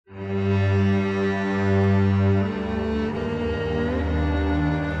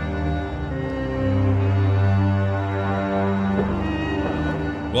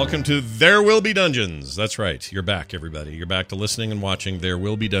welcome to There Will Be Dungeons. That's right. You're back, everybody. You're back to listening and watching There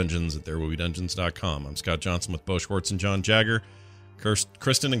Will Be Dungeons at therewillbedungeons.com. I'm Scott Johnson with Bo Schwartz and John Jagger.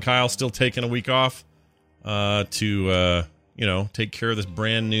 Kristen and Kyle still taking a week off to take care of this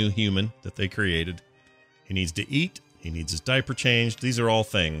brand new human that they created. He needs to eat. He needs his diaper changed. These are all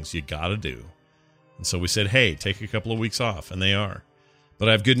things you got to do. And so we said, hey, take a couple of weeks off, and they are. But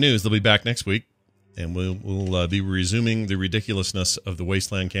I have good news. They'll be back next week. And we'll be resuming the ridiculousness of the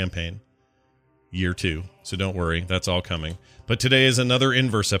Wasteland campaign, year 2. So don't worry, that's all coming. But today is another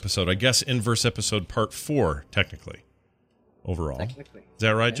Inverse episode. I guess Inverse episode part 4, technically, overall. Technically. Is that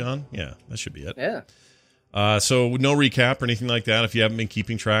right, John? Yeah, that should be it. Yeah. So no recap or anything like that. If you haven't been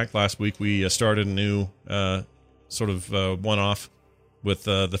keeping track, last week we started a new sort of one-off with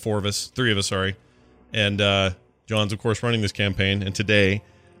the 3 of us, sorry. And John's, of course, running this campaign. And today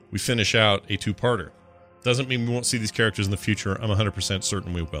we finish out a 2-parter. Doesn't mean we won't see these characters in the future. I'm 100%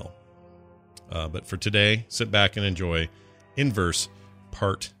 certain we will. But for today, sit back and enjoy Inverse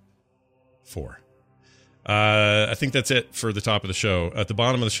Part 4. I think that's it for the top of the show. At the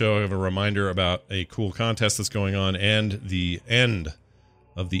bottom of the show, I have a reminder about a cool contest that's going on and the end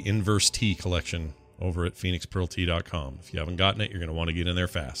of the Inverse Tea collection over at phoenixpearltea.com. If you haven't gotten it, you're going to want to get in there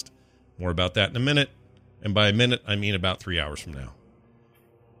fast. More about that in a minute. And by a minute, I mean about 3 hours from now.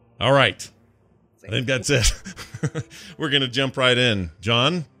 All right. I think that's it. We're going to jump right in.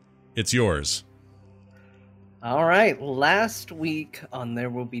 John, it's yours. All right. Last week on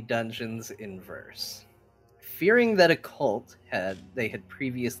There Will Be Dungeons Inverse, fearing that a cult they had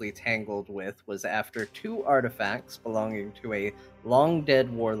previously tangled with was after 2 artifacts belonging to a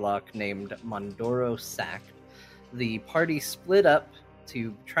long-dead warlock named Mondoro Sacked, the party split up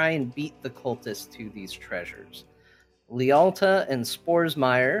to try and beat the cultists to these treasures. Lialta and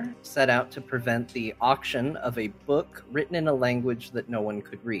Sporesmeyer set out to prevent the auction of a book written in a language that no one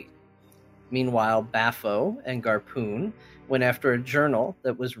could read. Meanwhile, Baffo and Garpoon went after a journal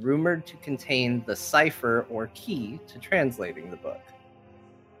that was rumored to contain the cipher or key to translating the book.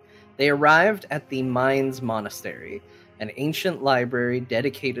 They arrived at the Mines Monastery, an ancient library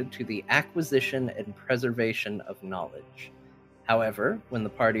dedicated to the acquisition and preservation of knowledge. However, when the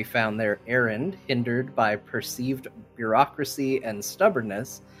party found their errand hindered by perceived bureaucracy and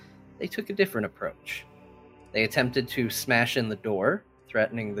stubbornness, they took a different approach. They attempted to smash in the door,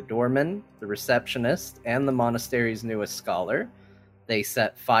 threatening the doorman, the receptionist, and the monastery's newest scholar. They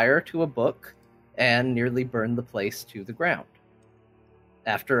set fire to a book and nearly burned the place to the ground.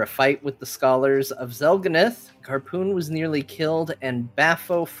 After a fight with the scholars of Zelganith, Garpoon was nearly killed and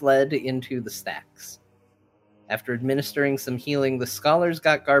Baffo fled into the stacks. After administering some healing, the scholars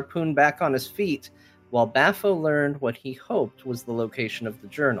got Garpoon back on his feet, while Baffo learned what he hoped was the location of the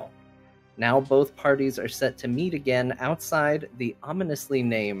journal. Now both parties are set to meet again outside the ominously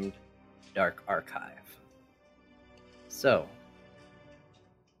named Dark Archive. So,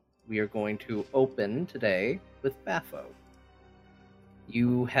 we are going to open today with Baffo.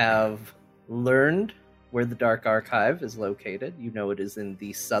 You have learned where the Dark Archive is located. You know it is in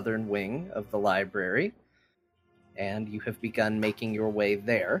the southern wing of the library. And you have begun making your way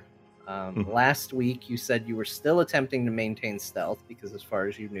there. Last week, you said you were still attempting to maintain stealth because, as far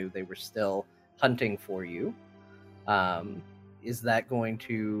as you knew, they were still hunting for you. Is that going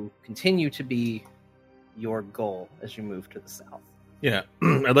to continue to be your goal as you move to the south? Yeah,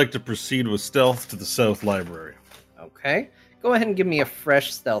 I'd like to proceed with stealth to the south library. Okay. Go ahead and give me a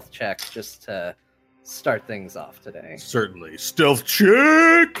fresh stealth check just to start things off today. Certainly. Stealth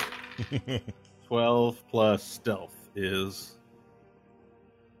check! 12 plus stealth is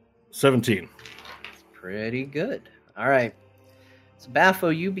 17. Pretty good. All right. So,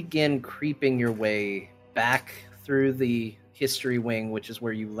 Baffo, you begin creeping your way back through the history wing, which is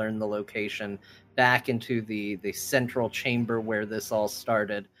where you learn the location, back into the central chamber where this all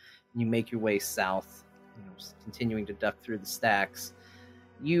started. You make your way south, continuing to duck through the stacks.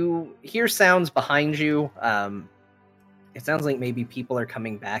 You hear sounds behind you. It sounds like maybe people are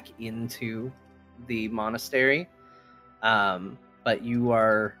coming back into the monastery, but you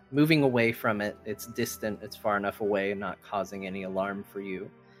are moving away from it. It's distant, it's far enough away, not causing any alarm for you.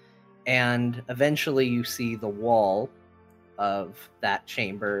 And eventually you see the wall of that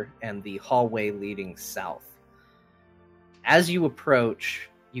chamber and the hallway leading south. As you approach,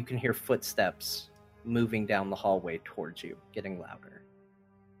 you can hear footsteps moving down the hallway towards you, getting louder.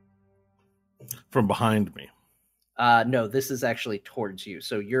 From behind me? No, this is actually towards you.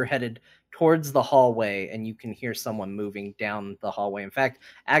 So you're headed towards the hallway, and you can hear someone moving down the hallway. In fact,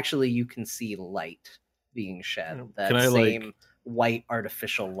 actually, you can see light being shed. That same white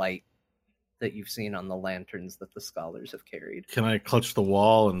artificial light that you've seen on the lanterns that the scholars have carried. Can I clutch the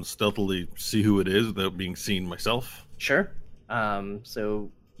wall and stealthily see who it is without being seen myself? Sure. So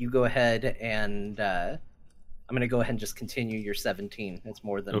you go ahead and I'm going to go ahead and just continue your 17. It's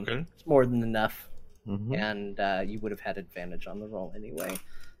more than enough, and you would have had advantage on the roll anyway.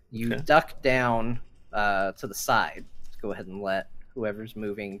 You duck down to the side. Go ahead and let whoever's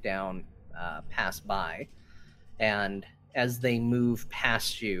moving down pass by, and as they move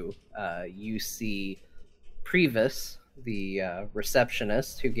past you, you see Previs, the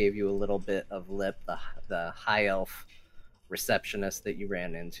receptionist who gave you a little bit of lip, the high elf receptionist that you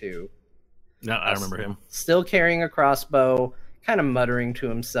ran into. No, I remember him. Still carrying a crossbow, kind of muttering to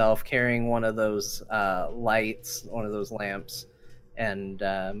himself, carrying one of those lights, one of those lamps, and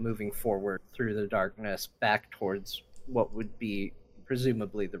moving forward through the darkness back towards what would be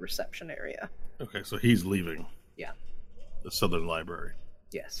presumably the reception area. Okay, so he's leaving. Yeah. The Southern Library.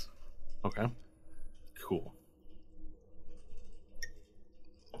 Yes. Okay. Cool.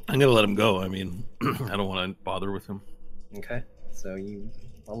 I'm going to let him go. I mean, I don't want to bother with him. Okay. So you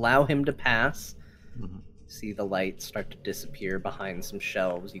allow him to pass. See the light start to disappear behind some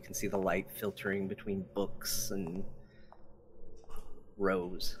shelves. You can see the light filtering between books and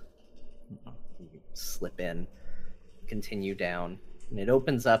rows. You slip in, continue down, and it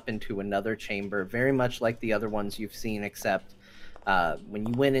opens up into another chamber, very much like the other ones you've seen, except when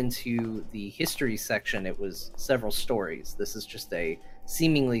you went into the history section, it was several stories. This is just a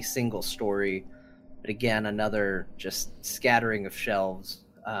seemingly single story, but again, another just scattering of shelves,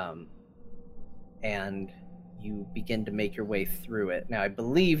 and you begin to make your way through it. Now, I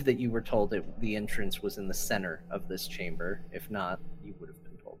believe that you were told that the entrance was in the center of this chamber. If not, you would have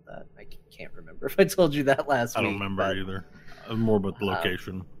been told that. I can't remember if I told you that last week. I don't remember either. More about the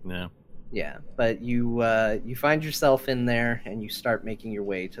location. Yeah, but you find yourself in there, and you start making your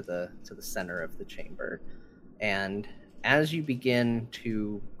way to the center of the chamber. And as you begin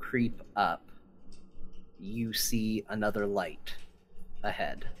to creep up, you see another light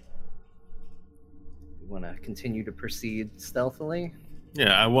ahead. You want to continue to proceed stealthily?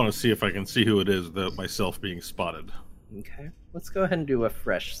 Yeah, I want to see if I can see who it is without myself being spotted. Okay, let's go ahead and do a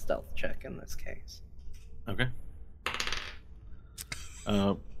fresh stealth check in this case. Okay.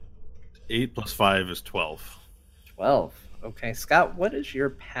 8 plus 5 is 12. 12. Okay, Scott, what is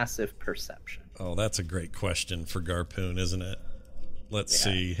your passive perception? Oh, that's a great question for Garpoon, isn't it? Let's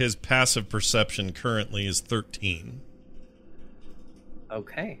see. His passive perception currently is 13.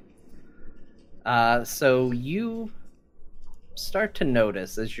 Okay. So you start to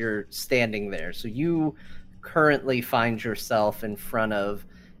notice as you're standing there. So you currently find yourself in front of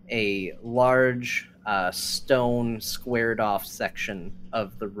a large stone squared off section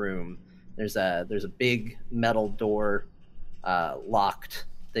of the room. There's a big metal door locked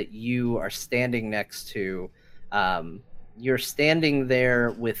that you are standing next to. You're standing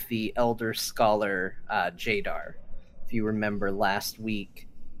there with the elder scholar Jadar. If you remember last week,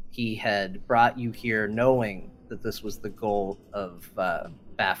 he had brought you here knowing that this was the goal of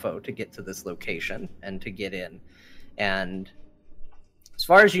Bafo, to get to this location and to get in. And as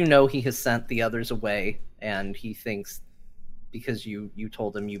far as you know, he has sent the others away, and he thinks, because you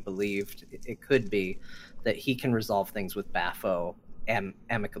told him you believed it could be, that he can resolve things with Bafo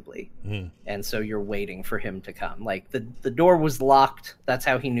amicably. And so you're waiting for him to come. Like, the door was locked. That's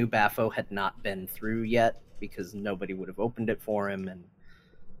how he knew Bafo had not been through yet, because nobody would have opened it for him, and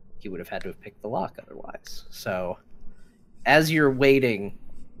he would have had to have picked the lock otherwise. So as you're waiting,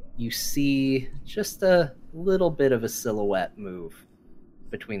 you see just a little bit of a silhouette move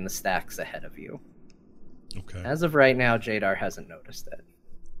between the stacks ahead of you. Okay. As of right now, Jadar hasn't noticed it.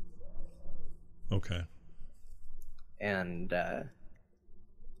 Okay. And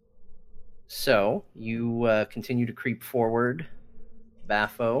so you continue to creep forward,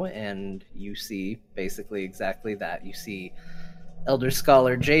 Bafo, and you see basically exactly that. You see Elder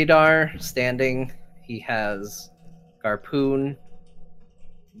Scholar Jadar standing. He has Garpoon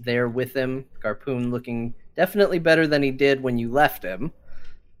there with him. Garpoon looking definitely better than he did when you left him,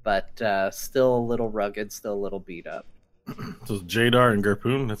 but still a little rugged, still a little beat up. So it's Jadar and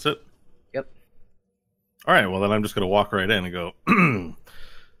Garpoon, that's it? Yep. All right, well then I'm just going to walk right in and go,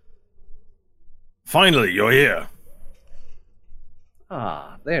 finally, you're here.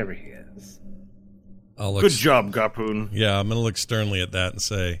 Ah, there he is. Good job, Garpoon. Yeah, I'm going to look sternly at that and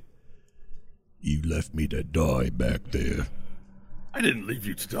say, "You left me to die back there." I didn't leave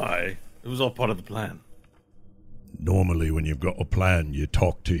you to die. It was all part of the plan. Normally, when you've got a plan, you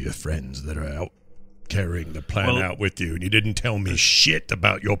talk to your friends that are out carrying the plan out with you, and you didn't tell me shit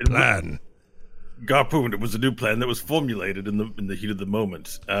about your plan. Garpoon, it was a new plan that was formulated in the heat of the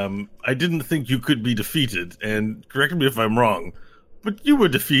moment. I didn't think you could be defeated, and correct me if I'm wrong, but you were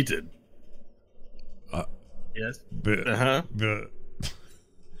defeated. Yes.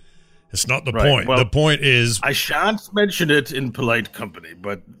 It's not the Right, point. well, the point is, I shan't mention it in polite company,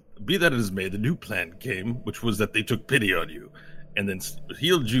 but be that as may, the new plan came, which was that they took pity on you, and then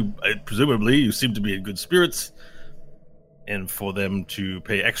healed you. Presumably, you seem to be in good spirits, and for them to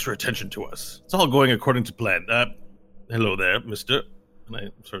pay extra attention to us. It's all going according to plan. Hello there, mister. And I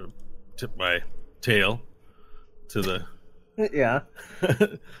sort of tip my tail to the Yeah.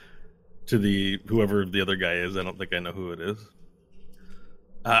 to the whoever the other guy is. I don't think I know who it is.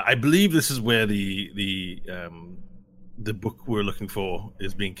 I believe this is where the book we're looking for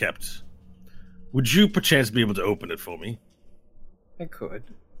is being kept. Would you perchance be able to open it for me? I could.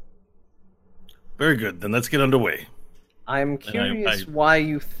 Very good. Then let's get underway. I'm curious why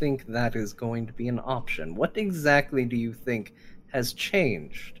you think that is going to be an option. What exactly do you think has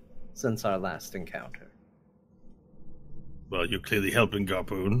changed since our last encounter? Well, you're clearly helping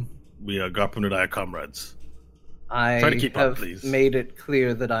Garpoon. Garpoon and I are comrades. I Try to keep up, have please. made it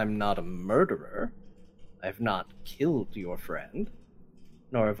clear that I'm not a murderer. I've not killed your friend,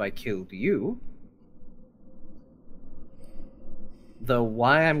 nor have I killed you. Though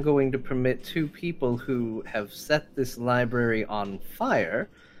why I'm going to permit two people who have set this library on fire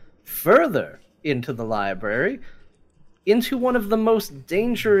further into the library, into one of the most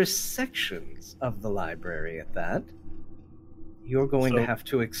dangerous sections of the library at that, you're going to have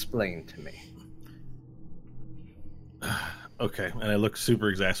to explain to me. Okay, and I look super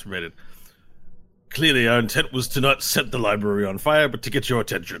exacerbated. Clearly, our intent was to not set the library on fire, but to get your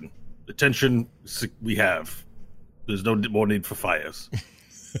attention. Attention we have. There's no more need for fires.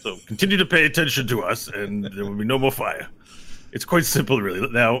 So continue to pay attention to us, and there will be no more fire. It's quite simple, really.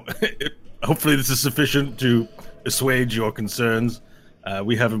 Now, hopefully this is sufficient to assuage your concerns.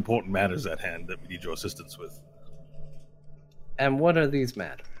 We have important matters at hand that we need your assistance with. And what are these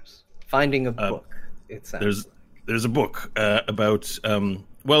matters? Finding a book, it sounds like. There's a book about,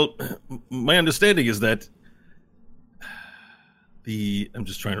 my understanding is that I'm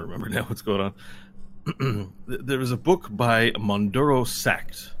just trying to remember now what's going on. There was a book by Monduro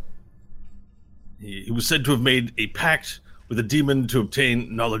Sact. He was said to have made a pact with a demon to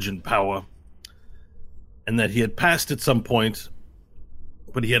obtain knowledge and power, and that he had passed at some point,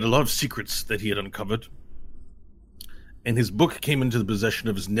 but he had a lot of secrets that he had uncovered. And his book came into the possession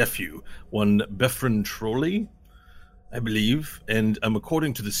of his nephew, one Befren Trolley, I believe. And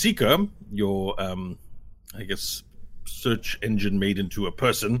according to the Seeker, your, I guess, search engine made into a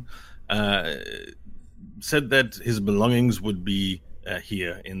person, said that his belongings would be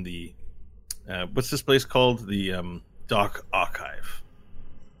here in the, what's this place called? The Dark Archive.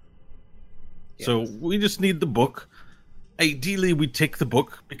 Yes. So we just need the book. Ideally, we take the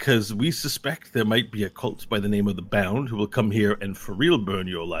book because we suspect there might be a cult by the name of the Bound who will come here and for real burn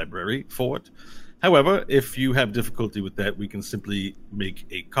your library for it. However, if you have difficulty with that, we can simply make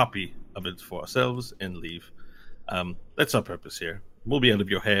a copy of it for ourselves and leave. That's our purpose here. We'll be out of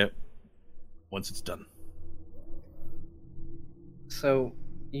your hair once it's done. So,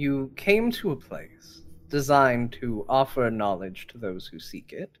 you came to a place designed to offer knowledge to those who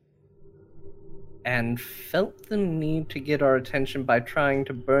seek it, and felt the need to get our attention by trying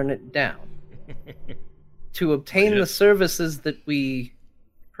to burn it down. To obtain the services that we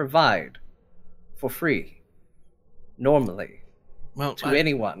provide for free, normally, to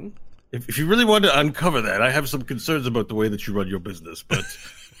anyone. If you really want to uncover that, I have some concerns about the way that you run your business, but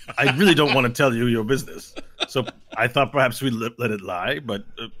I really don't want to tell you your business. So I thought perhaps we'd let it lie, but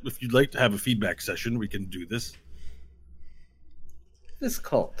if you'd like to have a feedback session, we can do this. This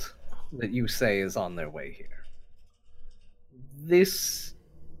cult that you say is on their way here. This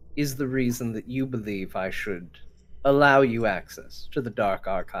is the reason that you believe I should allow you access to the Dark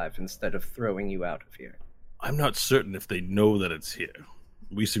Archive instead of throwing you out of here. I'm not certain if they know that it's here.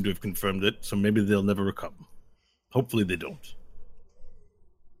 We seem to have confirmed it, so maybe they'll never come. Hopefully they don't.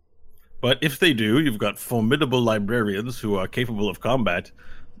 But if they do, you've got formidable librarians who are capable of combat.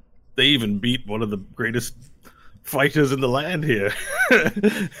 They even beat one of the greatest fighters in the land here.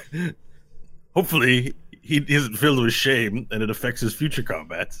 Hopefully he isn't filled with shame and it affects his future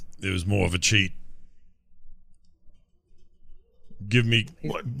combats. It was more of a cheat.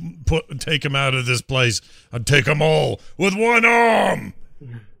 Take him out of this place. I'd take them all with one arm.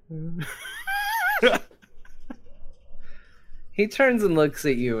 He turns and looks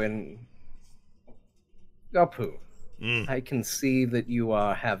at you and, Gapu, I can see that you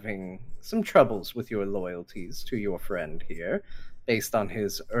are having some troubles with your loyalties to your friend here, based on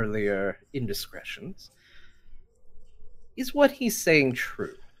his earlier indiscretions. Is what he's saying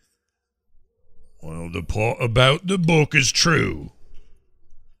true? Well, the part about the book is true.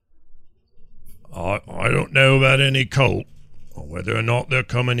 I don't know about any cult, or whether or not they're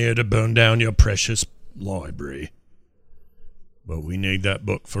coming here to burn down your precious library. But we need that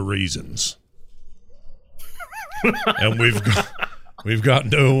book for reasons. And we've got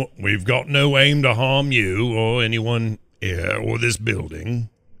no aim to harm you or anyone here or this building.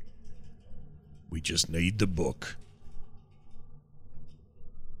 We just need the book.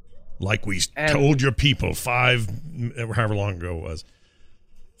 Like we told your people however long ago it was.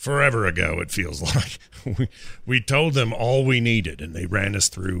 Forever ago, it feels like. We told them all we needed, and they ran us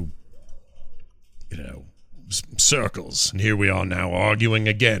through, circles. And here we are now arguing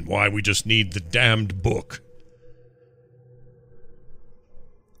again why we just need the damned book.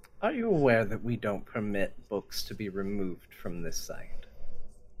 Are you aware that we don't permit books to be removed from this site?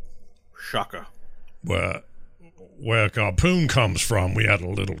 Shaka. Where Harpoon comes from, we had a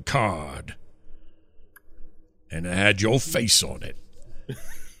little card. And it had your face on it.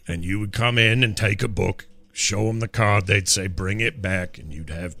 And you would come in and take a book, show them the card, they'd say, bring it back, and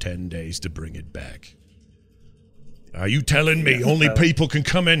you'd have 10 days to bring it back. Are you telling me only people can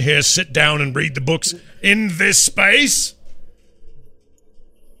come in here, sit down, and read the books in this space?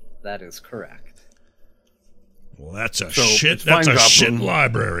 That is correct. Well, that's a shit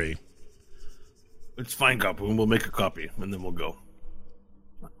library. It's fine, Harpoon. We'll make a copy, and then we'll go.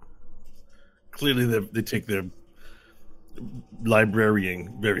 Clearly, they take their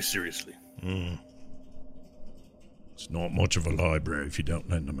librarying very seriously. It's not much of a library if you don't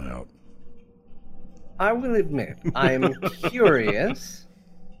lend them out. I will admit, I'm curious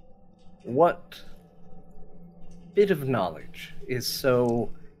what bit of knowledge is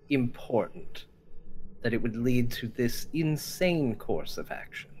so important that it would lead to this insane course of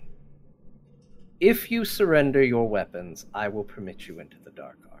action. If you surrender your weapons, I will permit you into the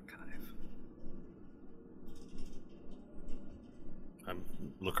Dark Archive. I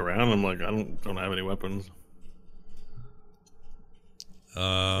look around, I'm like, I don't have any weapons. You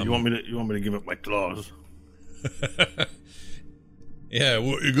want me to give up my claws? Yeah,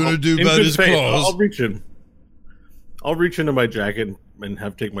 what you gonna do about his claws? I'll reach into my jacket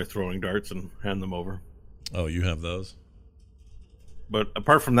and take my throwing darts and hand them over. Oh, you have those? But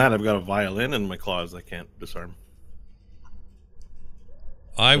apart from that, I've got a violin and my claws I can't disarm.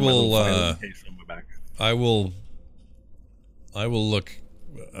 I will look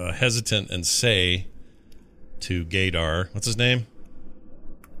hesitant and say to Gaydar, what's his name?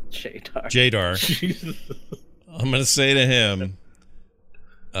 Jadar. I'm going to say to him,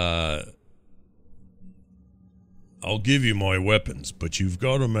 I'll give you my weapons, but you've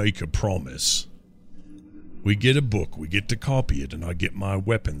got to make a promise. We get a book, we get to copy it, and I get my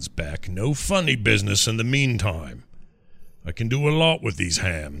weapons back. No funny business in the meantime. I can do a lot with these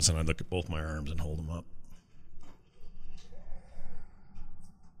hams. and I look at both my arms and hold them up.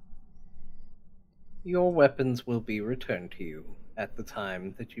 Your weapons will be returned to you at the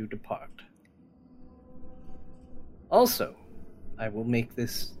time that you depart. Also, I will make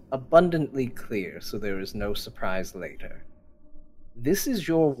this abundantly clear so there is no surprise later. This is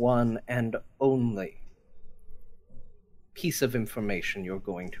your one and only piece of information you're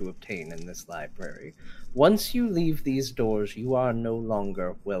going to obtain in this library. Once you leave these doors, you are no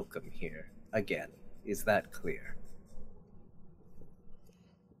longer welcome here again. Is that clear?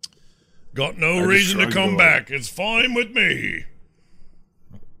 Got no reason to come back. It's fine with me.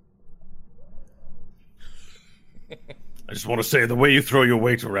 I just want to say the way you throw your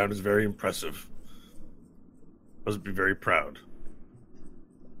weight around is very impressive. I must be very proud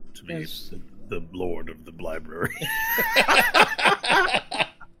to be the lord of the library.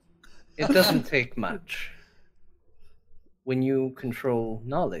 It doesn't take much. When you control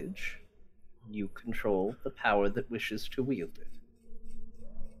knowledge, you control the power that wishes to wield it.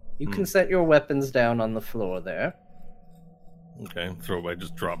 You can set your weapons down on the floor there. Okay, I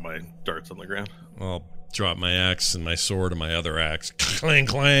just drop my darts on the ground. I'll drop my axe and my sword and my other axe. Clang,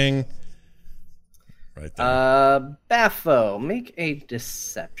 clang. Right there. Baffo, make a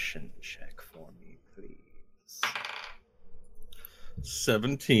deception check for me, please.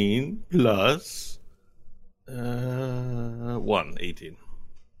 17 plus 1, 18.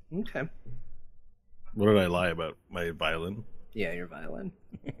 Okay. What did I lie about? My violin? Yeah, your violin.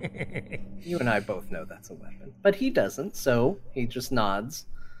 You and I both know that's a weapon. But he doesn't, so he just nods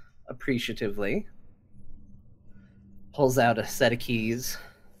appreciatively, pulls out a set of keys,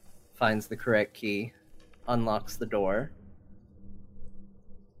 finds the correct key, unlocks the door.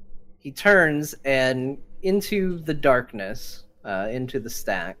 He turns, and into the darkness, into the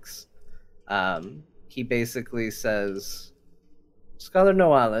stacks. He basically says, Scholar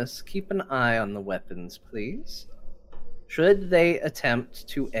Noalis, keep an eye on the weapons, please. Should they attempt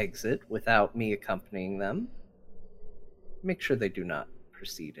to exit without me accompanying them, make sure they do not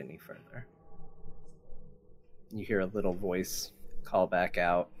proceed any further. You hear a little voice call back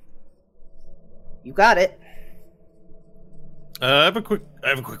out. You got it. I have a quick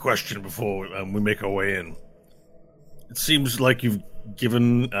question before we make our way in. It seems like you've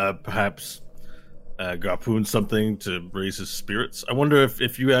given perhaps Garpoon something to raise his spirits. I wonder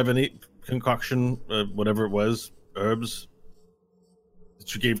if you have any concoction, whatever it was, herbs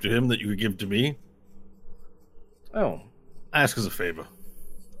that you gave to him that you could give to me. Oh. Ask as a favor.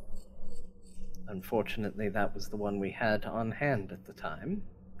 Unfortunately, that was the one we had on hand at the time.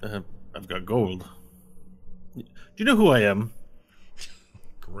 I've got gold. Do you know who I am?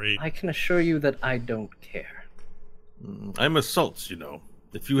 Great. I can assure you that I don't care. I'm a Sultz, you know.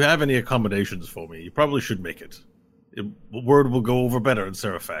 If you have any accommodations for me, you probably should make it. Word will go over better in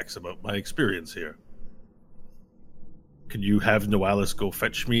Serifax about my experience here. Could you have Noalis go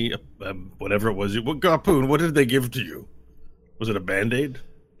fetch me whatever it was? Garpoon, what did they give to you? Was it a Band-Aid?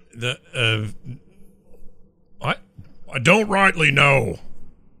 I don't rightly know.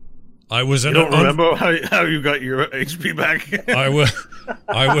 I was in You don't remember how you got your HP back? I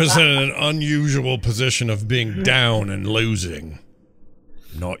was in an unusual position of being down and losing.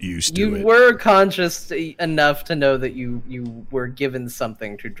 Not used to it. You were conscious enough to know that you were given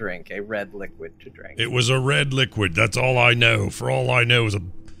something to drink, a red liquid to drink. It was a red liquid. That's all I know. For all I know, it was a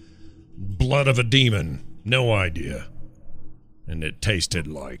blood of a demon. No idea. And it tasted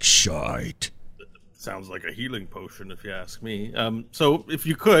like shite. Sounds like a healing potion, if you ask me. So, if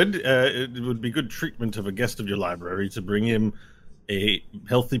you could, it would be good treatment of a guest of your library to bring him a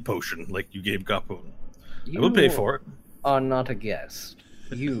healthy potion like you gave Garpoon. I will pay for it. Are not a guest.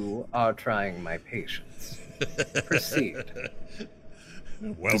 You are trying my patience. Proceed.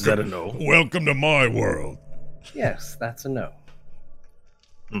 Is that a no? Welcome to my world. Yes, that's a no.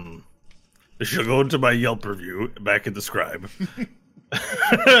 I shall go into my Yelp review back in the scribe.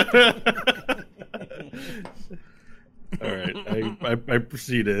 All right, I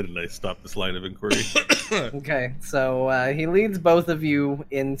proceeded and I stopped this line of inquiry. Okay, so he leads both of you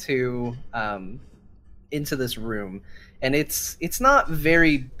into this room, and it's not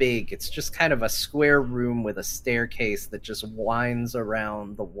very big. It's just kind of a square room with a staircase that just winds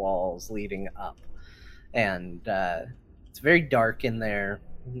around the walls leading up, and it's very dark in there.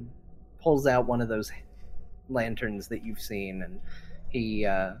 He pulls out one of those lanterns that you've seen, and he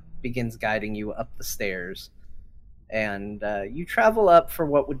begins guiding you up the stairs. And you travel up for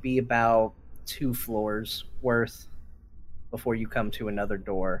what would be about 2 floors worth before you come to another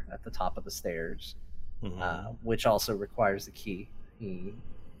door at the top of the stairs, which also requires a key. He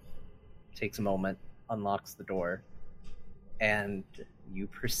takes a moment, unlocks the door, and you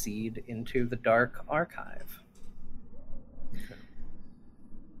proceed into the Dark Archive.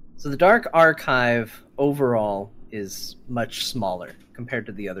 So the Dark Archive overall is much smaller compared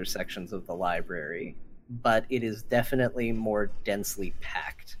to the other sections of the library, but it is definitely more densely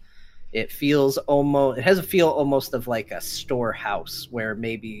packed. It has a feel almost of like a storehouse where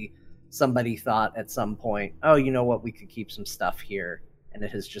maybe somebody thought at some point, oh, you know what, we could keep some stuff here, and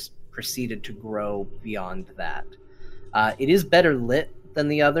it has just proceeded to grow beyond that. It is better lit than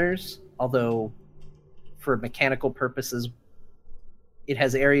the others, although for mechanical purposes, it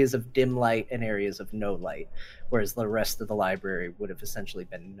has areas of dim light and areas of no light, whereas the rest of the library would have essentially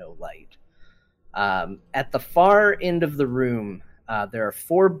been no light. At the far end of the room, there are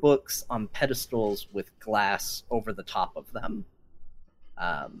 4 books on pedestals with glass over the top of them.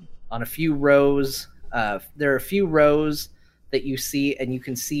 On a few rows, there are a few rows that you see, and you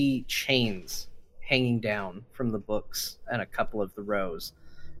can see chains hanging down from the books and a couple of the rows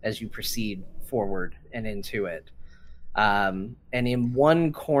as you proceed forward and into it. And in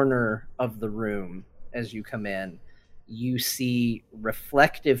one corner of the room, as you come in, you see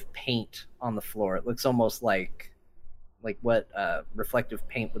reflective paint on the floor. It looks almost like what reflective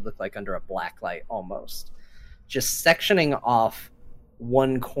paint would look like under a black light almost. Just sectioning off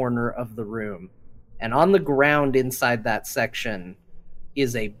one corner of the room. And on the ground inside that section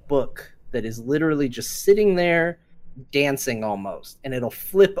is a book that is literally just sitting there dancing almost. And it'll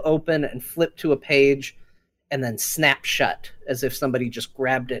flip open and flip to a page and then snap shut as if somebody just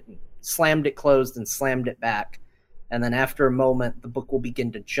grabbed it and slammed it closed and slammed it back. And then after a moment, the book will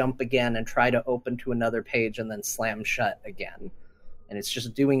begin to jump again and try to open to another page and then slam shut again. And it's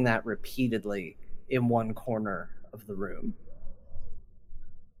just doing that repeatedly in one corner of the room.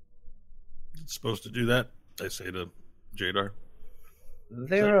 It's supposed to do that, I say to Jadar.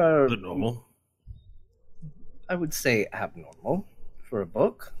 There are, Is that normal? I would say, abnormal for a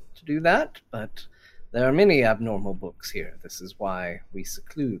book to do that, but there are many abnormal books here. This is why we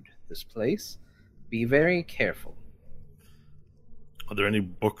seclude this place. Be very careful. Are there any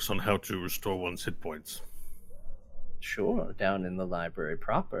books on how to restore one's hit points? Sure, down in the library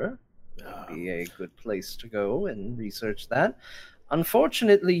proper. Ah, Be a good place to go and research that.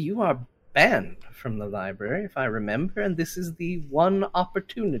 Unfortunately, you are banned from the library, if I remember, and this is the one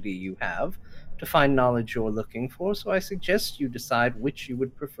opportunity you have to find knowledge you're looking for, so I suggest you decide which you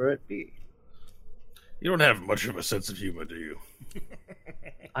would prefer it be. you don't have much of a sense of humor, do you?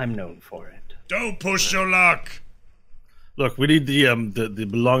 I'm known for it. Don't push your luck. Look, we need the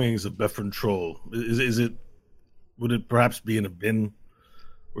belongings of Befren Troll. Is it? Would it perhaps be in a bin?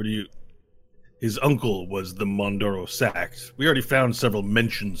 Or do you? His uncle was the Mondoro Sacked. We already found several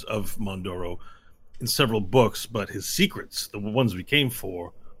mentions of Mondoro in several books, but his secrets, the ones we came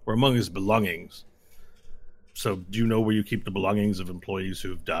for, were among his belongings. So, do you know where you keep the belongings of employees who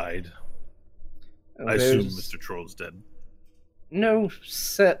have died? I assume There's Mr. Troll's dead. no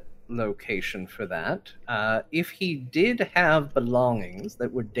set location for that. If he did have belongings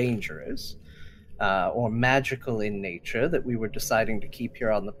that were dangerous, or magical in nature that we were deciding to keep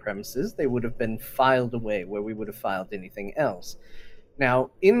here on the premises, they would have been filed away where we would have filed anything else.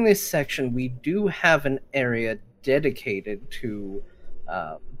 Now, in this section, we do have an area dedicated to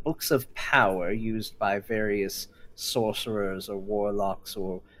books of power used by various sorcerers or warlocks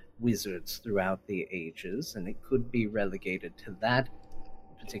or wizards throughout the ages, and it could be relegated to that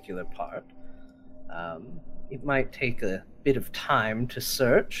particular part. It might take a bit of time to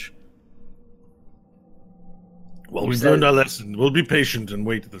search. Well, You we've said- learned our lesson. We'll be patient and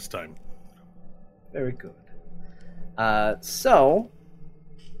wait this time. Very good. So,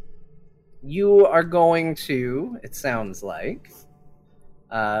 you are going to, it sounds like,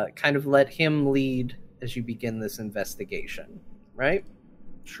 kind of let him lead as you begin this investigation, right?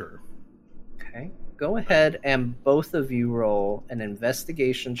 Sure. Okay. Go ahead and both of you roll an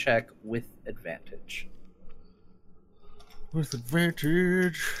investigation check with advantage. With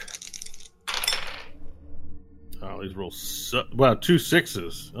advantage. Oh, these rolls. Wow, 2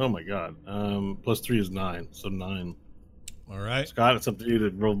 6s. Oh my god. Plus 3 is 9, so 9. All right. Scott, it's up to you to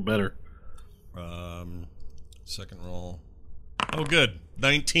roll better. Second roll. Oh, good.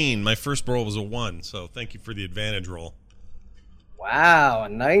 19. My first roll was a 1, so thank you for the advantage roll. Wow, a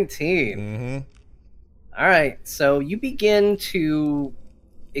 19. Mm-hmm. All right, so you begin to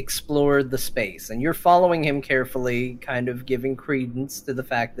explore the space, and you're following him carefully, kind of giving credence to the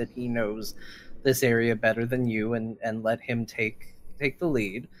fact that he knows this area better than you, and let him take the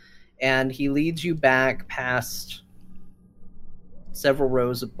lead. And he leads you back past several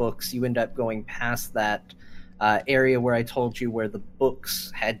rows of books. You end up going past that area where I told you where the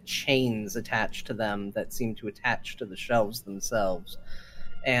books had chains attached to them that seemed to attach to the shelves themselves.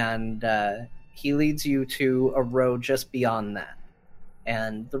 And he leads you to a row just beyond that.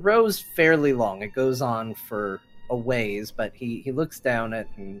 And the row's fairly long. It goes on for a ways, but he looks down at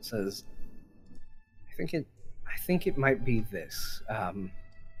it and says, I think it might be this.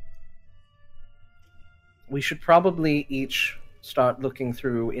 We should probably each start looking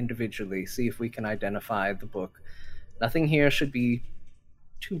through individually, see if we can identify the book. Nothing here should be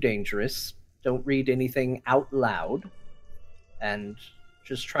too dangerous. Don't read anything out loud. And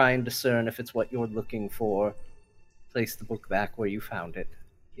just try and discern if it's what you're looking for. Place the book back where you found it,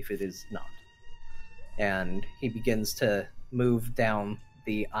 if it is not. And he begins to move down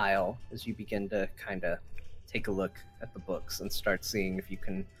the aisle as you begin to kind of take a look at the books and start seeing if you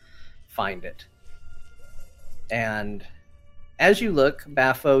can find it. And as you look,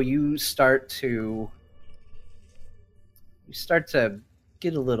 Baffo, you start to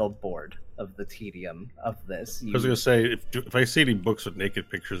get a little bored of the tedium of this. I was going to say, if I see any books with naked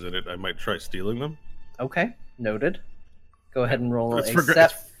pictures in it, I might try stealing them. Okay, noted. Go ahead and roll It's a for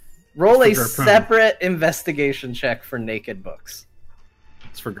Garpoon. separate investigation check for naked books.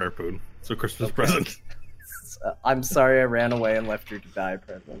 It's for Garpoon. It's a Christmas present. I'm sorry I ran away and left you to die,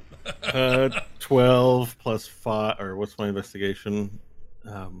 present. 12 plus 5, or what's my investigation?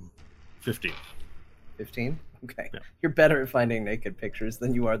 15. 15? Okay. Yeah. You're better at finding naked pictures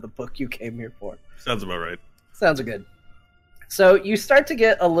than you are the book you came here for. Sounds about right. Sounds good. So you start to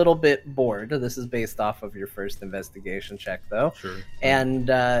get a little bit bored. This is based off of your first investigation check, though. Sure. And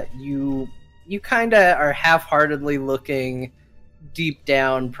you kind of are half-heartedly looking. Deep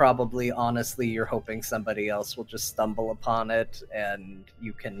down, probably, honestly, you're hoping somebody else will just stumble upon it and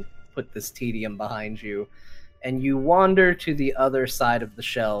you can put this tedium behind you. And you wander to the other side of the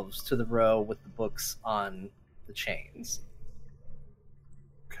shelves, to the row with the books on the chains.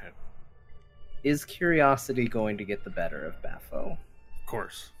 is curiosity going to get the better of Bafo? Of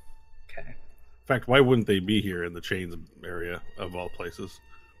course. Okay. In fact, why wouldn't they be here in the Chains area of all places?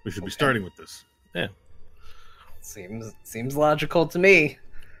 We should be starting with this. Yeah. Seems logical to me.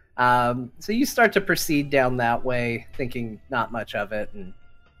 So you start to proceed down that way, thinking not much of it, and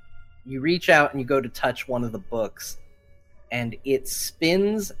you reach out and you go to touch one of the books, and it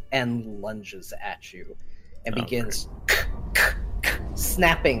spins and lunges at you and begins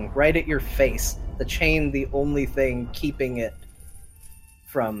snapping right at your face. The chain, the only thing keeping it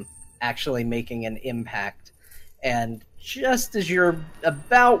from actually making an impact. And just as you're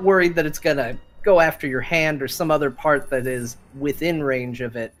about worried that it's going to go after your hand or some other part that is within range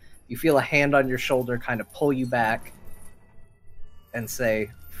of it, you feel a hand on your shoulder kind of pull you back and say,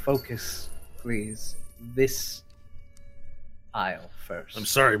 "Focus, please. This aisle first." I'm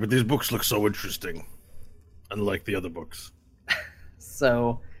sorry, but these books look so interesting. Unlike the other books.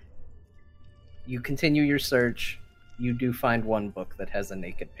 So you continue your search. You do find one book that has a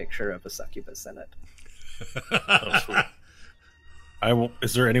naked picture of a succubus in it. Oh, sweet.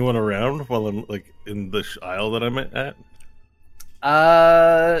 Is there anyone around while I'm like in the aisle that I'm at?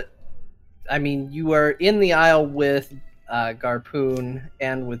 I mean, you are in the aisle with Garpoon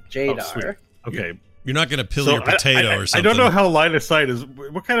and with Jadar. Oh, okay. You're not going to peel your potato or something. I don't know how line of sight is.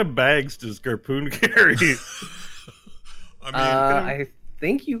 What kind of bags does Garpoon carry? I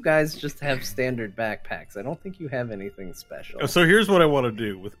think you guys just have standard backpacks. I don't think you have anything special. So here's what I want to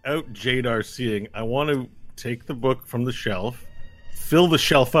do. Without Jadar seeing, I want to take the book from the shelf, fill the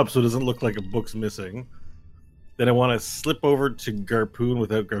shelf up so it doesn't look like a book's missing. Then I want to slip over to Garpoon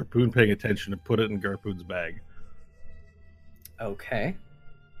without Garpoon paying attention and put it in Garpoon's bag. Okay.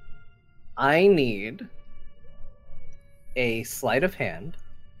 I need a sleight of hand,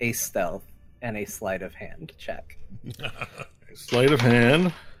 a stealth, and a sleight of hand check. Sleight of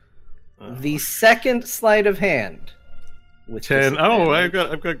hand. The second sleight of hand with 10. Oh, I've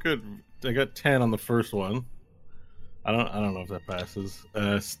got good. I got 10 on the first one. I don't know if that passes.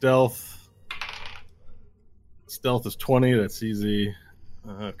 Stealth. Stealth is 20. That's easy.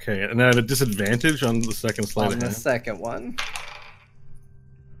 Okay, and I have a disadvantage on the second sleight of hand. On the second one.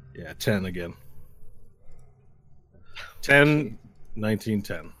 Yeah, 10 again. 10, 19,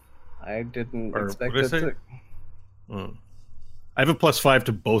 10. I didn't Or expect what it did I say? to... I have a +5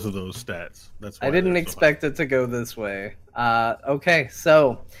 to both of those stats. That's why I didn't they're so expect it to go this way. Okay,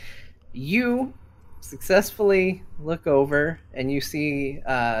 so you successfully look over and you see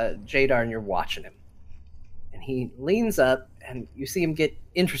Jadar and you're watching him. And he leans up and you see him get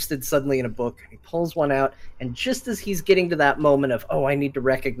interested suddenly in a book. He pulls one out, and just as he's getting to that moment of, oh, I need to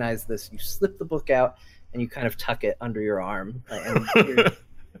recognize this, you slip the book out and you kind of tuck it under your arm. And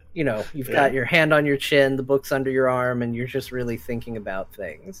you've got your hand on your chin, the book's under your arm, and you're just really thinking about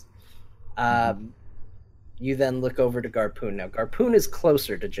things. You then look over to Garpoon. Now, Garpoon is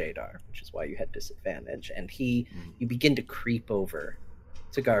closer to Jadar, which is why you had disadvantage, and you begin to creep over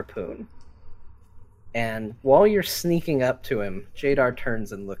to Garpoon. And while you're sneaking up to him, Jadar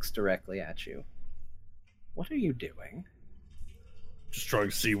turns and looks directly at you. What are you doing? Just trying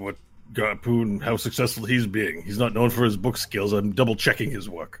to see what Garpoon, how successful he's being. He's not known for his book skills. I'm double checking his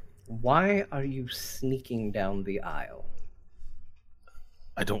work. Why are you sneaking down the aisle?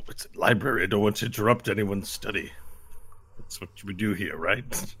 It's a library. I don't want to interrupt anyone's study. That's what we do here,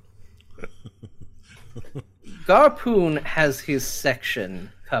 right? Garpoon has his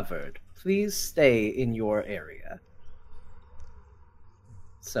section covered. Please stay in your area.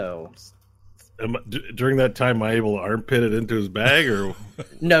 So... During that time, am I able to armpit it into his bag, or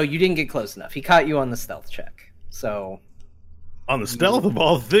No, you didn't get close enough. He caught you on the stealth check. So on the stealth of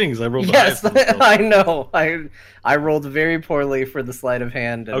all things, I rolled. Yes, I know. I rolled very poorly for the sleight of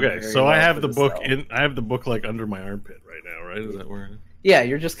hand. And okay, very so well I have for the book stealth. I have the book like under my armpit right now, right? Is that where it is? Yeah,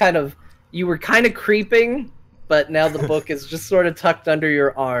 you're just you were kind of creeping, but now the book is just sort of tucked under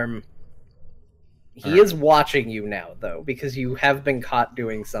your arm. He is watching you now, though, because you have been caught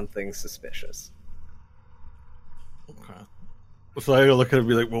doing something suspicious. Okay. So I gotta look at it and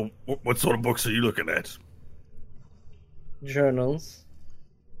be like, well, what sort of books are you looking at? Journals,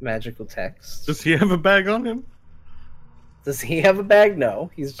 magical texts. Does he have a bag on him? Does he have a bag? No,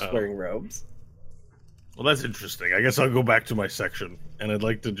 he's just wearing robes. Well, that's interesting. I guess I'll go back to my section, and I'd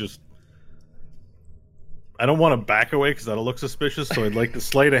like to just... I don't want to back away because that'll look suspicious, so I'd like to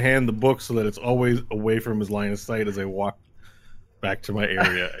sleight of hand the book so that it's always away from his line of sight as I walk back to my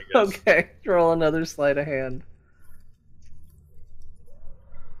area, I guess. Okay, roll another sleight of hand.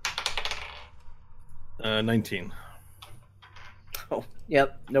 19. Oh,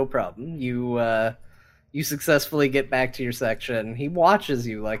 yep, no problem. You You successfully get back to your section. He watches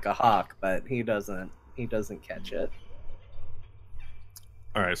you like a hawk, but he doesn't catch it.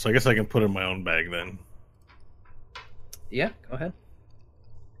 All right, so I guess I can put it in my own bag then. Yeah, go ahead.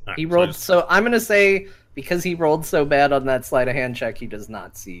 All right, He so I rolled, just- so I'm going to say because he rolled so bad on that sleight of hand check, he does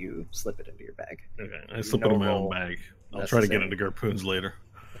not see you slip it into your bag. Okay, I slip No it in my own roll bag. I'll try to get necessary. into Garpoons later.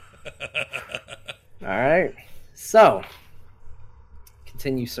 All right. So,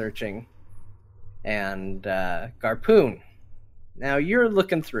 continue searching. And Garpoon. Now you're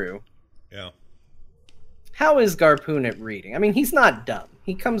looking through. Yeah. How is Garpoon at reading? I mean, he's not dumb.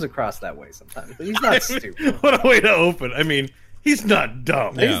 He comes across that way sometimes, but he's not stupid. What a way to open. I mean, he's not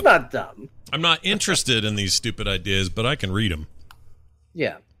dumb. Yeah. He's not dumb. I'm not interested in these stupid ideas, but I can read them.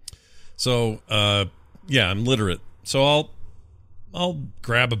 Yeah. So, yeah, I'm literate. So I'll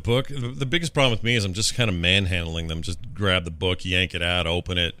grab a book. The biggest problem with me is I'm just kind of manhandling them. Just grab the book, yank it out,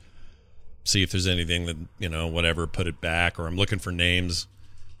 open it, see if there's anything that, you know, whatever, put it back, or I'm looking for names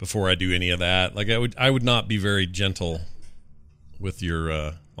before I do any of that. Like I would not be very gentle with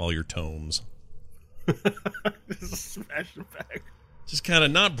your all your tomes. Just smash it back. Just kind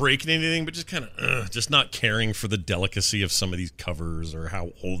of not breaking anything, but just kind of just not caring for the delicacy of some of these covers or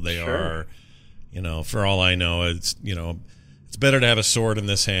how old they Sure. are. You know, for all I know, it's, you know, it's better to have a sword in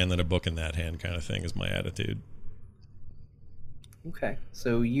this hand than a book in that hand, kind of thing is my attitude. Okay.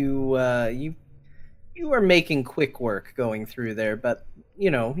 So you are making quick work going through there, but you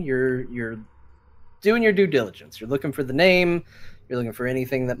know, you're doing your due diligence. You're looking for the name, you're looking for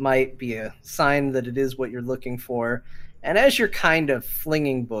anything that might be a sign that it is what you're looking for. And as you're kind of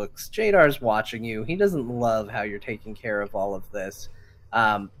flinging books, Jadar's watching you. He doesn't love how you're taking care of all of this.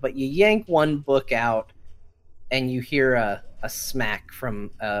 But you yank one book out and you hear a smack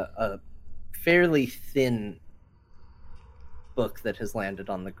from a fairly thin book that has landed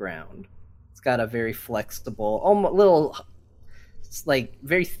on the ground. It's got a very flexible, almost little, it's like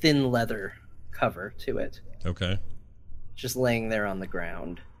very thin leather cover to it, Okay. just laying there on the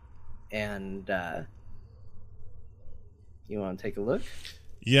ground. And you want to take a look?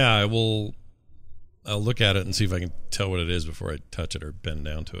 Yeah, I'll look at it and see if I can tell what it is before I touch it or bend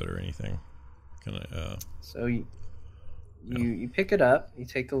down to it or anything. Can I? So you pick it up, you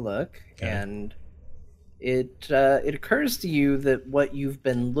take a look, Okay. and it occurs to you that what you've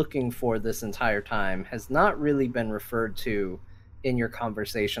been looking for this entire time has not really been referred to in your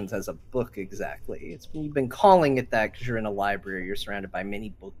conversations as a book exactly. You've been calling it that because you're in a library, you're surrounded by many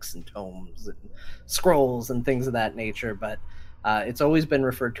books and tomes and scrolls and things of that nature, but it's always been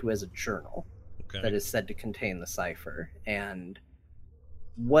referred to as a journal Okay. that is said to contain the cipher. And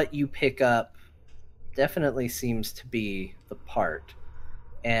what you pick up definitely seems to be the part.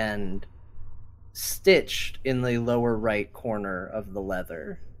 And stitched in the lower right corner of the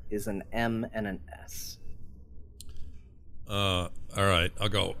leather is an M and an S. All right. I'll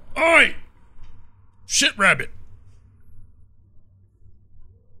go. Oi! Shit rabbit!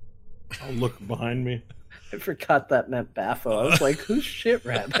 I'll look behind me. I forgot that meant Baffo. I was like, who's Shit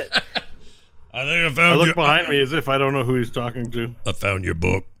Rabbit? I think I I found look behind me as if I don't know who he's talking to. I found your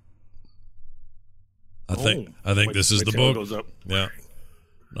book. I think My- this is my the tail book. Goes up. Yeah.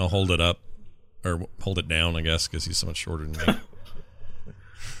 I'll hold it up. Or hold it down, I guess, because he's so much shorter than me.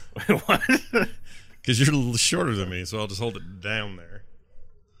 What? Because you're a little shorter than me, so I'll just hold it down there.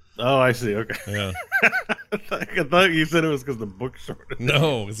 Oh, I see. Okay. Yeah. I thought you said it was because the book's short.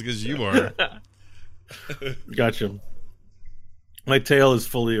 No, it's because you are. Gotcha. My tail is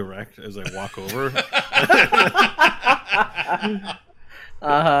fully erect as I walk over.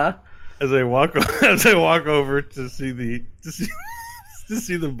 Uh-huh. as I walk over to see the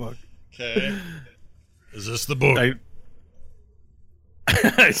book. Okay. Is this the book?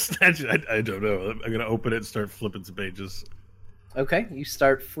 I snatch it. I don't know. I'm gonna open it and start flipping some pages. Okay, you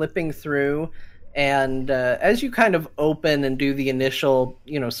start flipping through, and as you kind of open and do the initial,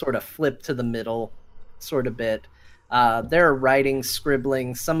 sort of flip to the middle sort of bit, there are writing,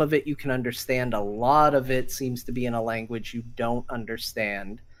 scribbling. Some of it you can understand. A lot of it seems to be in a language you don't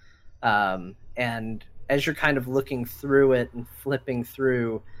understand. And as you're kind of looking through it and flipping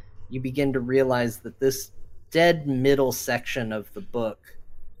through, you begin to realize that this dead middle section of the book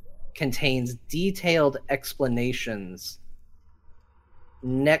contains detailed explanations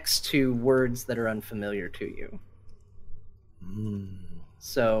next to words that are unfamiliar to you.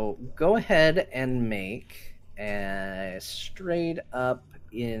 So go ahead and make a straight up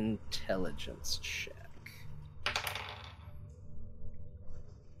intelligence check.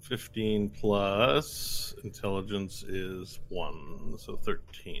 15 plus intelligence is 1, so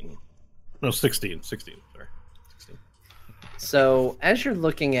 13. No, 16. 16. Sorry. 16. So as you're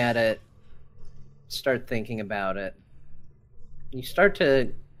looking at it, start thinking about it, you start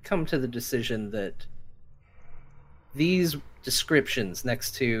to come to the decision that these descriptions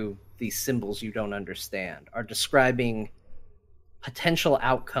next to these symbols you don't understand are describing potential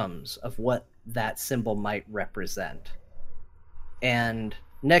outcomes of what that symbol might represent. And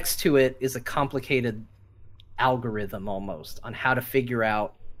next to it is a complicated algorithm almost on how to figure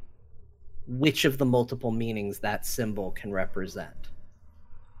out which of the multiple meanings that symbol can represent.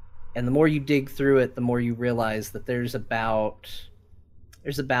 And the more you dig through it, the more you realize that there's about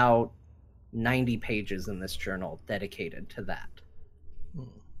 90 pages in this journal dedicated to that.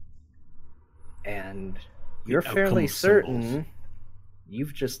 And you're fairly certain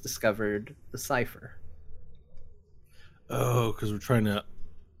you've just discovered the cipher. Oh, because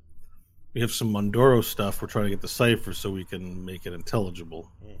we have some Mondoro stuff. We're trying to get the cipher so we can make it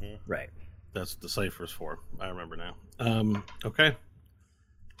intelligible. Mm-hmm. Right. That's what the cipher's for. I remember now. Okay.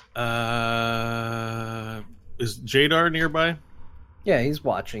 Is Jadar nearby? Yeah, he's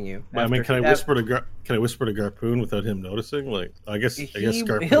watching you. I mean, can I whisper to Garpoon without him noticing? Like, I guess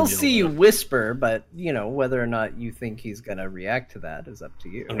Garpoon he'll see you whisper, but whether or not you think he's gonna react to that is up to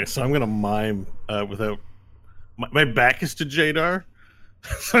you. Okay, so I'm gonna mime without my back is to Jadar,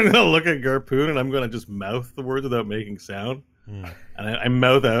 so I'm gonna look at Garpoon and I'm gonna just mouth the words without making sound, and I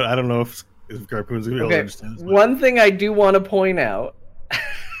mouth out. I don't know if Garpoon's gonna be able to understand this. One thing I do want to point out.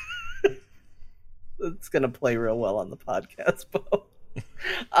 It's gonna play real well on the podcast, Bo.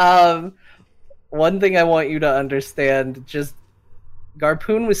 One thing I want you to understand, just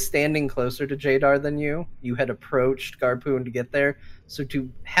Garpoon was standing closer to Jadar than you. You had approached Garpoon to get there. So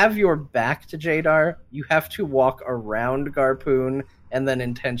to have your back to Jadar, you have to walk around Garpoon and then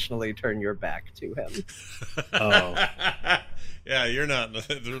intentionally turn your back to him. Oh. Yeah, you're not.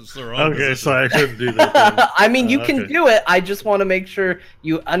 It's the wrong Okay, position. so I shouldn't do that. Then. I mean, you can do it. I just want to make sure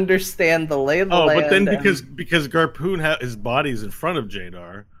you understand the lay of the land. Oh, but then because Garpoon his body's in front of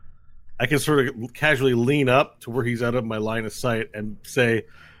Jadar, I can sort of casually lean up to where he's out of my line of sight and say,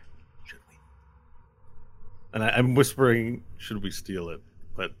 "Should we?" And I'm whispering, "Should we steal it?"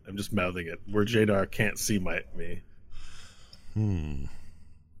 But I'm just mouthing it where Jadar can't see me.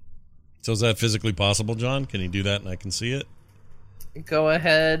 So is that physically possible, John? Can you do that and I can see it? Go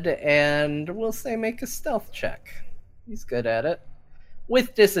ahead and we'll say make a stealth check. He's good at it.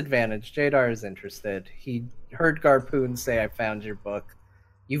 With disadvantage, Jadar is interested. He heard Garpoon say, I found your book.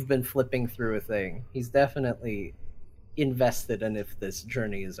 You've been flipping through a thing. He's definitely invested in if this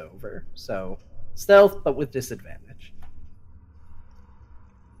journey is over. So, stealth, but with disadvantage.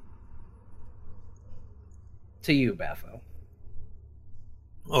 To you, Baffo.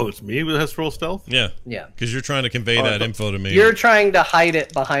 Oh, it's me that has to roll stealth? Yeah. Yeah. Because you're trying to convey that info to me. You're trying to hide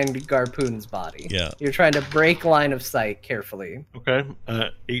it behind Garpoon's body. Yeah. You're trying to break line of sight carefully. Okay.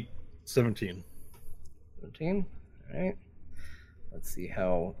 17. 17. All right. Let's see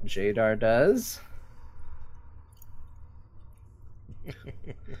how Jadar does.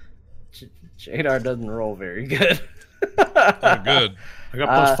 Jadar doesn't roll very good. Oh, good. I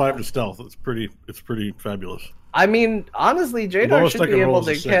got +5 to stealth. It's pretty fabulous. I mean, honestly, Jadar Lowest should I be can roll able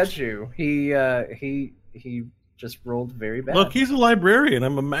to is a catch 6. you. He just rolled very bad. Look, he's a librarian.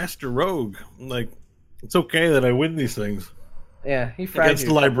 I'm a master rogue. Like, it's okay that I win these things. Yeah, he fried Against you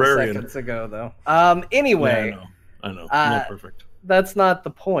the librarian. seconds ago, though. Anyway, Yeah, I know. I'm not perfect. that's not the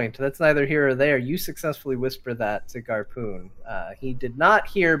point. That's neither here or there. You successfully whispered that to Garpoon. He did not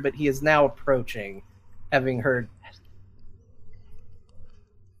hear, but he is now approaching, having heard.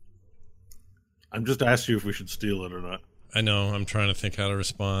 I'm just asking you if we should steal it or not. I know. I'm trying to think how to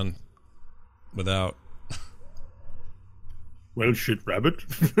respond without. Well, shit, rabbit.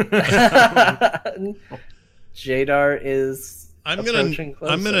 Jadar is I'm approaching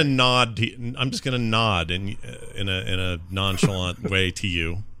closer. gonna nod. I'm just gonna nod in a nonchalant way to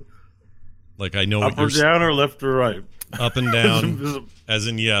you, like I know Up what or you're down or left or right? up and down, as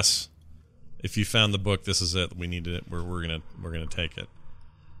in yes. If you found the book, this is it. We need it. We're gonna take it.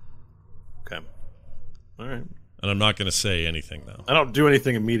 Okay. All right. And I'm not gonna say anything though. I don't do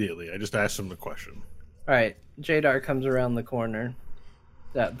anything immediately. I just ask him the question. All right, Jadar comes around the corner.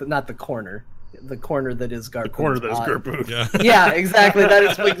 Not the corner. The corner that is Garpoon's The corner that is body. Garpoon. Yeah. Yeah, exactly. That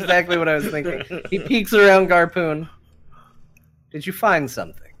is exactly what I was thinking. He peeks around Garpoon. Did you find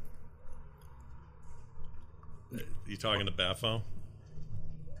something? You talking to Baffo?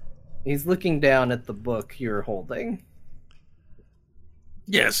 He's looking down at the book you're holding.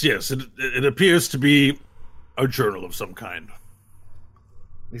 Yes. It appears to be a journal of some kind.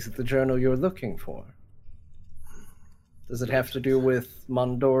 Is it the journal you're looking for? Does it have to do with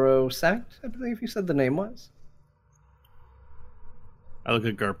Mondoro Sect? I believe you said the name was. I look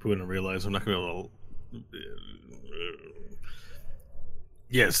at Garpoon and realize I'm not going to be able to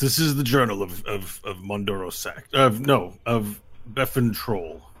Yes, this is the journal of Mondoro Sact. Of Beffin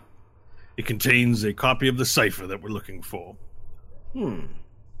Troll. It contains a copy of the cipher that we're looking for.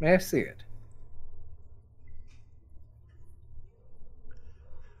 May I see it?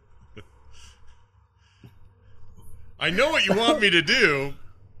 I know what you want me to do.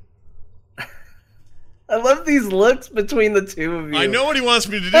 I love these looks between the two of you. I know what he wants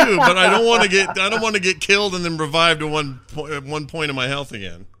me to do, but I don't want to get killed and then revived at one point of my health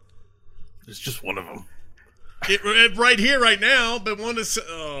again. It's just one of them. It right here, right now. But one is.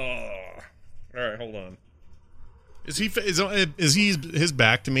 Oh. All right, hold on. Is his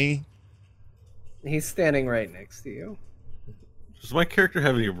back to me? He's standing right next to you. Does my character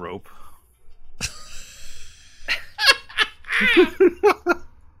have any rope?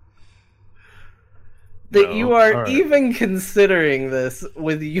 That No. you are All right. even considering this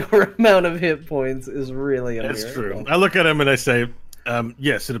with your amount of hit points is really a That's miracle. true. I look at him and I say,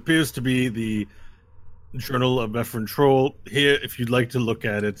 yes, it appears to be the Journal of Beffin Troll. Here, if you'd like to look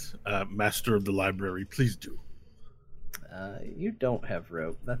at it, Master of the Library, please do. You don't have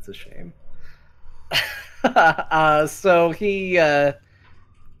rope. That's a shame. So he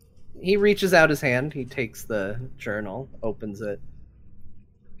reaches out his hand. He takes the journal, opens it,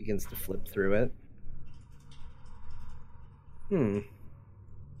 begins to flip through it.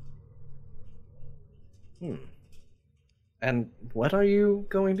 And what are you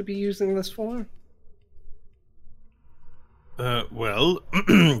going to be using this for? Well,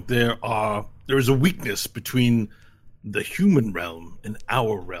 there is a weakness between the human realm and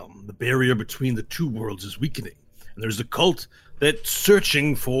our realm. The barrier between the two worlds is weakening. And there's a cult that's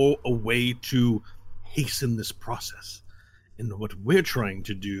searching for a way to hasten this process. And what we're trying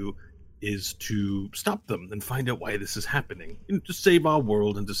to do is to stop them and find out why this is happening, and to save our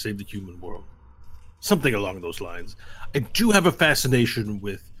world and to save the human world. Something along those lines. I do have a fascination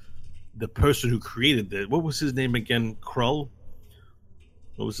with the person who created it. What was his name again? Krull?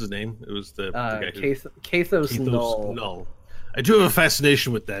 What was his name? It was the guy who... Kathos Null. I do have a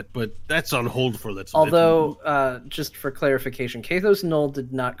fascination with that, but that's on hold for let's. Although, just for clarification, Kathos Null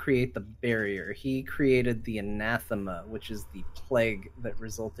did not create the barrier. He created the anathema, which is the plague that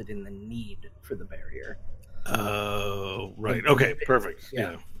resulted in the need for the barrier. Oh, right. Okay, perfect.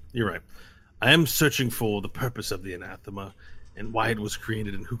 Yeah. Yeah, you're right. I am searching for the purpose of the anathema and why it was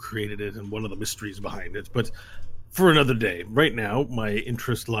created and who created it and one of the mysteries behind it. But for another day. Right now, my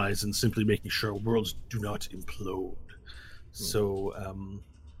interest lies in simply making sure worlds do not implode. So,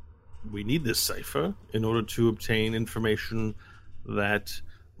 we need this cipher in order to obtain information that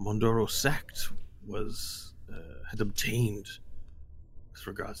Mondoro Sact had obtained with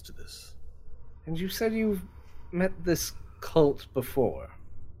regards to this. And you said you've met this cult before.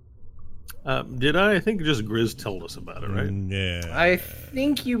 Did I? I think just Grizz told us about it, right? Yeah. I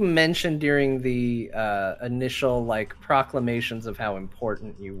think you mentioned during the initial proclamations of how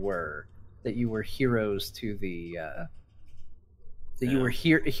important you were, that you were heroes to the you were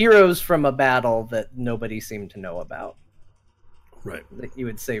heroes from a battle that nobody seemed to know about. Right. That you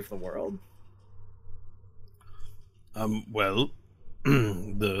would save the world. Well,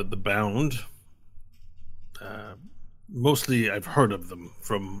 the Bound. Mostly, I've heard of them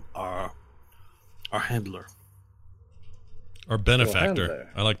from our handler. Or benefactor. handler.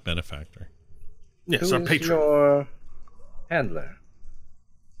 I like benefactor. Yes, Who our is patron. your handler?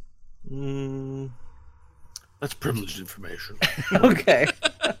 That's privileged information. Okay.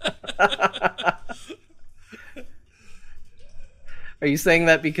 Are you saying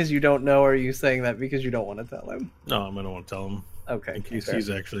that because you don't know, or are you saying that because you don't want to tell him? No, I don't want to tell him. Okay. In case fair.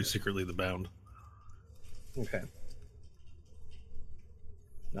 he's actually secretly the Bound. Okay.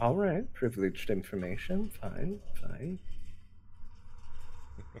 All right. Privileged information. Fine.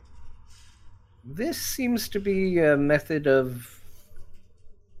 This seems to be a method of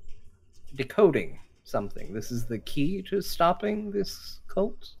decoding something. This is the key to stopping this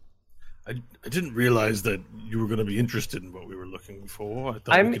cult? I didn't realize that you were going to be interested in what we were looking for. I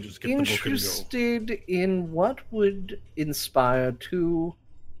thought I'm we could just get the book and go. interested in what would inspire two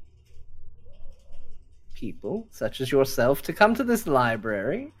people, such as yourself, to come to this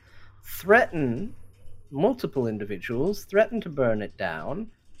library, threaten multiple individuals, threaten to burn it down,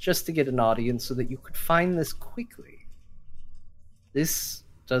 just to get an audience so that you could find this quickly. This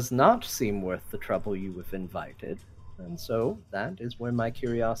does not seem worth the trouble you have invited, and so that is where my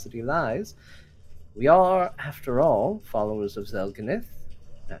curiosity lies. We are, after all, followers of Zelganith,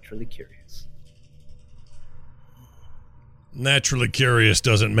 naturally curious. Naturally curious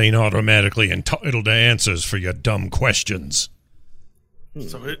doesn't mean automatically entitled to answers for your dumb questions.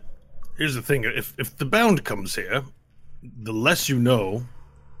 So Here's the thing: if the Bound comes here, the less you know,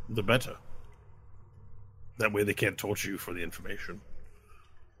 the better. That way, they can't torture you for the information.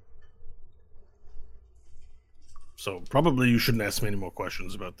 So probably you shouldn't ask me any more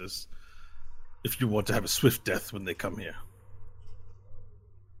questions about this if you want to have a swift death when they come here.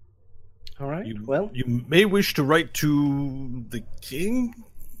 All right. You may wish to write to the king,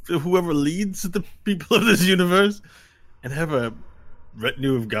 to whoever leads the people of this universe, and have a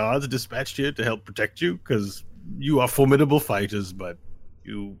retinue of guards dispatched here to help protect you, because you are formidable fighters, but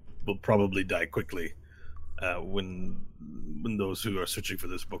you will probably die quickly when those who are searching for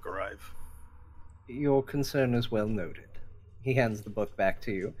this book arrive. Your concern is well noted. He hands the book back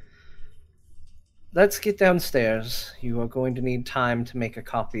to you. Let's get downstairs. You are going to need time to make a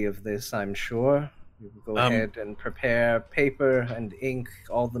copy of this, I'm sure. You will go ahead and prepare paper and ink,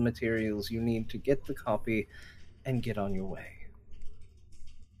 all the materials you need to get the copy, and get on your way.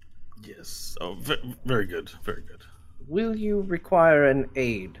 Yes. Oh, very good. Very good. Will you require an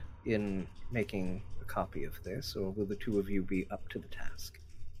aide in making a copy of this, or will the two of you be up to the task?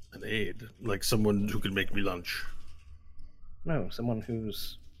 An aide? Like someone who can make me lunch? No, someone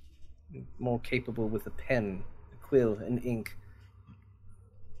who's more capable with a pen, a quill, and ink.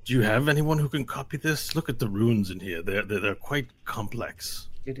 Do you have anyone who can copy this? Look at the runes in here. They're quite complex.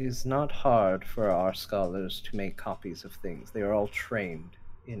 It is not hard for our scholars to make copies of things. They are all trained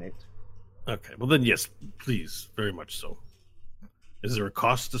in it. Okay, well then yes, please, very much so. Is there a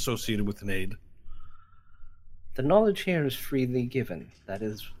cost associated with an aid? The knowledge here is freely given. That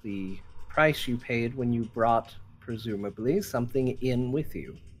is the price you paid when you brought, presumably, something in with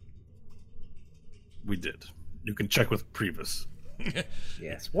you. We did. You can check with Priebus.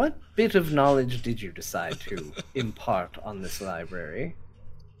 Yes. What bit of knowledge did you decide to impart on this library?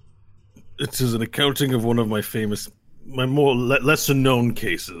 It is an accounting of one of my more lesser known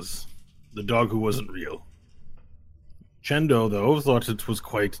cases. The dog who wasn't real. Chendo, though, thought it was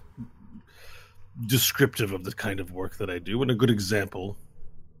quite descriptive of the kind of work that I do, and a good example,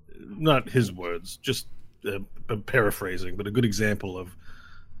 not his words, just paraphrasing, but a good example of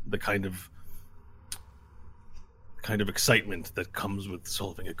the kind of excitement that comes with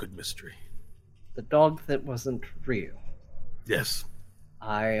solving a good mystery. The dog that wasn't real. Yes.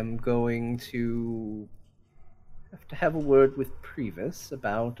 I am going to have a word with Priebus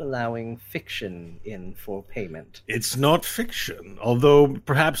about allowing fiction in for payment. It's not fiction, although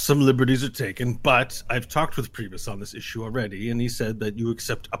perhaps some liberties are taken, but I've talked with Priebus on this issue already, and he said that you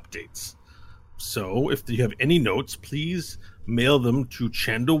accept updates. So, if you have any notes, please mail them to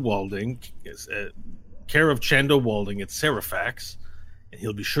Chando Walding, care of Chando Walding at Serifax, and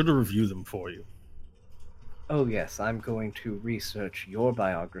he'll be sure to review them for you. Oh yes, I'm going to research your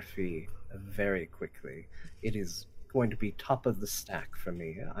biography very quickly. It is going to be top of the stack for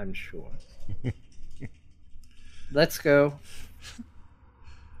me, I'm sure. Let's go.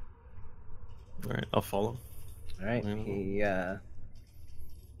 All right, I'll follow. All right,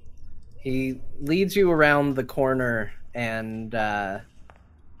 he leads you around the corner, and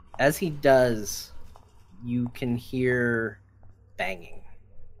as he does, you can hear banging.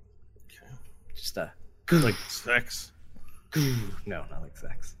 Okay. Just a like sex. No, not like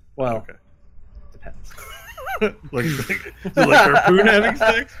sex. Well, okay. Depends. like harpoon having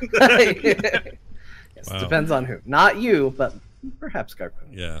sex? Yes, Wow. Depends on who. Not you, but perhaps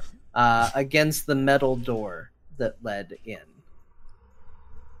Garpoon. Yeah. Against the metal door that led in.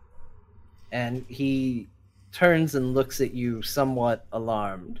 And he turns and looks at you somewhat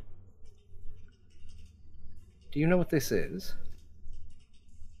alarmed. Do you know what this is?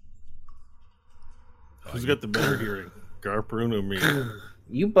 Who's got the better hearing? Garpoon or me?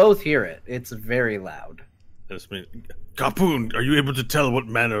 You both hear it. It's very loud. That's me. Garpoon, are you able to tell what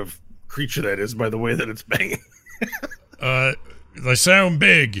manner of creature that is by the way that it's banging? They sound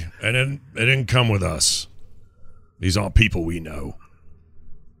big, and they didn't come with us. These aren't people we know.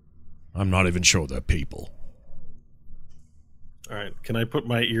 I'm not even sure they're people. All right, can I put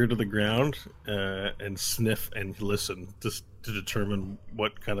my ear to the ground and sniff and listen just to determine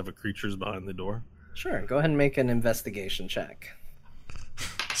what kind of a creature is behind the door? Sure, go ahead and make an investigation check.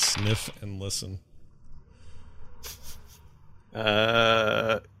 Sniff and listen.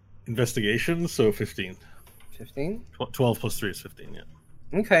 Investigation, so 15. 15? 12 plus 3 is 15, yeah.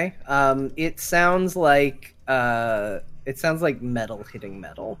 Okay. It sounds like metal hitting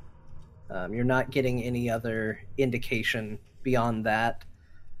metal. You're not getting any other indication beyond that.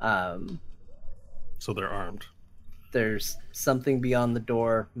 So they're armed. There's something beyond the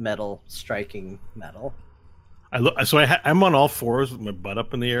door, metal striking metal. I'm on all fours with my butt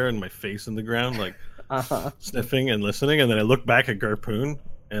up in the air and my face in the ground, like sniffing and listening, and then I look back at Garpoon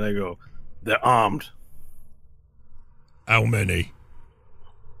and I go, They're armed. How many?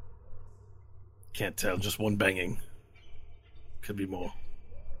 Can't tell. Just one banging. Could be more.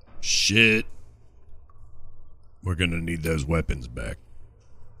 Shit. We're gonna need those weapons back.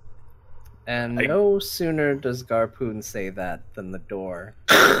 And no sooner does Garpoon say that than the door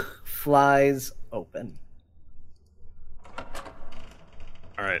flies open.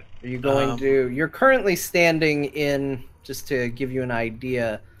 All right. Are you going to... You're currently standing in... Just to give you an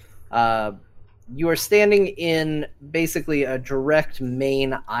idea, you are standing in basically a direct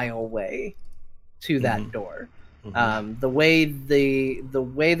main aisleway to that door. The way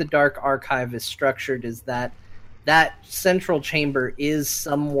the Dark Archive is structured is that central chamber is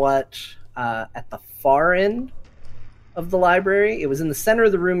somewhat at the far end of the library. It was in the center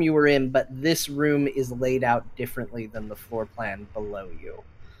of the room you were in, but this room is laid out differently than the floor plan below you.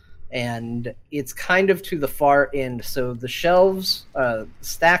 And it's kind of to the far end, so the shelves,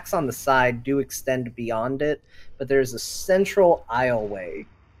 stacks on the side do extend beyond it, but there's a central aisleway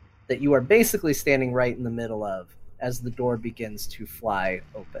that you are basically standing right in the middle of as the door begins to fly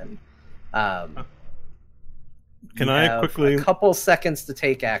open. Can I quickly... A couple seconds to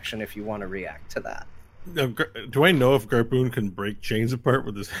take action if you want to react to that. Do I know if Garpoon can break chains apart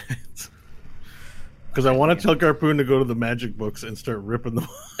with his hands? Because I want to tell Garpoon to go to the magic books and start ripping them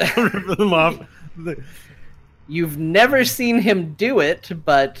off. You've never seen him do it,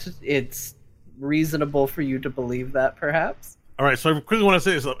 but it's reasonable for you to believe that, perhaps. All right, so I quickly want to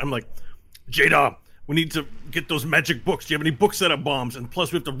say this. I'm like, Jada, we need to get those magic books. Do you have any book setup bombs? And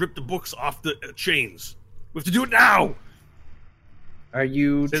plus, we have to rip the books off the chains. We have to do it now. Are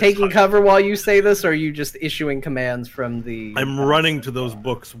you taking cover while you say this, or are you just issuing commands from the... I'm running to those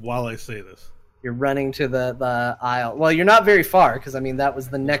books while I say this. You're running to the aisle. Well, you're not very far, because, I mean, that was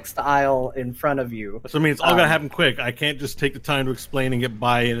the next aisle in front of you. So, I mean, it's all going to happen quick. I can't just take the time to explain and get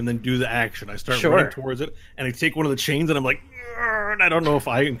by it and then do the action. I start running towards it, and I take one of the chains, and I'm like, and I don't know if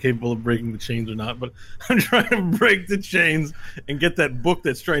I am capable of breaking the chains or not, but I'm trying to break the chains and get that book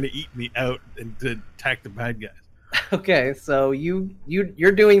that's trying to eat me out and to attack the bad guys. Okay, so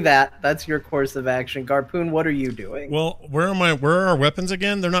you're doing that. That's your course of action. Garpoon, what are you doing? Well, where are our weapons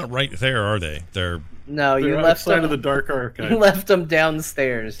again? They're not right there, are they? No, they're you left outside them of the Dark Archive. You left them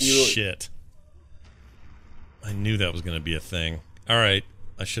downstairs. Shit. I knew that was going to be a thing. All right,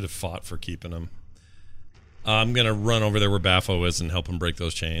 I should have fought for keeping them. I'm going to run over there where Baffo is and help him break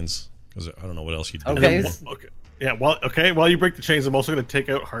those chains, because I don't know what else you'd do. Okay. Okay. Yeah, while you break the chains, I'm also going to take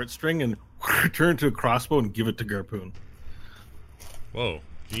out Heartstring and turn it to a crossbow and give it to Garpoon. Whoa,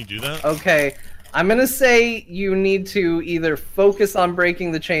 can you do that? Okay, I'm going to say you need to either focus on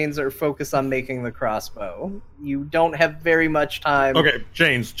breaking the chains or focus on making the crossbow. You don't have very much time. Okay,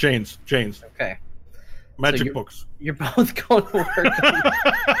 chains. Okay. Magic So books. You're both going to work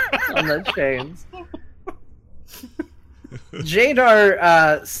on the chains.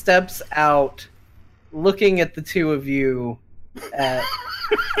 Jadar steps out, looking at the two of you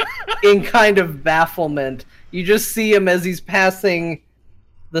in kind of bafflement. You just see him as he's passing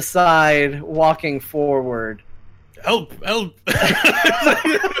the side, walking forward. Help!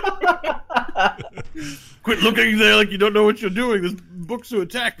 Quit looking there like you don't know what you're doing. There's books to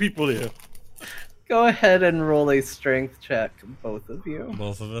attack people here. Go ahead and roll a strength check, both of you.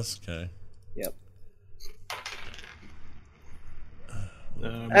 Both of us? Okay. Yep.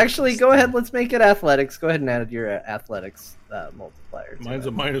 Actually, go ahead. Let's make it athletics. Go ahead and add your athletics multiplier. Mine's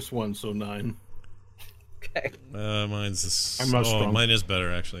a -1, so 9. Okay. Mine's not strong. Mine is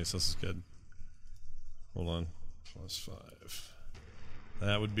better, actually, so this is good. Hold on. +5.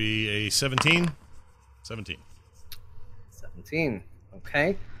 That would be a 17. 17. 17.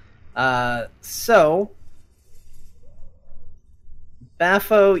 Okay. So,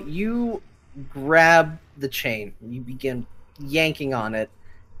 Baffo, you grab the chain. You begin yanking on it,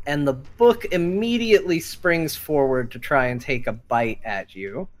 and the book immediately springs forward to try and take a bite at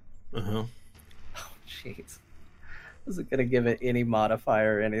you. Uh-huh. Oh, jeez. Wasn't going to give it any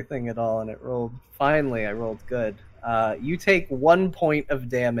modifier or anything at all, and it rolled... Finally, I rolled good. You take 1 point of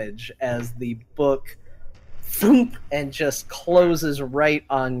damage as the book thump, and just closes right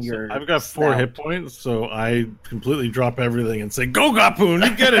on your I've got 4 snout. hit points, so I completely drop everything and say, "Go, Garpoon,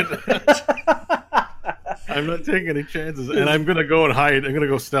 you get it!" I'm not taking any chances, and I'm going to go and hide. I'm going to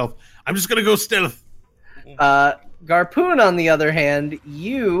go stealth. I'm just going to go stealth. Garpoon, on the other hand,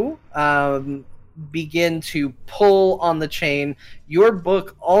 you begin to pull on the chain. Your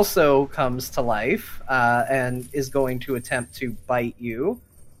book also comes to life and is going to attempt to bite you.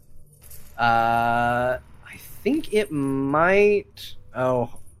 I think it might... Oh,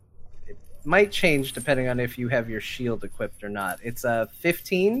 it might change depending on if you have your shield equipped or not. It's a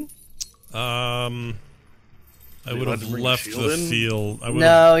 15. I would allowed have to bring a left shield the in? field. I would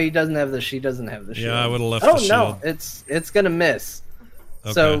No, he doesn't have the. She doesn't have the shield. Yeah, I would have left Oh the no, shield. it's gonna miss.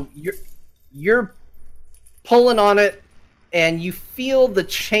 Okay. So you're pulling on it, and you feel the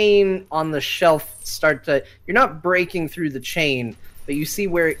chain on the shelf start to. You're not breaking through the chain, but you see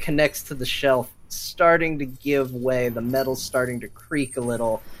where it connects to the shelf starting to give way. The metal's starting to creak a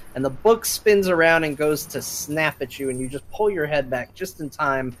little, and the book spins around and goes to snap at you, and you just pull your head back just in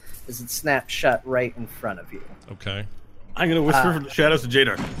time as it snaps shut right in front of you. Okay. I'm gonna whisper from the shadows to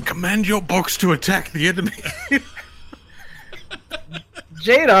Jadar. Command your books to attack the enemy.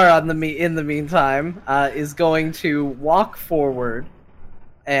 Jadar, in the meantime, is going to walk forward,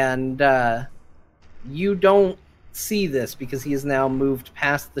 and you don't see this because he has now moved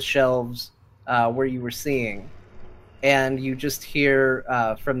past the shelves where you were seeing, and you just hear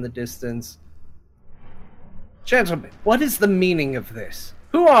from the distance, "Gentlemen, what is the meaning of this?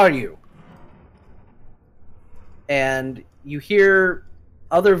 Who are you?" And you hear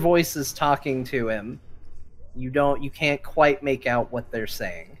other voices talking to him. You can't quite make out what they're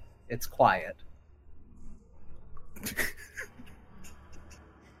saying. It's quiet.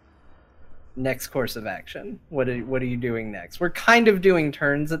 Next course of action. What are you doing next? We're kind of doing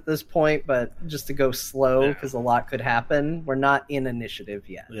turns at this point, but just to go slow because a lot could happen. We're not in initiative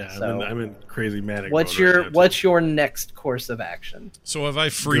yet. Yeah, so I'm in crazy manic. what's mode right your now, what's your next course of action? So have I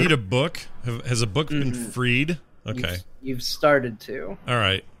freed a book? Has a book been freed? Okay. You've started to. All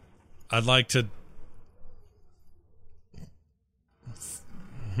right. I'd like to.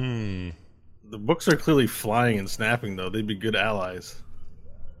 The books are clearly flying and snapping, though. They'd be good allies.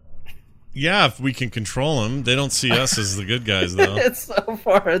 Yeah, if we can control them. They don't see us as the good guys, though. It's so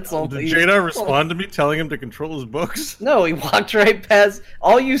far. It's only. Did Jadar respond to me telling him to control his books? No, he walked right past.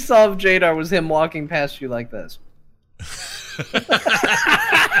 All you saw of Jadar was him walking past you like this.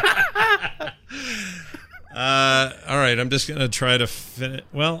 All right. I'm just gonna try to finish.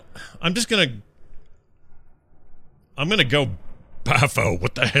 Well, I'm gonna go. Baffo,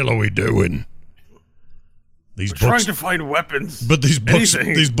 what the hell are we doing? These We're trying books, to find weapons. but these books,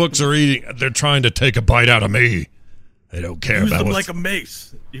 Anything. these books are eating. They're trying to take a bite out of me. They don't care Use about them what's- like a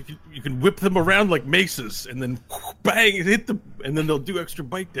mace. You can whip them around like maces, and then bang, hit them, and then they'll do extra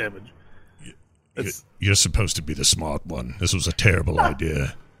bite damage. You're supposed to be the smart one. This was a terrible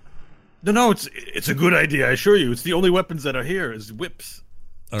idea. No, it's a good idea. I assure you. It's the only weapons that are here is whips.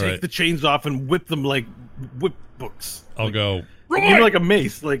 All Take right. the chains off and whip them like whip books. I'll go. You know, like a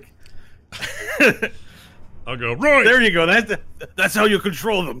mace. Like I'll go. Right. there you go. That's how you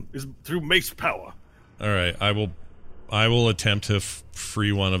control them is through mace power. All right. I will attempt to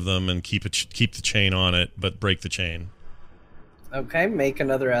free one of them and keep the chain on it, but break the chain. Okay, make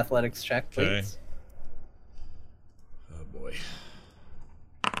another athletics check, please. Okay. Oh boy.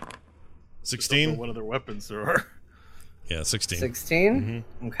 16. What other weapons there are? Yeah, 16. 16?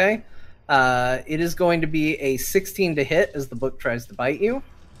 Okay. It is going to be a 16 to hit as the book tries to bite you.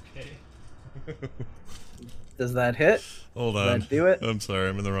 Okay. Does that hit? Hold Does on. that do it? I'm sorry,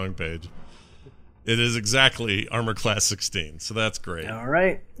 I'm in the wrong page. It is exactly armor class 16, so that's great. All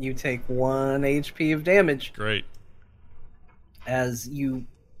right. You take 1 HP of damage Great. as you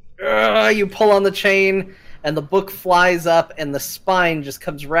pull on the chain, and the book flies up, and the spine just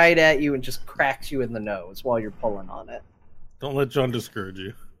comes right at you and just cracks you in the nose while you're pulling on it. Don't let John discourage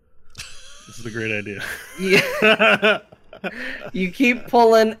you. This is a great idea. Yeah. You keep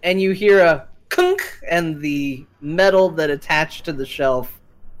pulling, and you hear a kunk, and the metal that attached to the shelf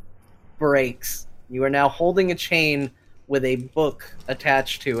breaks. You are now holding a chain with a book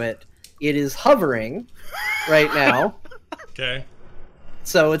attached to it. It is hovering right now. Okay.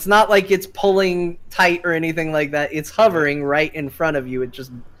 So it's not like it's pulling tight or anything like that. It's hovering right in front of you. It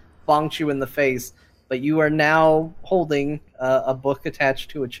just bonks you in the face. But you are now holding a book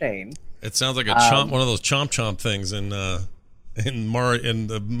attached to a chain. It sounds like a one of those chomp things in the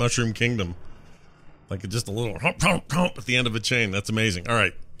Mushroom Kingdom. Like just a little hump at the end of a chain. That's amazing. All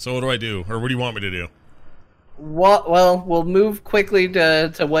right. So what do I do? Or what do you want me to do? Well, we'll move quickly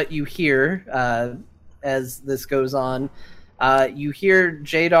to what you hear as this goes on. You hear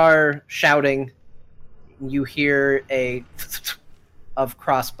Jadar shouting. You hear a of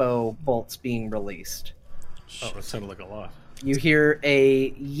crossbow bolts being released. Oh, that sounded like a lot. You hear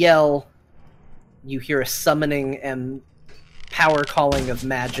a yell. You hear a summoning and power calling of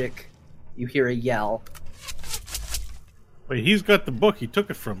magic. You hear a yell. Wait, he's got the book. He took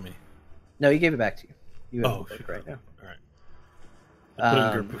it from me. No, he gave it back to you. You have Oh, the book right now. All right. I put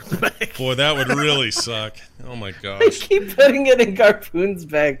it in Garboon's bag. Boy, that would really suck. Oh my I gosh. keep putting it in Garpoon's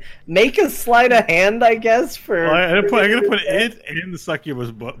bag. Make a sleight of hand, I guess. For Well, I'm gonna put it and the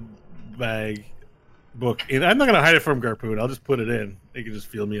succubus bag book. And I'm not going to hide it from Garpoon. I'll just put it in. He can just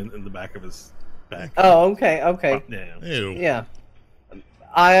feel me in the back of his back. Oh, okay. Yeah. Ew. Yeah.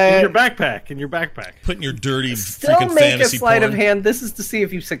 In your backpack. Putting your dirty Still freaking make a fantasy sleight of porn. hand. This is to see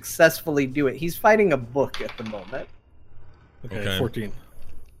if you successfully do it. He's fighting a book at the moment. Okay, 14.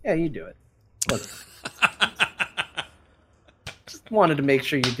 Yeah, you do it. Look. Just wanted to make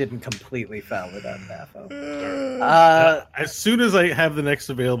sure you didn't completely foul it up, Baffo. As soon as I have the next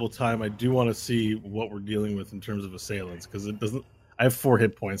available time, I do want to see what we're dealing with in terms of assailants, because it doesn't. I have 4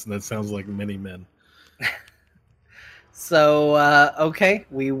 hit points, and that sounds like many men. So okay,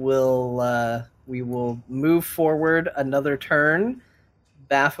 we will move forward another turn.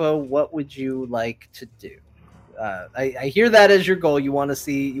 Baffo, what would you like to do? I hear that as your goal. You want to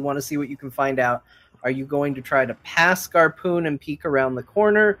see what you can find out. Are you going to try to pass Garpoon and peek around the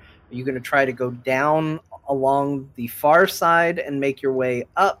corner? Are you going to try to go down along the far side and make your way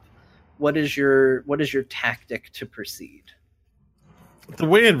up? What is your tactic to proceed? The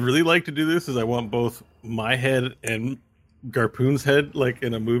way I'd really like to do this is I want both my head and Garpoon's head, like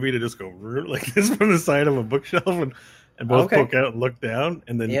in a movie, to just go like this from the side of a bookshelf and both poke out and look down.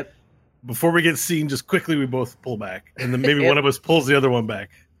 And then before we get seen, just quickly we both pull back. And then maybe one of us pulls the other one back.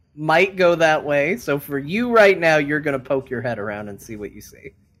 Might go that way. So for you right now, you're going to poke your head around and see what you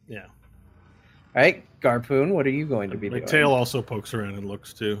see. Yeah. All right, Garpoon, what are you going to be doing? My tail also pokes around and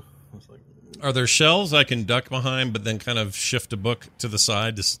looks too. I was like, Are there shelves I can duck behind, but then kind of shift a book to the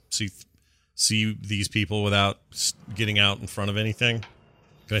side to see these people without getting out in front of anything?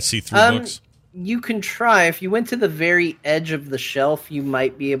 Can I see through books? You can try. If you went to the very edge of the shelf, you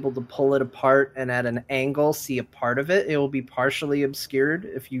might be able to pull it apart and at an angle see a part of it. It will be partially obscured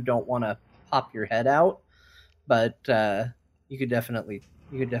if you don't want to pop your head out, but you could definitely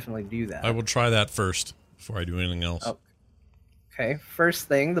do that. I will try that first before I do anything else. Oh. Okay, first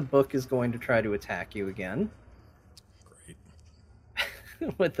thing, the book is going to try to attack you again. Great.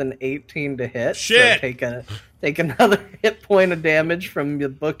 With an 18 to hit. Shit! So take another hit point of damage from the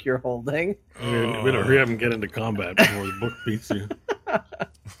book you're holding. we don't hurry up and get into combat before the book beats you. I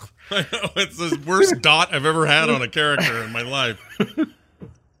know, it's the worst dot I've ever had on a character in my life.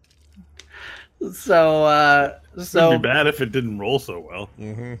 So it'd be bad if it didn't roll so well.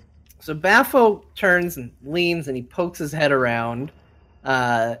 Mm-hmm. So Baffo turns and leans and he pokes his head around.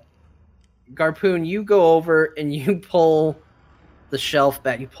 Garpoon, you go over and you pull the shelf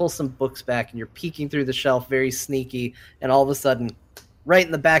back. You pull some books back and you're peeking through the shelf very sneaky. And all of a sudden, right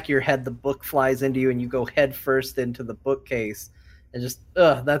in the back of your head, the book flies into you and you go head first into the bookcase. And just,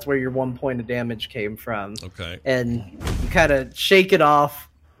 that's where your 1 point of damage came from. Okay. And you kind of shake it off,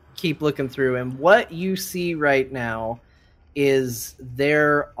 keep looking through. And what you see right now is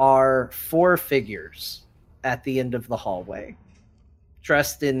there are 4 figures at the end of the hallway,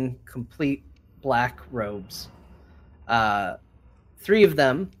 dressed in complete black robes. 3 of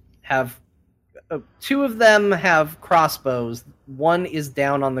them have, 2 of them have crossbows. One is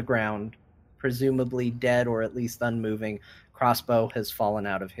down on the ground, presumably dead or at least unmoving. Crossbow has fallen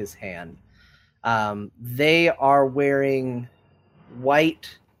out of his hand. They are wearing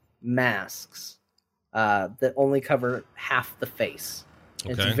white masks that only cover half the face.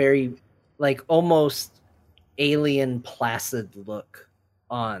 Okay. It's a very, almost alien placid look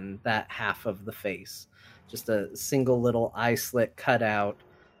on that half of the face. Just a single little eye slit cut out,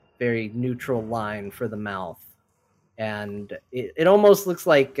 very neutral line for the mouth. And it almost looks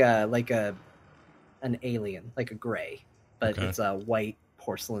like an alien, like a gray, but it's a white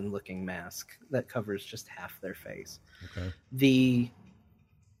porcelain-looking mask that covers just half their face. Okay. The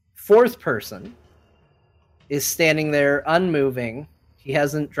 4th person is standing there unmoving. He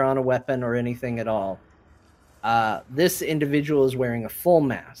hasn't drawn a weapon or anything at all. This individual is wearing a full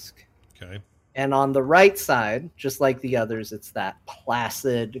mask. Okay. And on the right side, just like the others, it's that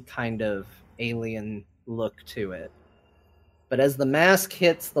placid kind of alien look to it. But as the mask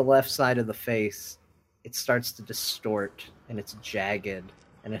hits the left side of the face, it starts to distort, and it's jagged,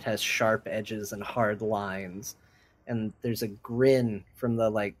 and it has sharp edges and hard lines. And there's a grin from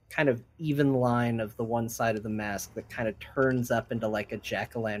the kind of even line of the one side of the mask that kind of turns up into like a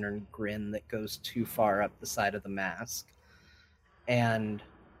jack-o'-lantern grin that goes too far up the side of the mask. And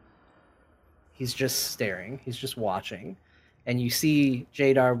he's just staring. He's just watching. And you see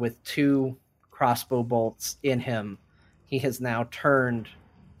Jadar with 2 crossbow bolts in him. He has now turned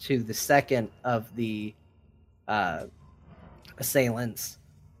to the second of the assailants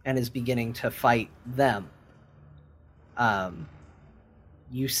and is beginning to fight them.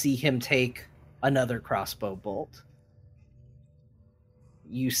 You see him take another crossbow bolt.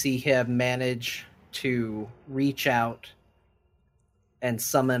 You see him manage to reach out and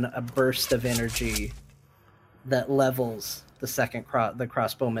summon a burst of energy that levels the the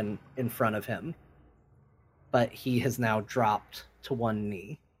crossbowman in front of him. But he has now dropped to one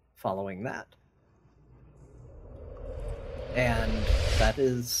knee following that. And that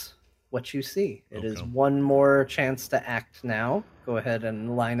is what you see. It is one more chance to act now. Go ahead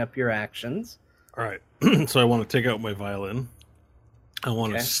and line up your actions. All right. So I want to take out my violin. I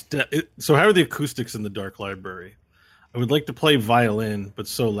want to So how are the acoustics in the dark library? I would like to play violin, but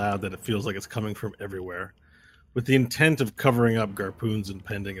so loud that it feels like it's coming from everywhere, with the intent of covering up Garpoon's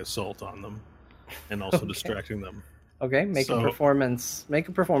impending assault on them, and also distracting them. Okay, make a performance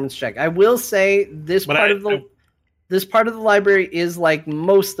check. I will say this part of the library is like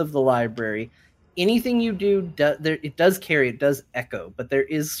most of the library. Anything you do, it does echo, but there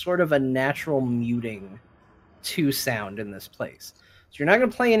is sort of a natural muting to sound in this place. So you're not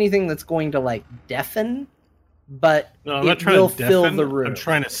going to play anything that's going to like deafen, but I'm not trying to fill the room. I'm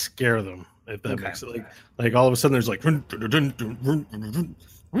trying to scare them. If that makes it like all of a sudden there's like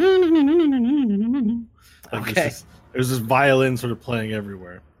there's this violin sort of playing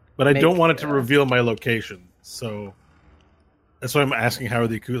everywhere, but I don't want it to reveal my location. So that's why I'm asking how are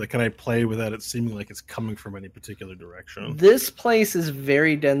the acoustics. Like, can I play without it seeming like it's coming from any particular direction? This place is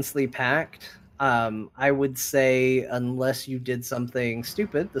very densely packed. I would say, unless you did something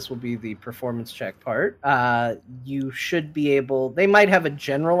stupid, this will be the performance check part. You should be able. They might have a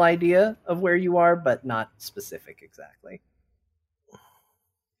general idea of where you are, but not specific exactly.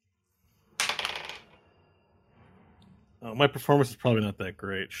 My performance is probably not that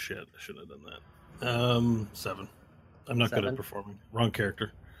great. Shit, I shouldn't have done that. 7. I'm not good at performing. Wrong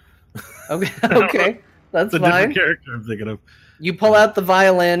character. Okay, that's fine. Different character I'm thinking of. You pull out the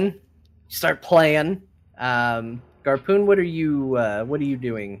violin. You start playing. Garpoon, what are you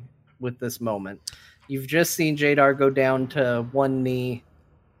doing with this moment? You've just seen Jadar go down to one knee.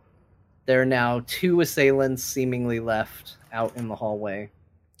 There are now 2 assailants seemingly left out in the hallway.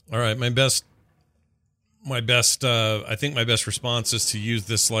 All right, my best I think my best response is to use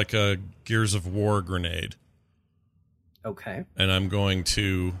this like a Gears of War grenade. Okay. And I'm going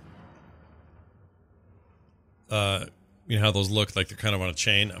to you know how those look like they're kind of on a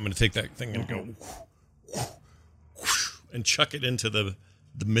chain? I'm going to take that thing and go and chuck it into the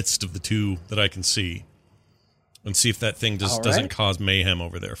midst of the 2 that I can see, and see if that thing doesn't cause mayhem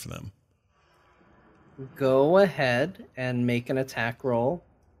over there for them. Go ahead and make an attack roll.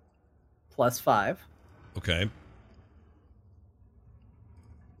 +5. Okay.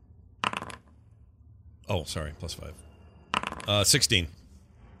 Oh, sorry, +5. 16.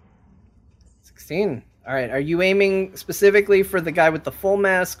 16. All right. Are you aiming specifically for the guy with the full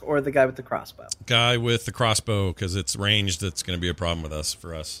mask or the guy with the crossbow? Guy with the crossbow, because it's ranged. That's going to be a problem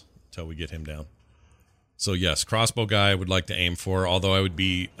for us until we get him down. So yes, crossbow guy I would like to aim for. Although I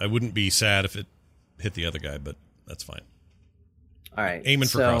wouldn't be sad if it hit the other guy, but that's fine. All right. Aiming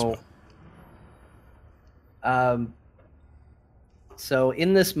for crossbow. So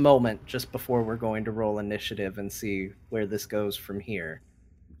in this moment, just before we're going to roll initiative and see where this goes from here,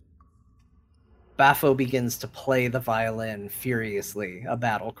 Baffo begins to play the violin furiously, a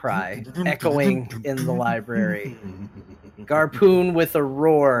battle cry, echoing in the library. Garpoon, with a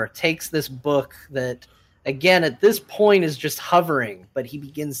roar, takes this book that, again, at this point is just hovering, but he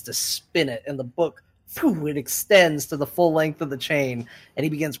begins to spin it, and the book, it extends to the full length of the chain, and he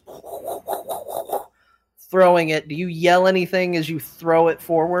begins throwing it. Do you yell anything as you throw it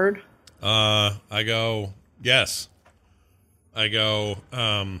forward? I go, yes. I go,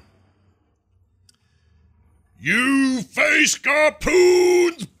 you face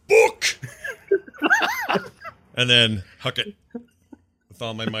Garpoon's book! And then huck it with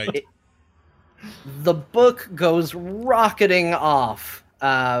all my might. The book goes rocketing off.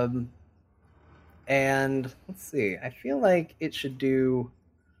 And let's see. I feel like it should do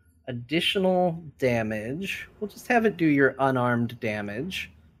additional damage. We'll just have it do your unarmed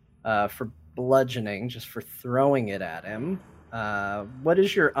damage for bludgeoning, just for throwing it at him. What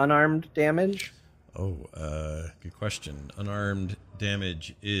is your unarmed damage? Oh, good question. Unarmed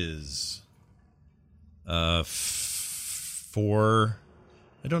damage is 4.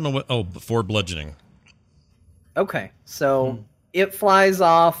 I don't know what. Oh, 4 bludgeoning. Okay, so it flies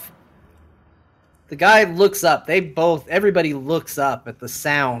off. The guy looks up. Everybody looks up at the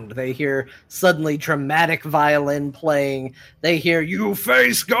sound. They hear suddenly dramatic violin playing. They hear, "You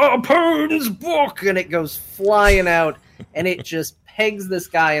face Garpoon's book!" And it goes flying out, and it just pegs this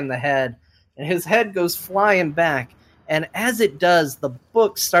guy in the head. And his head goes flying back. And as it does, the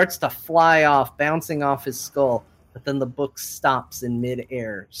book starts to fly off, bouncing off his skull. But then the book stops in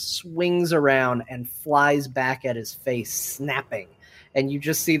midair, swings around, and flies back at his face, snapping. and you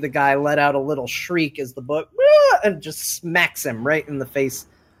just see the guy let out a little shriek as the book and just smacks him right in the face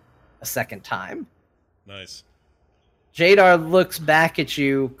a second time. Nice. Jadar looks back at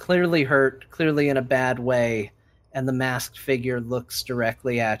you, clearly hurt, clearly in a bad way, and the masked figure looks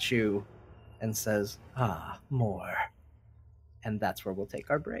directly at you and says, more. And that's where we'll take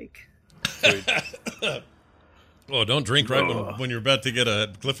our break. Oh, don't drink right when you're about to get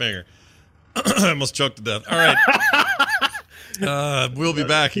a cliffhanger. I almost choked to death. All right. We'll be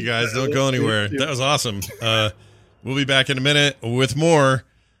back, you guys. Don't go anywhere. That was awesome. We'll be back in a minute with more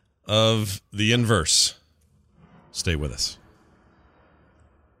of the Inverse. Stay with us.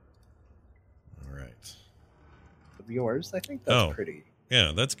 All right. Of yours, I think that's pretty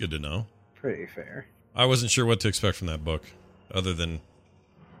Yeah, that's good to know. pretty fair. I wasn't sure what to expect from that book, other than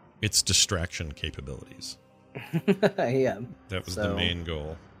its distraction capabilities. Yeah. That was the main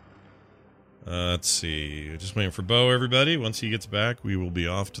goal. Let's see. Just waiting for Bo, everybody. Once he gets back, we will be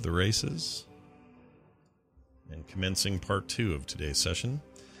off to the races. And commencing part 2 of today's session.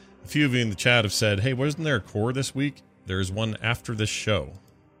 A few of you in the chat have said, hey, wasn't there a core this week? There's one after this show.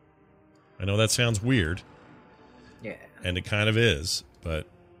 I know that sounds weird. Yeah. And it kind of is, but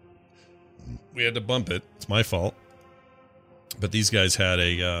we had to bump it. It's my fault. But these guys had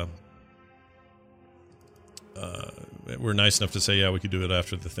were nice enough to say, yeah, we could do it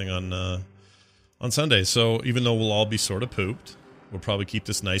after the thing on Sunday. So even though we'll all be sort of pooped, we'll probably keep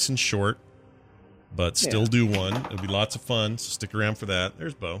this nice and short, but still do one. It'll be lots of fun, so stick around for that.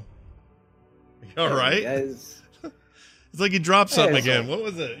 There's Bo. You all right? Guys. It's like you dropped something again. What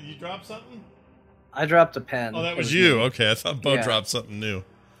was it? You dropped something? I dropped a pen. Oh, that was you. Me. Okay, I thought Bo dropped something new.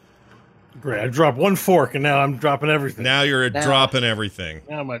 Great. I dropped one fork, and now I'm dropping everything. Now you're dropping everything.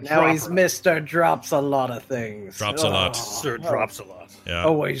 Now he's Mr. Drops a lot of things. Drops a lot. Sir drops a lot. Yeah.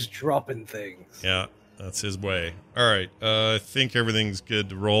 Always dropping things. Yeah, that's his way. All right. I think everything's good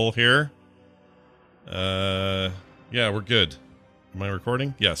to roll here. Yeah, we're good. Am I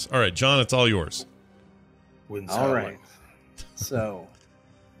recording? Yes. All right, John, it's all yours. All right. So,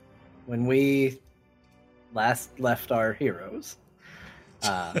 when we last left our heroes,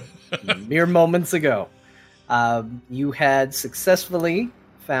 mere moments ago, you had successfully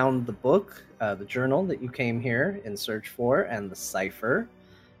found the book, the journal that you came here in search for, and the cipher.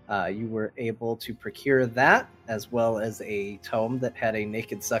 You were able to procure that, as well as a tome that had a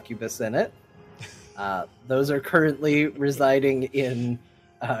naked succubus in it. Those are currently residing in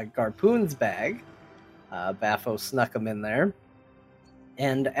Garpoon's bag. Baffo snuck them in there.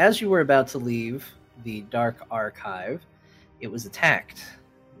 And as you were about to leave the Dark Archive, it was attacked.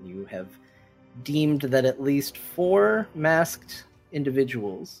 You have deemed that at least 4 masked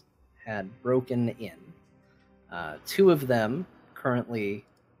individuals had broken in. 2 of them currently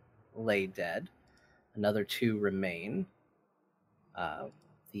lay dead. Another 2 remain.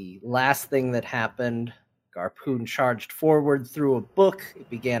 The last thing that happened, Garpoon charged forward through a book. It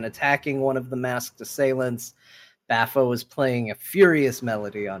began attacking one of the masked assailants. Baffo was playing a furious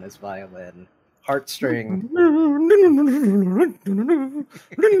melody on his violin. Heartstring.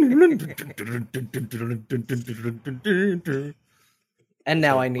 And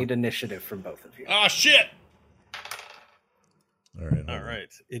now I need initiative from both of you. Oh, shit! All right.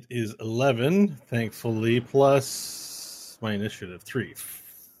 It is 11, thankfully, plus my initiative, 3.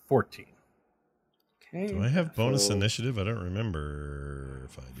 14. Okay. Do I have bonus initiative? I don't remember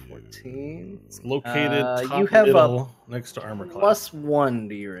if I do. 14. It's located top you have middle next to armor class. +1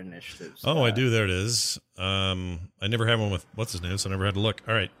 to your initiative. Oh, I do. There it is. I never had one with what's his name, so I never had to look.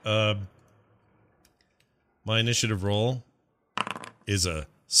 All right. My initiative roll is a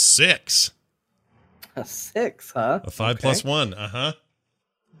 6. A 6, huh? A 5 plus 1. Uh-huh.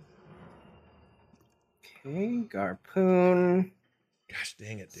 Okay, Garpoon. Gosh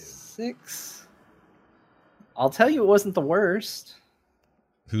dang it, dude. 6. I'll tell you it wasn't the worst.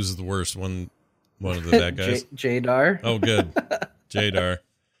 Who's the worst? One of the bad guys? Jadar. Oh, good. Jadar.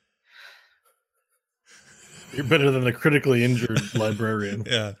 You're better than the critically injured librarian.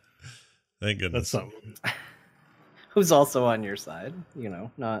 Yeah. Thank goodness. That's something. Who's also on your side. You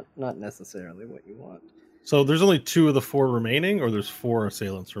know, not necessarily what you want. So there's only 2 of the 4 remaining, or there's 4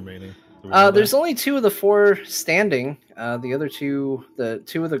 assailants remaining? There's only 2 of the 4 standing. The other 2, the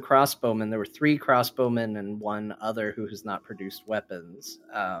 2 of the crossbowmen, there were 3 crossbowmen and 1 other who has not produced weapons.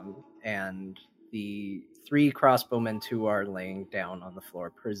 And the 3 crossbowmen, 2 are laying down on the floor,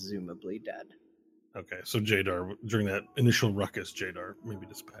 presumably dead. Okay, so Jadar, during that initial ruckus, Jadar maybe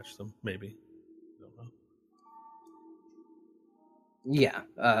dispatched them. Maybe. I don't know. Yeah,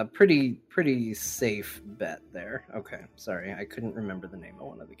 pretty safe bet there. Okay, sorry, I couldn't remember the name of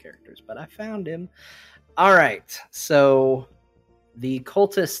one of the characters, but I found him. All right, so The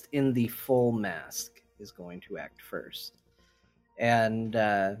cultist in the full mask is going to act first. And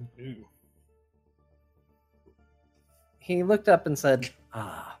he looked up and said,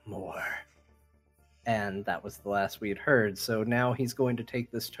 more. And that was the last we had heard. So now he's going to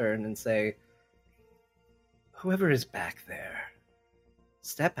take this turn and say, whoever is back there,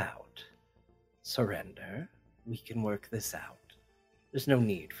 step out. Surrender. We can work this out. There's no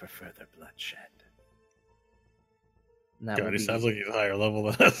need for further bloodshed. And that God, he sounds like he's higher level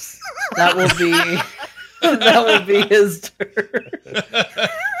than us. That will be that will be his turn.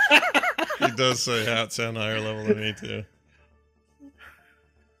 He does sound higher level than me too.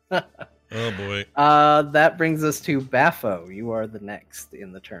 Oh boy. That brings us to Baffo. You are the next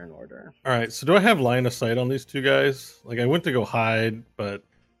in the turn order. All right. So do I have line of sight on these two guys? Like I went to go hide, but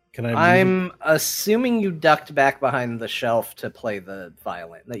can I? I'm assuming you ducked back behind the shelf to play the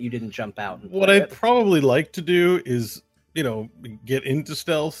violin. That you didn't jump out. And What play I'd it. probably like to do is, get into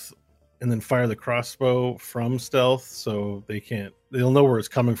stealth and then fire the crossbow from stealth, so they'll know where it's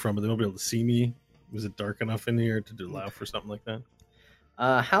coming from, but they won't be able to see me. Was it dark enough in here to allow for something like that?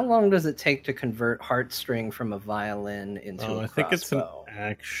 How long does it take to convert heartstring from a violin into a crossbow? I think it's an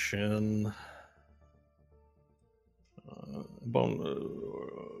action.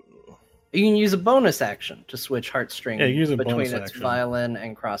 You can use a bonus action to switch heartstring use a between bonus its action. violin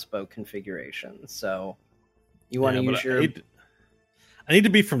and crossbow configuration. So you want to use your... I need to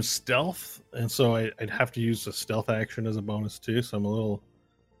be from stealth, and so I'd have to use a stealth action as a bonus too, so I'm a little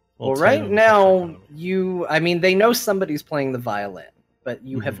Well, tight right on the now, economy. they know somebody's playing the violin, but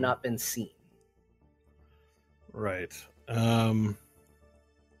you have Mhm. not been seen. Right.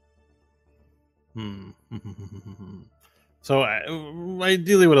 So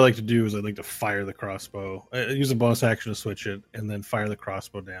ideally what I like to do is I'd like to fire the crossbow. Use a bonus action to switch it, and then fire the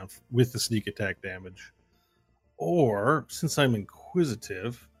crossbow down with the sneak attack damage. Or, since I'm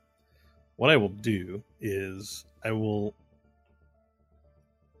inquisitive, what I will do is the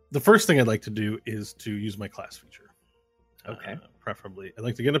first thing I'd like to do is to use my class feature. Okay. Preferably. I'd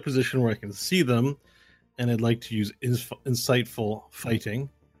like to get in a position where I can see them, and I'd like to use insightful fighting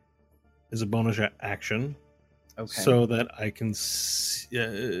as a bonus action. Okay. So that I can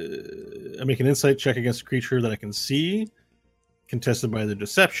I make an insight check against a creature that I can see, contested by the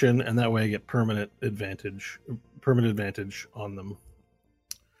deception, and that way I get permanent advantage on them.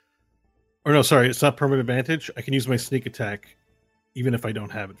 Or no, sorry, it's not permanent advantage. I can use my sneak attack even if I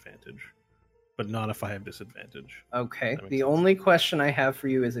don't have advantage, but not if I have disadvantage. Okay. That makes The sense. only question I have for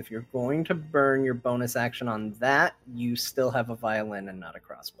you is if you're going to burn your bonus action on that, you still have a violin and not a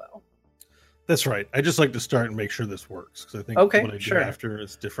crossbow. That's right. I just like to start and make sure this works, because I think Okay, what I do sure. after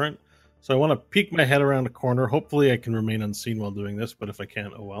is different. So I want to peek my head around a corner. Hopefully I can remain unseen while doing this, but if I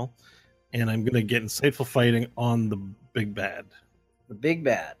can't, oh well. And I'm going to get insightful fighting on the big bad. The big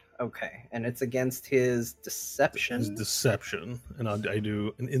bad. Okay. And it's against his deception. His deception. And I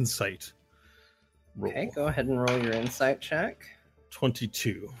do an insight roll. Okay, go ahead and roll your insight check.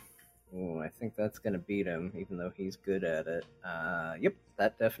 22. Ooh, I think that's going to beat him, even though he's good at it. Yep,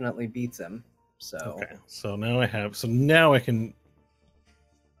 that definitely beats him. So Okay. So now I can...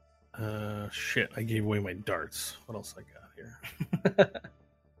 shit, I gave away my darts. What else I got here?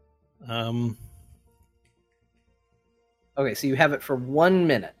 Okay, so you have it for 1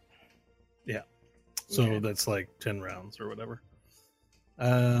 minute. So Okay. that's like 10 rounds or whatever.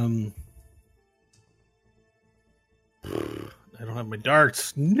 I don't have my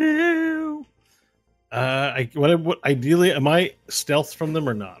darts. No. What ideally am I stealth from them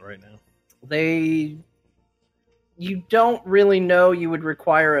or not right now? You don't really know. You would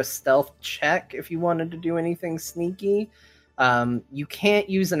require a stealth check if you wanted to do anything sneaky. You can't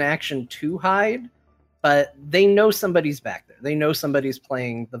use an action to hide, but they know somebody's back there. They know somebody's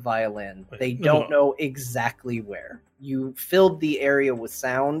playing the violin. Wait, They no, don't no. know exactly where. You filled the area with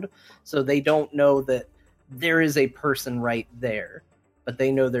sound, so they don't know that there is a person right there, but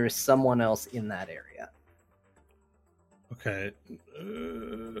they know there is someone else in that area. Okay.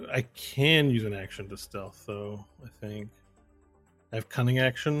 I can use an action to stealth, though, I think. I have cunning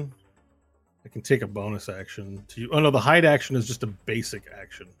action. I can take a bonus action to... Oh, no, the hide action is just a basic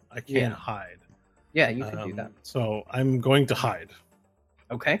action. I can't Yeah. hide. Yeah, you can do that. So I'm going to hide.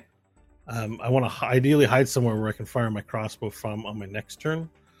 Okay. I want to ideally hide somewhere where I can fire my crossbow from on my next turn.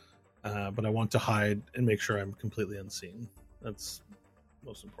 But I want to hide and make sure I'm completely unseen. That's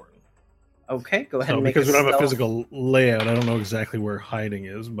most important. Okay, go ahead So and make because we don't have a stealth- physical layout, I don't know exactly where hiding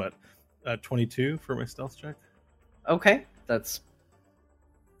is, but 22 for my stealth check. Okay, that's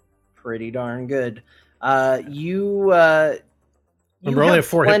pretty darn good. You Remember, I only have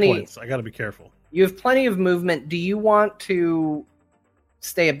 4 hit plenty- points. I got to be careful. You have plenty of movement. Do you want to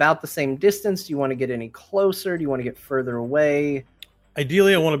stay about the same distance? Do you want to get any closer? Do you want to get further away?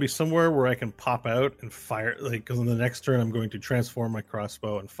 Ideally, I want to be somewhere where I can pop out and fire. Because in the next turn, I'm going to transform my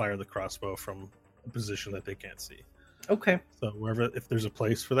crossbow and fire the crossbow from a position that they can't see. Okay. So wherever, if there's a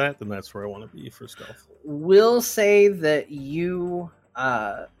place for that, then that's where I want to be for stealth. We'll say that you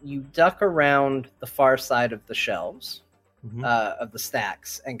duck around the far side of the shelves, of the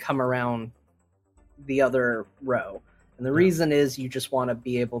stacks, and come around the other row. And the reason is you just want to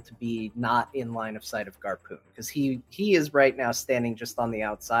be able to be not in line of sight of Garpoon, because he is right now standing just on the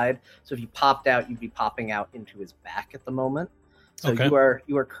outside. So if you popped out, you'd be popping out into his back at the moment. So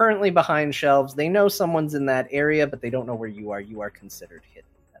you are currently behind shelves. They know someone's in that area, but they don't know where you are. You are considered hidden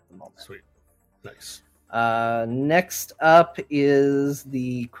at the moment. Sweet. Nice. Next up is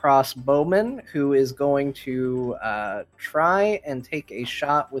the crossbowman, who is going to try and take a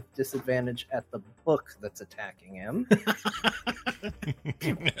shot with disadvantage at the book that's attacking him.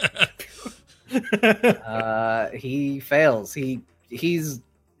 He fails. He's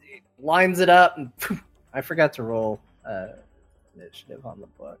lines it up, and I forgot to roll initiative on the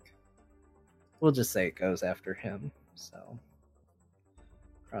book. We'll just say it goes after him. So,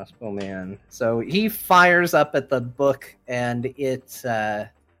 crossbowman. So he fires up at the book, and it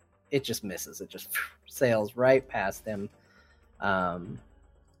just misses. It just sails right past him. And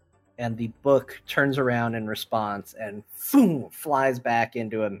the book turns around in response and flies back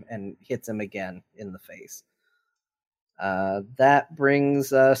into him and hits him again in the face. That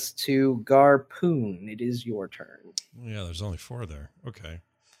brings us to Garpoon. It is your turn. Yeah, there's only 4 there. Okay.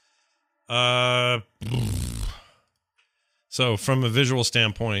 So from a visual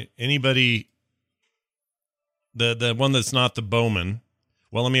standpoint, anybody, the one that's not the bowman,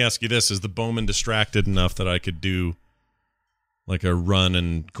 well, let me ask you this. Is the bowman distracted enough that I could do like a run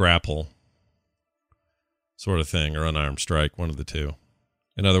and grapple sort of thing, or unarmed strike, one of the two?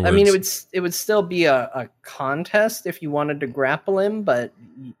 In other words, I mean, it would still be a contest if you wanted to grapple him, but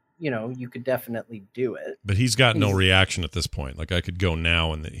you could definitely do it. But he's got no reaction at this point. Like I could go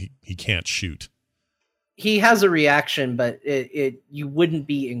now and he can't shoot. He has a reaction, but you wouldn't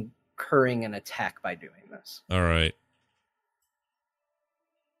be incurring an attack by doing this. All right.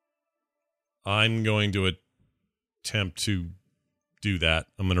 I'm going to attempt to do that.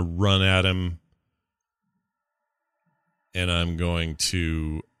 I'm going to run at him, and I'm going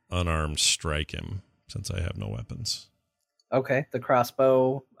to unarmed strike him since I have no weapons. Okay, the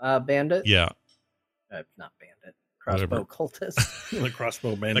crossbow bandit? Yeah. Not bandit. Crossbow cultist. The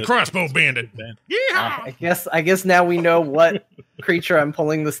crossbow bandit. The crossbow bandit. Yeah. I guess now we know what creature I'm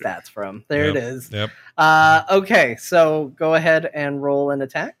pulling the stats from. There it is. Yep. Okay, so go ahead and roll an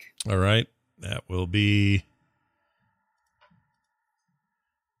attack. All right. That will be...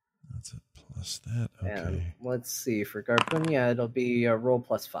 That's a plus that. Okay. And let's see. For Garpunia, it'll be a roll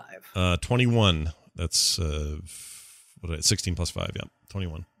plus 5. 21. That's 16 plus 5. Yeah,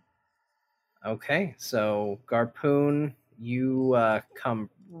 21. Okay, so Garpoon, you come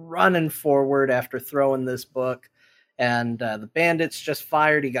running forward after throwing this book, and the bandit's just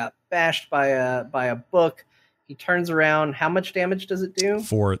fired. He got bashed by a book. He turns around. How much damage does it do?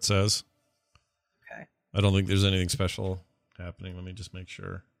 4, it says. Okay. I don't think there's anything special happening. Let me just make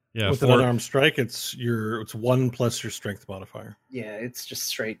sure. Yeah, with 4. an unarmed strike, it's 1 plus your strength modifier. Yeah, it's just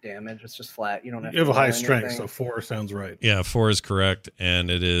straight damage. It's just flat. You don't have. You have to a high roll strength, anything. so 4 sounds right. Yeah, 4 is correct,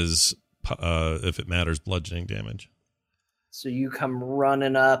 and it is, if it matters, bludgeoning damage. So you come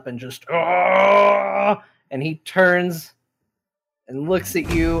running up and just, and he turns and looks at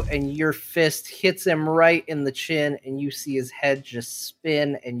you, and your fist hits him right in the chin, and you see his head just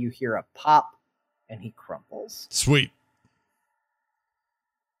spin, and you hear a pop, and he crumples. Sweet.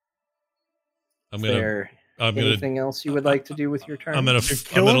 Anything else you would like to do with your turn? I'm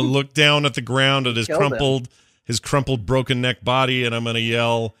gonna look down at the ground at his crumpled, broken neck body, and I'm gonna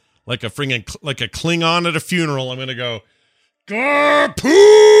yell like a Klingon at a funeral. I'm gonna go, Garpoon!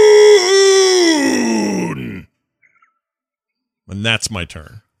 And that's my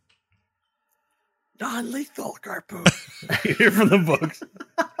turn. Non-lethal Garpoon. You hear from the books.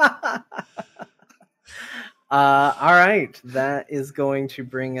 All right, that is going to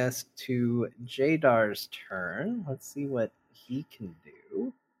bring us to Jadar's turn. Let's see what he can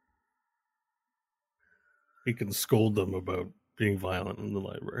do. He can scold them about being violent in the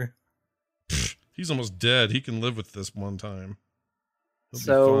library. He's almost dead. He can live with this one time. He'll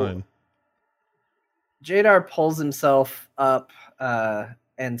be fine. Jadar pulls himself up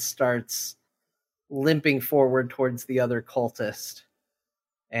and starts limping forward towards the other cultist.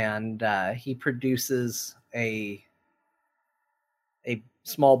 And he produces a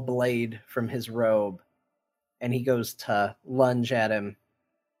small blade from his robe, and he goes to lunge at him,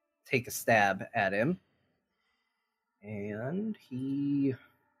 take a stab at him. And he, I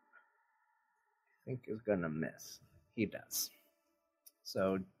think, is going to miss. He does.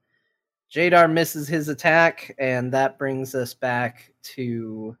 So Jadar misses his attack, and that brings us back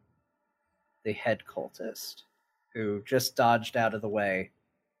to the head cultist, who just dodged out of the way.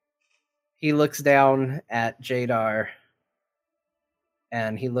 He looks down at Jadar,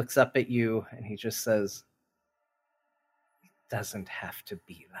 and he looks up at you, and he just says, "It doesn't have to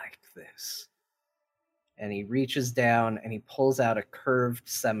be like this." And he reaches down, and he pulls out a curved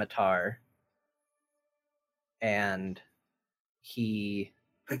scimitar, and he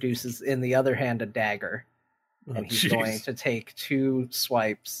produces, in the other hand, a dagger. And he's going to take 2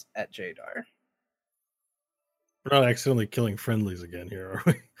 swipes at Jadar. We're not accidentally killing friendlies again here, are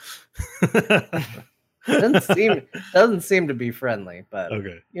we? doesn't seem to be friendly, but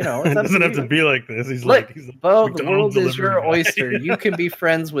okay. You know, it doesn't have to be like this. He's Look, like Bo, the McDonald's world is your delivery guy. oyster. You can be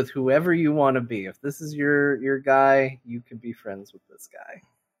friends with whoever you want to be. If this is your guy, you can be friends with this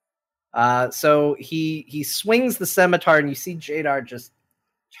guy. So he swings the scimitar, and you see Jadar just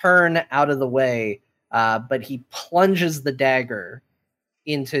turn out of the way, but he plunges the dagger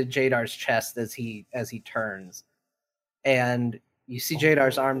into Jadar's chest as he turns. And you see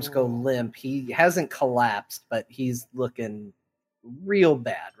Jadar's arms go limp. He hasn't collapsed, but he's looking real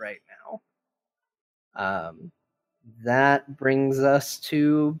bad right now. That brings us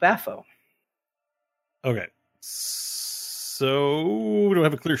to Baffo. Okay. So do I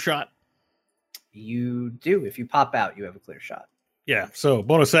have a clear shot? You do. If you pop out, you have a clear shot. Yeah. So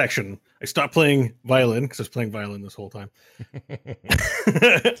bonus action. I stopped playing violin because I was playing violin this whole time.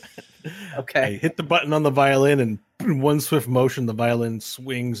 Okay. I hit the button on the violin, and in one swift motion, the violin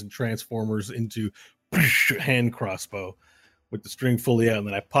swings and transforms into hand crossbow with the string fully out. And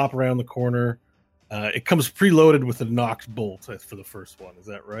then I pop around the corner. It comes preloaded with a knocked bolt for the first one. Is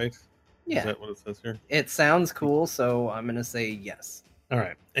that right? Yeah. Is that what it says here? It sounds cool, so I'm going to say yes. All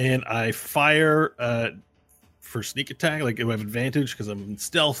right. And I fire for sneak attack. Like, I have advantage because I'm in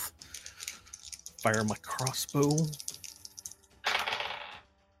stealth. Fire my crossbow.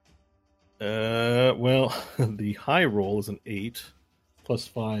 Well, the high roll is an 8. Plus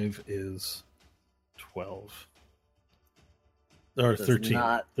 5 is 12. Or Does 13.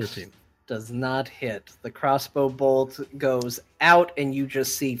 not- 13. Does not hit. The crossbow bolt goes out, and you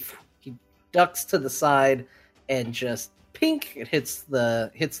just see he ducks to the side, and just pink, it hits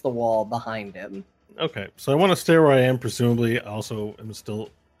the wall behind him. Okay, so I want to stay where I am. Presumably, also am still.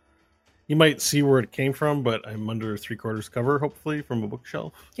 You might see where it came from, but I'm under 3/4 cover, hopefully, from a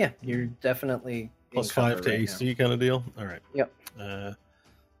bookshelf. Yeah, you're definitely Plus in cover 5 to right AC now. kind of deal. All right. Yep.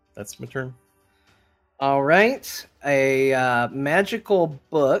 That's my turn. All right, a magical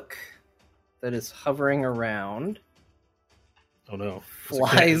book that is hovering around Oh no!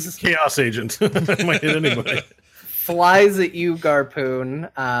 flies It's a chaos agent. Might hit anybody. flies at you,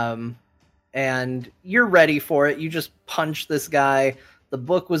 Garpoon, and you're ready for it. You just punch this guy. The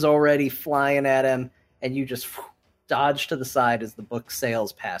book was already flying at him, and you just dodge to the side as the book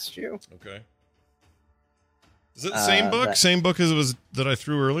sails past you. Okay. Is it the same book? Same book as it was that I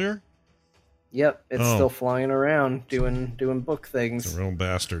threw earlier? Yep, it's Oh. still flying around doing book It's things. a real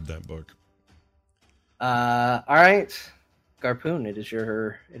bastard, that book. All right, Garpoon, it is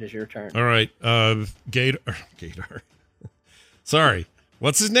your turn. All right. Gator. Sorry.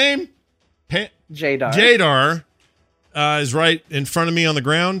 What's his name? Jadar. Jadar is right in front of me on the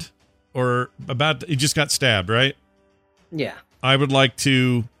ground, or he just got stabbed, right? Yeah. I would like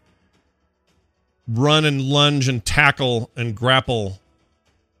to run and lunge and tackle and grapple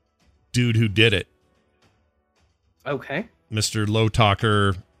dude who did it. Okay. Mr. Low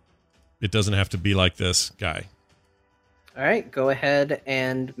Talker, it doesn't have to be like this guy. All right, go ahead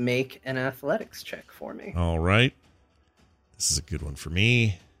and make an athletics check for me. All right. This is a good one for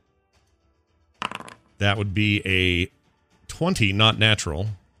me. That would be a 20, not natural.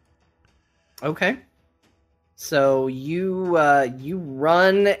 Okay. So you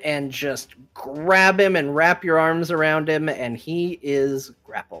run and just grab him and wrap your arms around him, and he is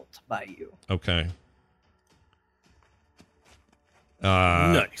grappled by you. Okay.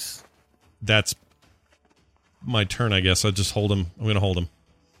 Nice. That's my turn, I guess. I'll just hold him. I'm going to hold him.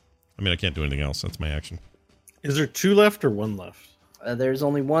 I mean, I can't do anything else. That's my action. Is there 2 left or 1 left? There's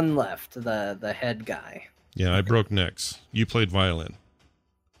only one left, the head guy. Yeah, I broke necks. You played violin.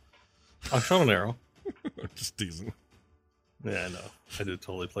 I shot an arrow. Just teasing. Yeah, I know. I did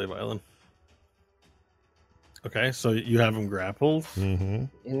totally play violin. Okay, so you have him grappled. Mm-hmm.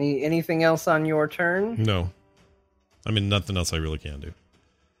 Anything else on your turn? No. I mean, nothing else I really can do.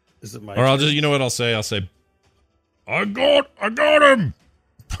 Is it my Or I'll turn? just, you know what I'll say? I'll say, I got him!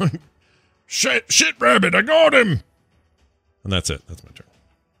 Shit, rabbit, I got him. And that's it. That's my turn.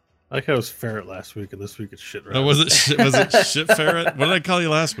 I like how it was ferret last week, and this week it's shit rabbit. Oh, was it shit ferret? What did I call you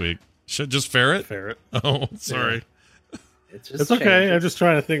last week? Just ferret? Ferret. Oh, sorry. It's okay. I'm just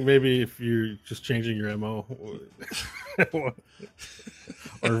trying to think maybe if you're just changing your MO. or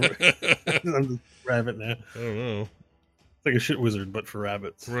I'm just rabbit now. I don't know. It's like a shit wizard, but for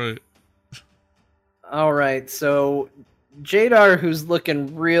rabbits. Right. All right, so Jadar, who's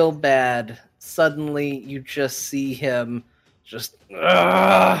looking real bad, suddenly you just see him just,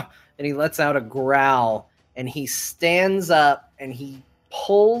 and he lets out a growl, and he stands up and he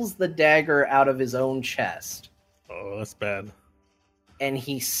pulls the dagger out of his own chest. Oh, that's bad. And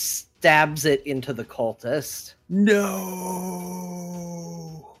he stabs it into the cultist. No.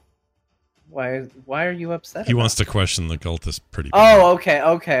 Why are you upset? He about wants to question the cultist pretty bad. Oh,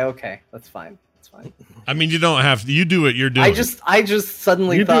 okay. That's fine. I mean, you don't have to. You do it. You're doing I just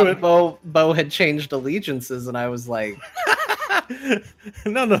suddenly You do thought it. Bo had changed allegiances, and I was like,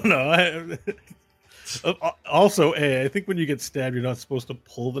 No. Also, I think when you get stabbed, you're not supposed to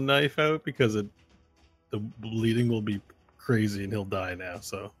pull the knife out because the bleeding will be crazy and he'll die now.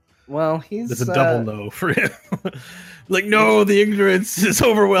 So well, he's it's a double no for him. Like, no, the ignorance is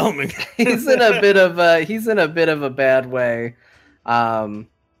overwhelming. he's in a bit of a bad way.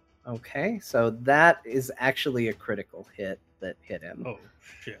 Okay, so that is actually a critical hit that hit him. Oh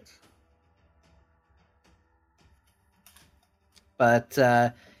shit!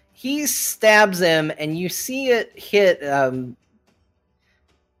 But he stabs him, and you see it hit. You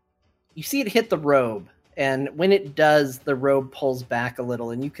see it hit the robe, and when it does, the robe pulls back a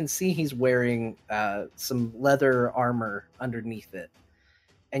little, and you can see he's wearing some leather armor underneath it.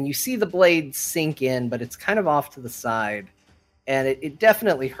 And you see the blade sink in, but it's kind of off to the side, and it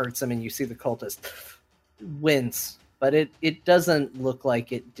definitely hurts him. And you see the cultist wince, but it doesn't look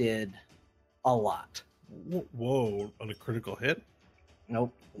like it did a lot. Whoa! On a critical hit?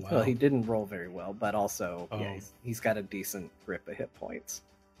 Nope. Wow. Well, he didn't roll very well, but also Oh. he's got a decent grip of hit points.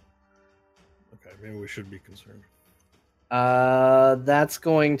 Okay, maybe we should be concerned. That's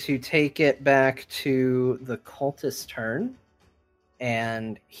going to take it back to the cultist's turn.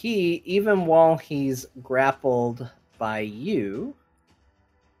 And he, even while he's grappled by you,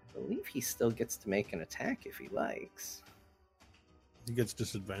 I believe he still gets to make an attack if he likes. He gets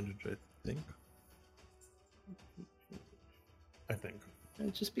disadvantage, I think.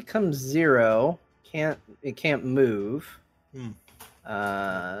 It just becomes 0. It can't move.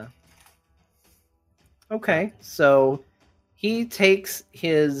 Okay, so he takes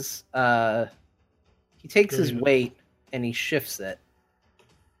his weight and he shifts it.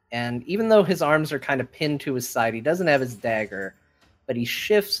 And even though his arms are kind of pinned to his side, he doesn't have his dagger, but he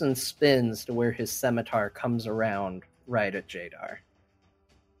shifts and spins to where his scimitar comes around right at Jadar.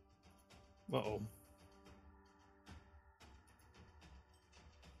 Uh-oh.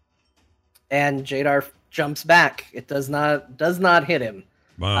 And Jadar jumps back. It does not hit him.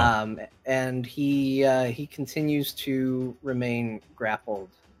 Wow. And he continues to remain grappled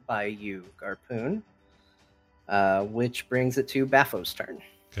by you, Garpoon, which brings it to Baffo's turn.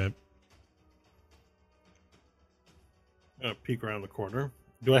 Okay. I'm gonna peek around the corner.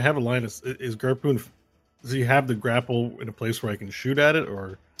 Do I have a line? Is Garpoon? Does he have the grapple in a place where I can shoot at it,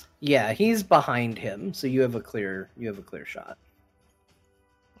 or? Yeah, he's behind him, so you have a clear shot.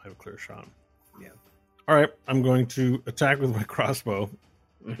 I have a clear shot. Yeah. All right, I'm going to attack with my crossbow,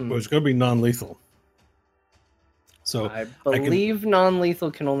 Mhm. but it's going to be non-lethal. So I believe non-lethal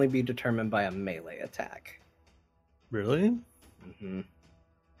can only be determined by a melee attack. really, Mm-hmm.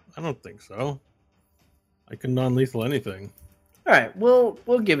 I don't think so. I can non-lethal anything. All right, we'll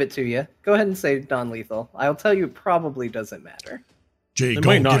give it to you. Go ahead and say non-lethal. I'll tell you, it probably doesn't matter. Jay, It go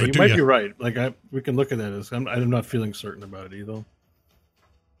might and not. give You it to might you. be right. Like we can look at that as I'm not feeling certain about it either.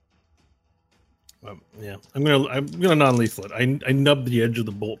 Yeah, I'm gonna non-lethal it. I nub the edge of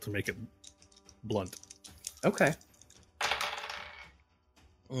the bolt to make it blunt. Okay.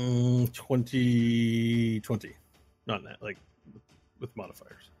 20. Not that, like with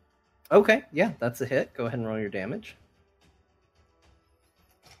modifiers. Okay, yeah, that's a hit. Go ahead and roll your damage.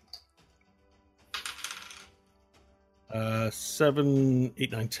 Uh, 7,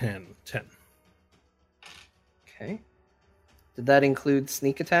 8, 9, 10. 10. Okay. Did that include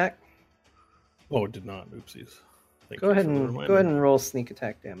sneak attack? Oh, it did not. Oopsies. Thank Go you ahead for the and reminder. roll sneak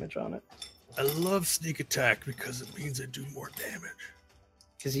attack damage on it. I love sneak attack because it means I do more damage.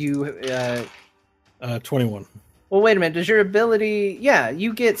 Because you 21. well, wait a minute. Does your ability? Yeah,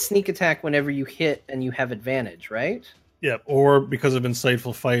 you get sneak attack whenever you hit and you have advantage, right? Yeah, or because of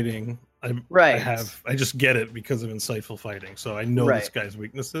insightful fighting, Right. I just get it because of insightful fighting. So I know this Right. guy's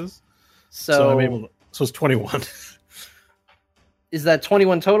weaknesses. So, So I'm able to. So it's 21. is that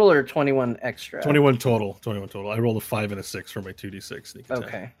 21 total or 21 extra? 21 total. 21 total. I rolled a 5 and a 6 for my 2d6 sneak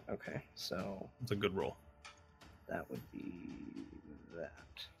attack. Okay. So It's a good roll. that would be that.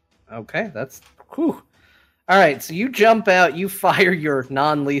 Okay, that's whew. All right, so you jump out, you fire your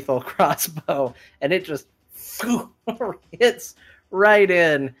non-lethal crossbow, and it just hits right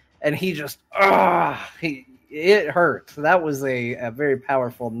in, and he just it hurt. That was a very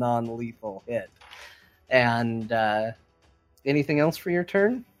powerful non-lethal hit. And anything else for your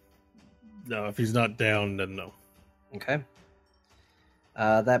turn? No, if he's not down, then no. Okay.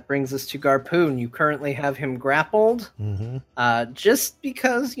 That brings us to Garpoon. You currently have him grappled. Mm-hmm. Just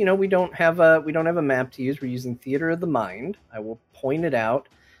because we don't have a map to use, we're using Theater of the Mind. I will point it out.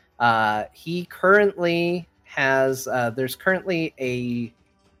 He currently has. There's currently a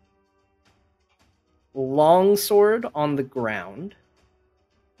longsword on the ground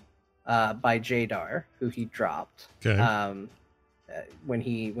by Jadar, who he dropped Okay. when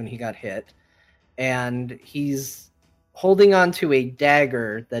he got hit, and he's holding on to a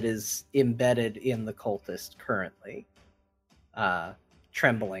dagger that is embedded in the cultist currently,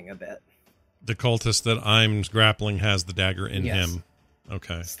 trembling a bit. The cultist that I'm grappling has the dagger in Yes. him.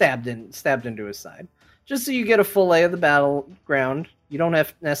 Okay. Stabbed into his side. Just so you get a full lay of the battleground. You don't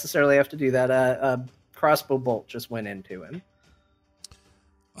necessarily have to do that. A crossbow bolt just went into him.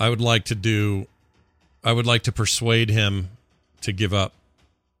 I would like to persuade him to give up,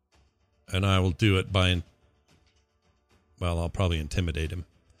 and I will do it by. Well, I'll probably intimidate him,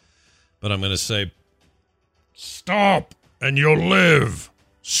 but I'm going to say, Stop, and you'll live.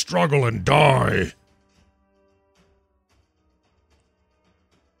 Struggle and die.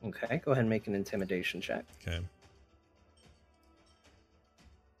 Okay, go ahead and make an intimidation check. okay.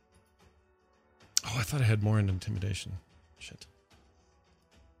 Oh, I thought I had more in intimidation. Shit.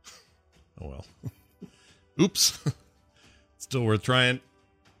 Oh well. Oops. Still worth trying.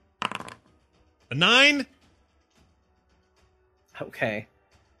 A 9? Okay.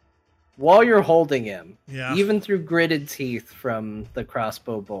 While you're holding him, Yeah. even through gritted teeth from the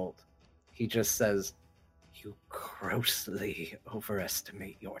crossbow bolt, he just says, "You grossly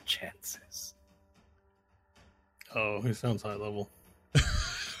overestimate your chances." Oh, he sounds high level.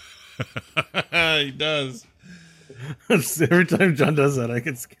 He does. Every time John does that, I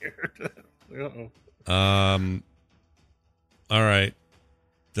get scared. Uh-oh. All right.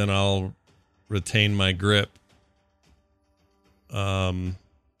 Then I'll retain my grip.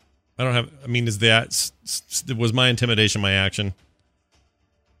 I don't have. I mean, is that was my intimidation my action,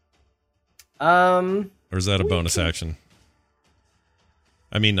 or is that a bonus action?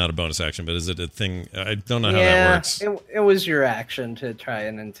 I mean, not a bonus action, but is it a thing? I don't know how that works. It was your action to try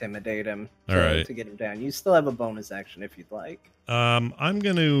and intimidate him All right. to get him down. You still have a bonus action if you'd like. I'm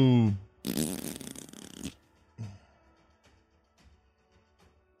gonna.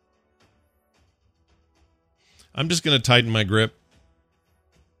 I'm just gonna tighten my grip,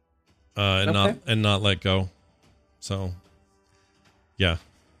 and not let go. So, yeah,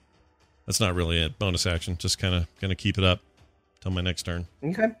 that's not really a bonus action. Just kind of gonna keep it up till my next turn.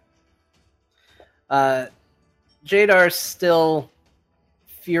 Okay. Jadar, still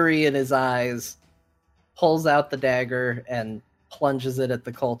fury in his eyes, pulls out the dagger and plunges it at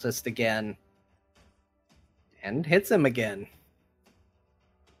the cultist again. And hits him again.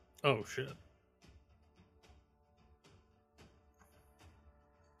 Oh, shit.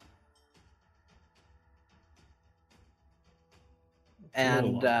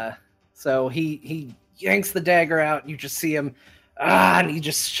 And so he yanks the dagger out. You just see him, and he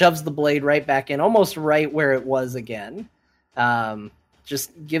just shoves the blade right back in, almost right where it was again.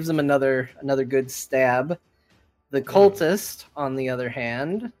 Just gives him another good stab. The cultist, on the other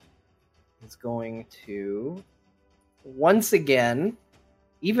hand, is going to once again,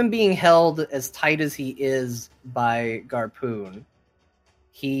 even being held as tight as he is by Garpoon,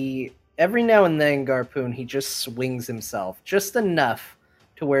 every now and then, Garpoon, he just swings himself just enough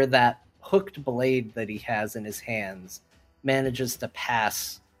to where that hooked blade that he has in his hands manages to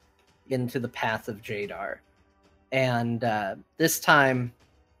pass into the path of Jadar. And this time,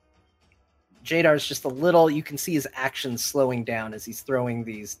 Jadar's just a little, you can see his actions slowing down as he's throwing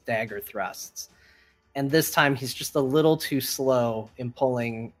these dagger thrusts. And this time, he's just a little too slow in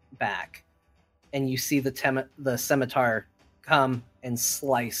pulling back. And you see the scimitar come and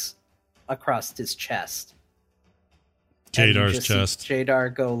slice across his chest. Jadar's chest.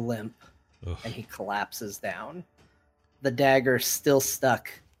 Jadar go limp. Ugh. And he collapses down. The dagger still stuck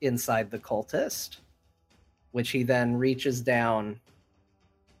inside the cultist, which he then reaches down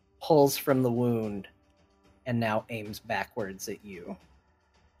pulls from the wound and now aims backwards at you.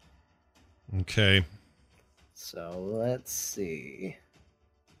 Okay. So let's see.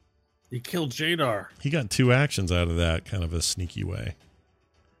 You killed Jadar. He got 2 actions out of that, kind of a sneaky way.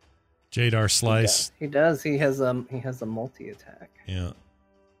 Jadar slice. He does. He has a multi-attack. Yeah.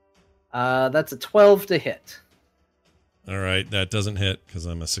 That's a 12 to hit. All right. That doesn't hit because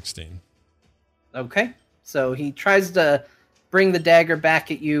I'm a 16. Okay. So he tries to bring the dagger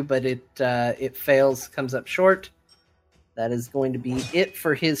back at you, but it fails, comes up short. That is going to be it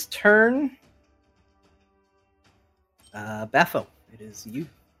for his turn. Baffo, it is you.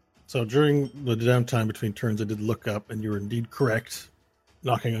 So during the downtime between turns, I did look up, and you were indeed correct.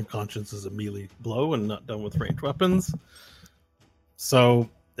 Knocking unconscious is a melee blow and not done with ranged weapons. So,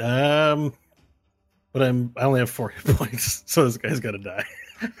 but I only have 4 hit points, so this guy's got to die.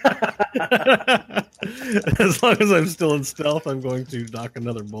 As long as I'm still in stealth, I'm going to knock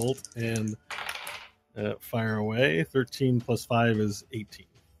another bolt and fire away. 13 plus 5 is 18.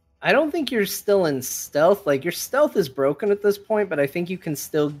 I don't think you're still in stealth. Like, your stealth is broken at this point, but I think you can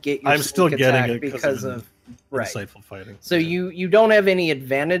still get your I'm still sneak getting attack it because of right. Insightful fighting. So you don't have any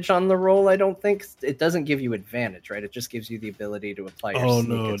advantage on the roll, I don't think. It doesn't give you advantage, right? It just gives you the ability to apply your Oh sneak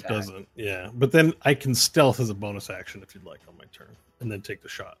no, attack. it doesn't. Yeah, but then I can stealth as a bonus action if you'd like on my turn, and then take the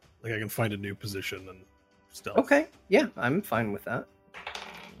shot. Like I can find a new position and stealth. Okay, yeah, I'm fine with that.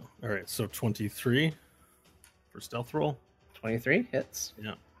 All right, so 23 for stealth roll. 23 hits.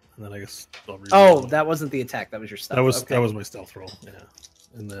 Yeah, and then I guess I'll reroll Oh, it. that wasn't the attack. That was your stealth. That was my stealth roll. Yeah,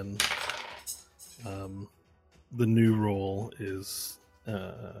 and then the new roll is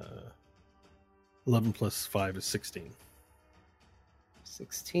 11 plus 5 is 16.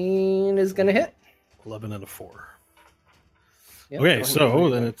 16 is gonna hit. 11 and a 4. Yep, Okay, go ahead so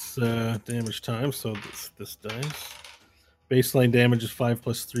and then it's damage time. So this dice. Baseline damage is 5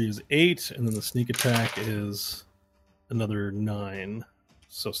 plus 3 is 8, and then the sneak attack is another 9.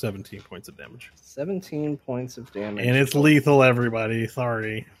 So 17 points of damage. 17 points of damage. And it's lethal, everybody.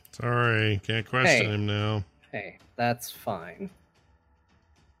 Sorry. Sorry. Can't question Hey. him now. Hey, that's fine.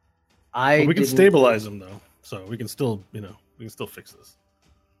 But we can didn't- stabilize them though. So we can still, we can still fix this.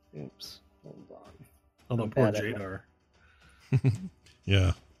 Oops, hold on. Although I'm poor bad at Jadar.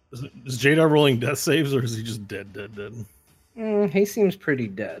 Yeah. Is Jadar rolling death saves or is he just dead? He seems pretty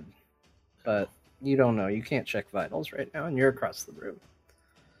dead, but you don't know. You can't check vitals right now, and you're across the room.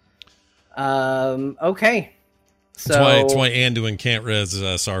 Okay. So That's why Anduin can't res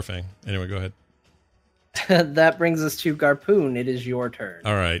Sarfang. Anyway, go ahead. that brings us to Garpoon. It is your turn.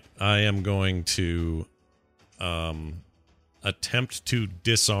 All right. I am going to attempt to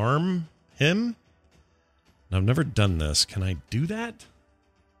disarm him. I've never done this. Can I do that?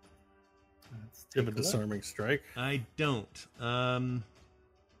 Let's Give a take look. disarming strike. I don't.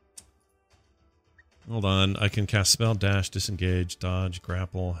 Hold on. I can cast spell, dash, disengage, dodge,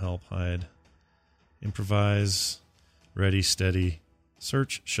 grapple, help, hide, improvise, ready, steady,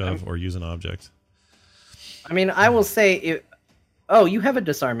 search, shove, or use an object. I mean, I will say it. Oh, you have a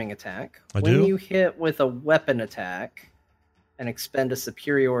disarming attack. I when do? you hit with a weapon attack and expend a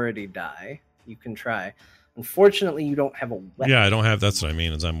superiority die, you can try. Unfortunately, you don't have a weapon. Yeah, I don't have. That's what I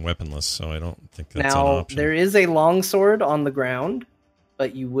mean. Is I'm weaponless, so I don't think that's an Now, option. there is a longsword on the ground,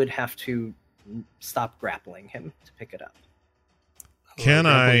 but you would have to stop grappling him to pick it up. Can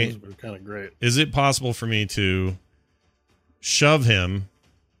I? Kind of great. Is it possible for me to shove him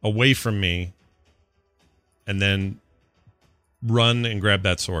away from me and then run and grab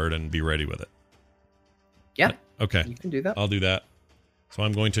that sword and be ready with it? Yeah, Okay, you can do that. I'll do that. So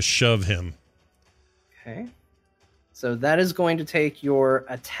I'm going to shove him. Okay. So that is going to take your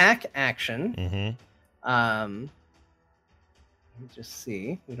attack action. Mm-hmm. Let me just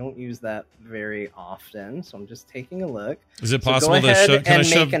see. We don't use that very often, so I'm just taking a look. Is it So possible go to ahead shove? Can I and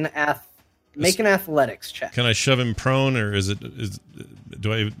shove? make an athletics check. Can I shove him prone, or is that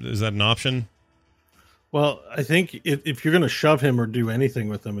an option? Well, I think if you're going to shove him or do anything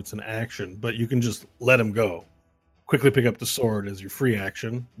with him, it's an action, but you can just let him go. Quickly pick up the sword as your free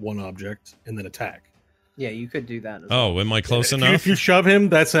action, one object, and then attack. Yeah, you could do that as well. Oh, am I close If you- enough? If you shove him,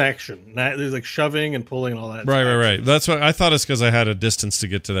 that's action. There's like shoving and pulling and all that. Right. That's what I thought. It's because I had a distance to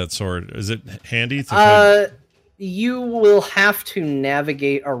get to that sword. Is it handy? You will have to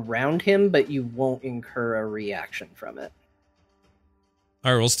navigate around him, but you won't incur a reaction from it.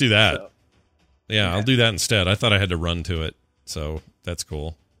 All right, let's do that. So, Yeah, okay. I'll do that instead. I thought I had to run to it, so that's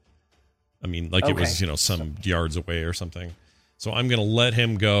cool. I mean, like it was, Okay. some yards away or something. So I'm gonna let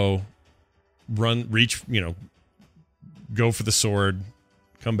him go, run, reach, go for the sword,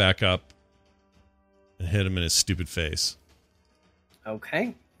 come back up, and hit him in his stupid face.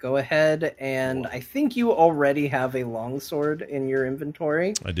 Okay, go ahead and I think you already have a longsword in your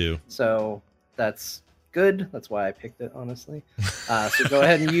inventory, I do. so that's good. That's why I picked it, honestly. So go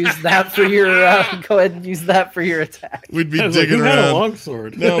ahead and use that for your attack. We'd be I was like, digging who had a around.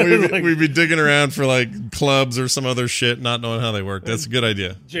 longsword? No, Like, we'd be digging around for like clubs or some other shit, not knowing how they work. That's a good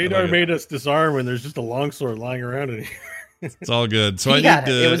idea. I Jadar like it. made us disarm, and there's just a longsword lying around in here. It's all good. So I He need had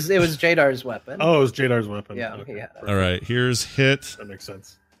to. it. It was Jadar's weapon. Oh, it was Jadar's weapon. Yeah, Okay. he had it. All right, here's hit. That makes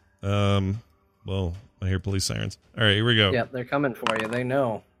sense. Well, I hear police sirens. All right, here we go. Yep, they're coming for you. They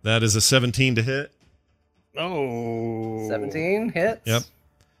know. That is a 17 to hit. Oh. 17 hits. Yep.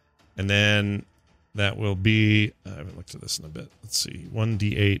 And then that will be, I haven't looked at this in a bit. Let's see,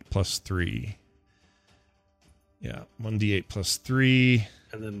 1d8 plus 3. Yeah, 1d8 plus 3.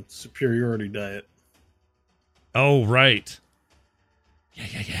 And then superiority diet. Oh, right.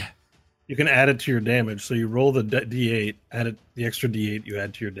 Yeah. You can add it to your damage. So you roll the d8, add it, the extra d8 you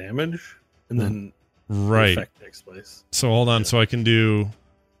add to your damage, and then the Right. effect takes place. So hold on. So I do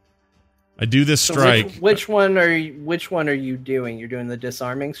this So strike. which one are you doing? You're doing the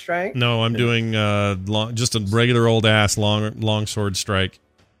disarming strike? No, I'm doing just a regular old ass long sword strike.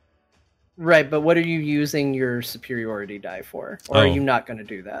 Right, but what are you using your superiority die for? Or are Oh. you not going to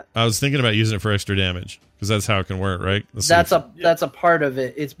do that? I was thinking about using it for extra damage because that's how it can work, right? Let's see That's if- a part of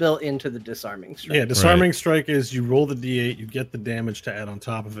it. It's built into the disarming strike. Yeah, disarming strike is you roll the d8, you get the damage to add on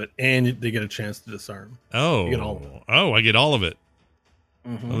top of it, and they get a chance to disarm. Oh, You get all of it. oh, I get all of it.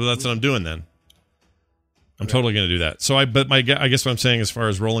 Mhm. Well, that's what I'm doing then. I'm totally going to do that. So I guess what I'm saying as far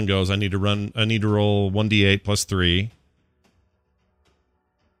as rolling goes, I need to roll 1d8 plus 3.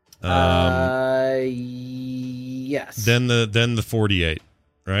 Yes. Then the 48,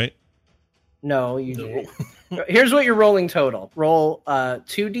 right? No, you No. do. Here's what you're rolling total. Roll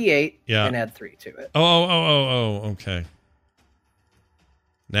 2d8 Yeah. and add 3 to it. Oh, okay.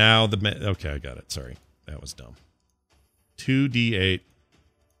 Now okay, I got it. Sorry. That was dumb. 2d8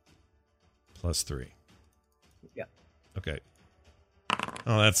 plus 3. Yeah. Okay.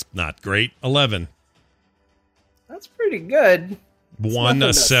 Oh, that's not great. 11. That's pretty good. 1, nothing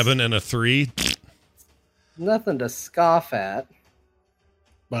a to- 7, and a 3. Nothing to scoff at.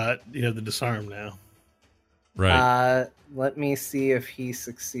 But you have the disarm now. Right. Let me see if he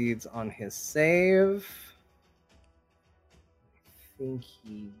succeeds on his save. I think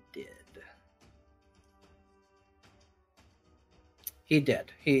he did. He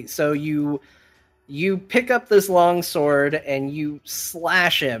did. So you pick up this long sword and you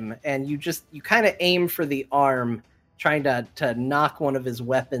slash him, and you kind of aim for the arm, trying to knock one of his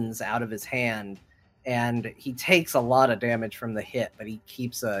weapons out of his hand, and he takes a lot of damage from the hit, but he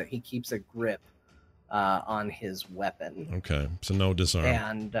keeps a grip on his weapon. Okay. So no disarm.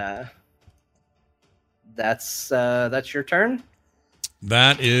 And that's your turn.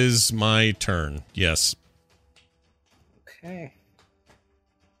 That is my turn. Yes. Okay.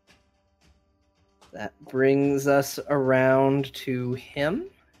 That brings us around to him,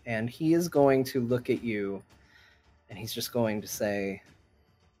 and he is going to look at you, and he's just going to say,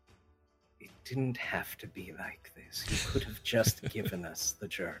 "It didn't have to be like this. You could have just given us the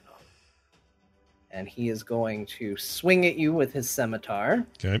journal." And he is going to swing at you with his scimitar.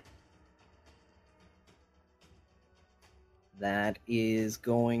 Okay. That is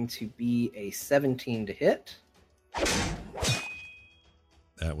going to be a 17 to hit.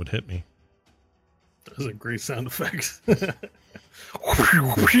 That would hit me. Those are great sound effects. Got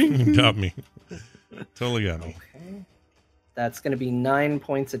me. Totally got me. Okay. That's going to be 9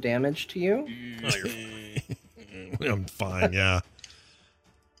 points of damage to you. I'm fine, yeah.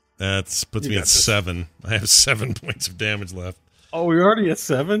 That puts You me got at this. 7. I have 7 points of damage left. Oh, we're already at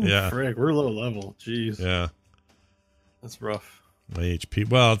 7? Yeah. Frick, we're low level. Jeez. Yeah. That's rough. My HP.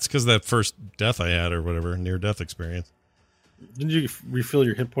 Well, it's because that first death I had or whatever, near death experience. Did you refill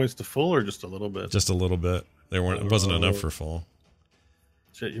your hit points to full or just a little bit? Just a little bit. It wasn't enough for full.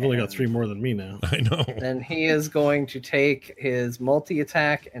 Shit, you've only got 3 more than me now. I know. Then he is going to take his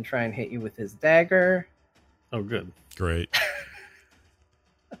multi-attack and try and hit you with his dagger. Oh, good. Great.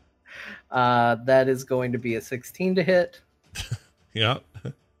 That is going to be a 16 to hit. Yeah.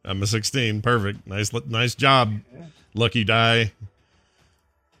 I'm a 16. Perfect. Nice job. Lucky die.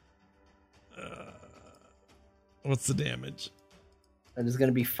 What's the damage? That is going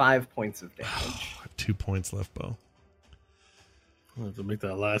to be 5 points of damage. I have 2 points left, Bo. I'll have to make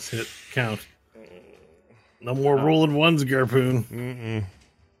that last hit count. No more rolling ones, Garpoon. Mm-mm.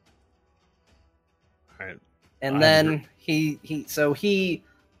 All right. And I then he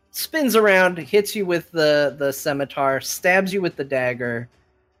spins around, hits you with the scimitar, stabs you with the dagger,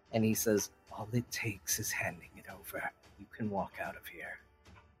 and he says, "All it takes is handing it over. You can walk out of here."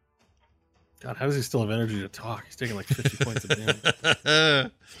 God, how does he still have energy to talk? He's taking like 50 points of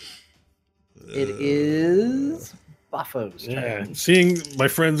damage. It is Buffo's turn. Yeah, seeing my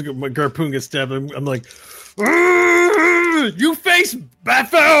friends, my Garpoon get stabbed, I'm like, you face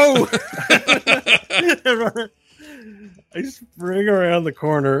Baffo! I spring around the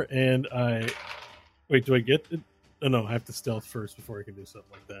corner and wait, do I get it? Oh no, I have to stealth first before I can do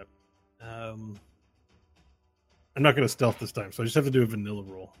something like that. I'm not going to stealth this time, so I just have to do a vanilla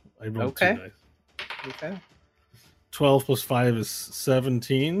roll. I rolled 2 dice. Okay. 12 plus 5 is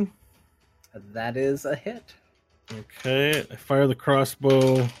 17. That is a hit. Okay, I fire the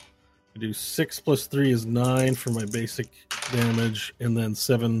crossbow. I do 6 plus 3 is 9 for my basic damage, and then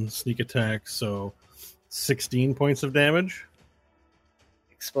 7 sneak attack, so 16 points of damage.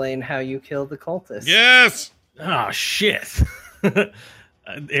 Explain how you killed the cultist. Yes. Ah, shit.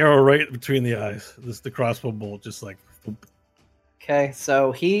 An arrow right between the eyes. The crossbow bolt just like... Okay,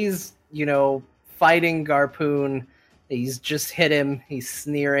 so he's, fighting Garpoon. He's just hit him. He's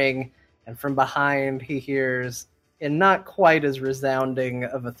sneering. And from behind, he hears, in not quite as resounding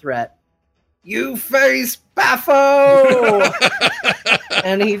of a threat, "You face Baffo!"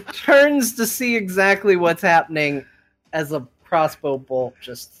 And he turns to see exactly what's happening as a crossbow bolt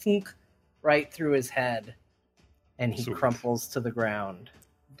just thunk right through his head. And he Sweet. crumples to the ground,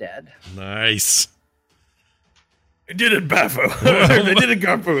 dead. Nice. I did it, Baffo. I did it,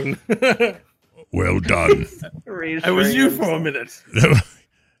 Garpoon. Well done. I was you for a minute.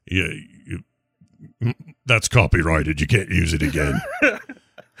 Yeah, that's copyrighted. You can't use it again.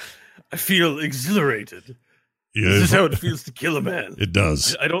 I feel exhilarated. Yeah, This is how it feels to kill a man. it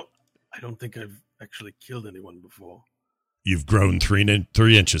does. I don't think I've actually killed anyone before. You've grown 3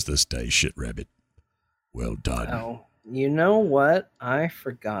 inches this day, shit rabbit. Well done. Oh, you know what? I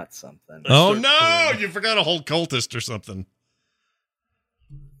forgot something. Oh no! You forgot a whole cultist or something.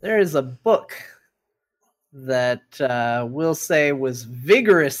 There is a book that we'll say was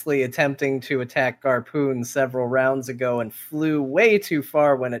vigorously attempting to attack Garpoon several rounds ago and flew way too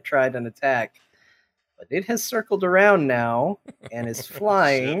far when it tried an attack. But it has circled around now and is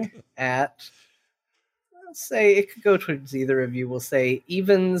flying at, let's say, it could go towards either of you. We'll say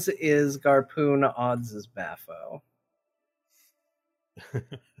evens is Garpoon, odds is Baffo.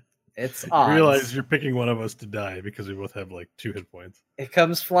 It's odds. You realize you're picking one of us to die because we both have like 2 hit points. It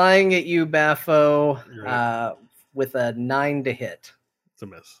comes flying at you, Baffo, Right. with a 9 to hit. It's a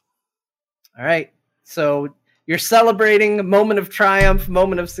miss. All right. So you're celebrating a moment of triumph,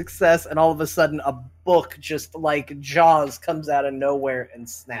 moment of success, and all of a sudden a book just like Jaws comes out of nowhere and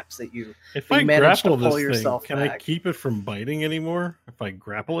snaps at you. If You I managed to grapple pull this thing, yourself can I back. keep it from biting anymore? If I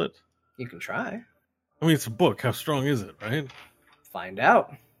grapple it? You can try. I mean, it's a book. How strong is it, right? Find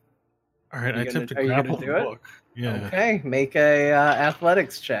out. All right, Are I you attempt to gonna- are you gonna grapple the do it? book. Yeah. Okay. Make a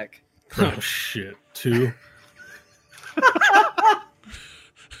athletics check. Oh, shit. 2.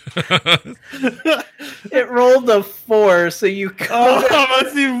 It rolled a 4, so you Oh, go,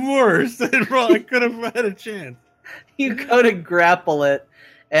 that's even worse. I could have had a chance. you go to grapple it,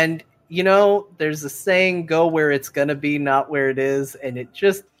 and there's a saying, go where it's gonna be, not where it is, and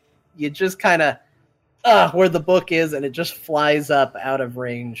you just kind of where the book is, and it just flies up out of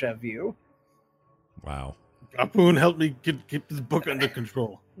range of you. Wow. Garpoon, help me keep this book under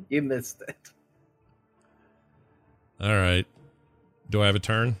control. You missed it. All right. Do I have a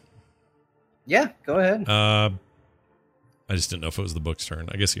turn? Yeah, go ahead. I just didn't know if it was the book's turn.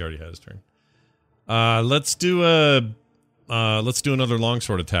 I guess he already had his turn. Let's do another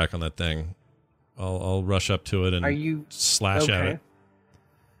longsword attack on that thing. I'll rush up to it and Are you slash at it.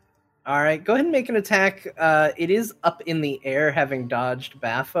 All right, go ahead and make an attack. It is up in the air, having dodged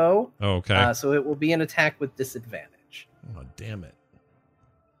Baffo. Oh, okay. So it will be an attack with disadvantage. Oh, damn it.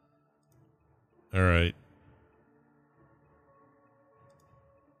 All right.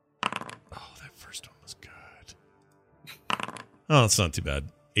 Oh, that first one was good. Oh, it's not too bad.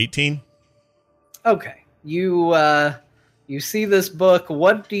 18? Okay. You see this book.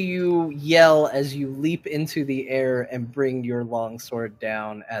 What do you yell as you leap into the air and bring your longsword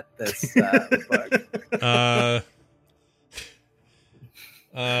down at this book?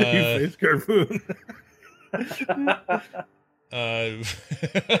 You face Garpoon. I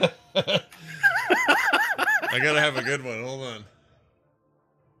gotta have a good one. Hold on.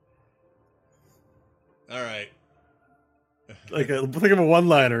 All right. Think of a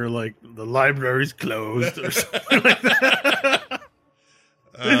one-liner like "the library's closed" or something like that.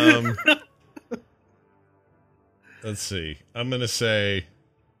 Let's see. I'm gonna say.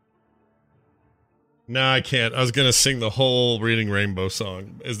 No, I can't. I was gonna sing the whole Reading Rainbow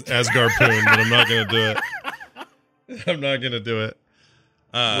song as Garpoon, but I'm not gonna do it. I'm not gonna do it.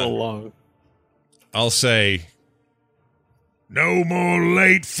 A little long. I'll say, No more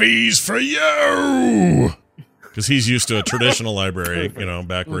late fees for you. because he's used to a traditional library,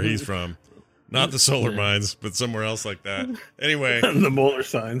 back where he's from. Not the solar mines, but somewhere else like that. Anyway, the Moeller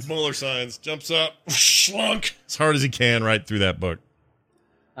signs. Moeller signs, jumps up, slunk as hard as he can right through that book.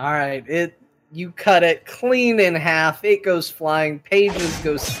 All right, you cut it clean in half. It goes flying. Pages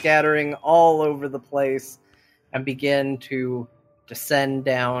go scattering all over the place and begin to descend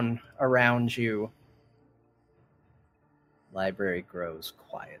down around you. Library grows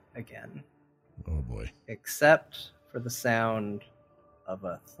quiet again, Oh, boy. except for the sound of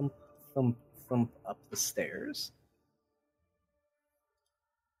a thump, thump, thump up the stairs.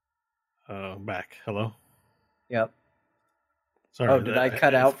 Back. Hello. Yep. Sorry. Oh, did I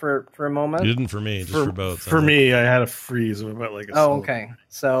cut out for a moment? You didn't for me, just for both. For me, I had a freeze of about like a Oh, solid- okay.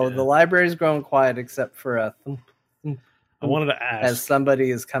 So Yeah. the library's grown quiet except for a thump I wanted to as ask. somebody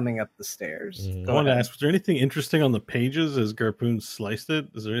is coming up the stairs. Mhm. I Go wanted to ahead. ask, was there anything interesting on the pages as Garpoon sliced it?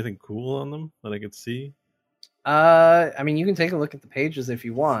 Is there anything cool on them that I could see? I mean, you can take a look at the pages if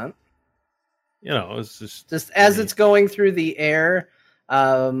you want. It's Just as it's going through the air,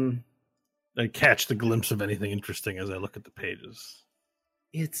 I catch the glimpse of anything interesting as I look at the pages.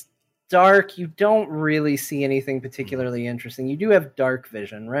 it's dark. You don't really see anything particularly interesting. You do have dark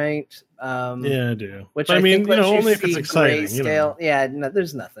vision, right? Yeah, I do. Which But I think lets you only if it's see exciting. grayscale. Yeah, no,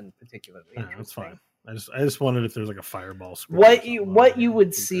 there's nothing particularly interesting. That's fine. I just wondered if there's like a fireball. scroll or What something you on what there. you would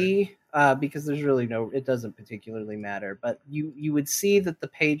That'd be see, because there's really it doesn't particularly matter, but you would see that the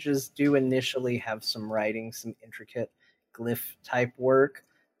pages do initially have some writing, some intricate glyph type work,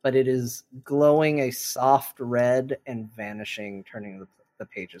 but it is glowing a soft red and vanishing, turning the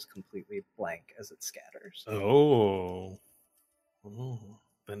pages completely blank as it scatters. great. Oh,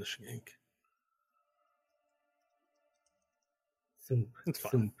 vanishing ink. Thump, It's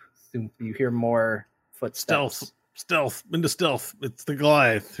fine. thump, thump. You hear more footsteps. Stealth into stealth. It's the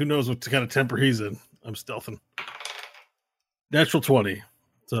Goliath. Who knows what kind of temper he's in? I'm stealthing. Natural 20.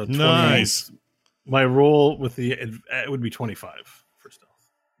 So 20. Nice. My roll with it would be 25 for stealth.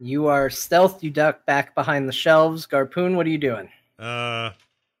 You are stealth. You duck back behind the shelves. Garpoon, what are you doing? I'm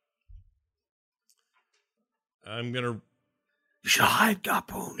gonna. You should hide,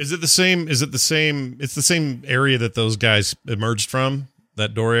 Garpoon. Is it the same? It's the same area that those guys emerged from.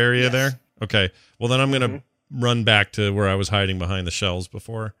 That door area Yes. there. Okay. Well, then I'm gonna Mhm. run back to where I was hiding behind the shelves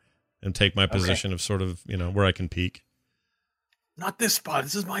before, and take my position of sort of where I can peek. Not this spot.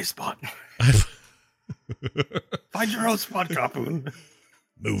 This is my spot. Find your own spot, Garpoon.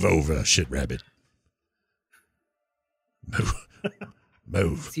 Move over, shit rabbit.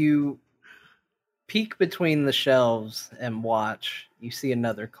 Move. As you peek between the shelves and watch, you see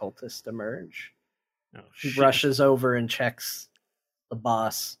another cultist emerge. Oh, He shit. rushes over and checks the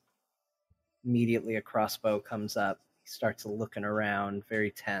boss. Immediately, a crossbow comes up. He starts looking around,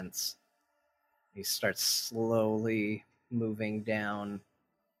 very tense. He starts slowly moving down,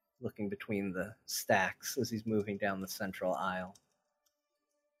 looking between the stacks as he's moving down the central aisle.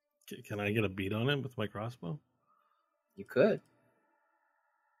 Can I get a beat on him with my crossbow? You could.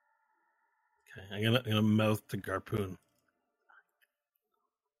 Okay, I'm gonna mouth to Garpoon.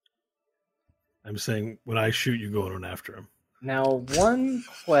 I'm saying when I shoot, you go in after him. Now, one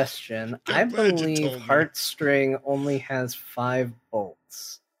question. I I'm glad you believe told me. Heartstring only has 5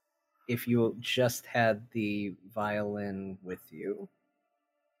 bolts if you just had the violin with you.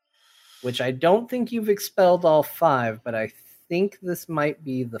 Which I don't think you've expelled all 5, but I think this might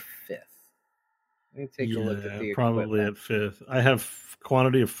be the 5th. Let me take a look at the probably equipment. at 5th. I have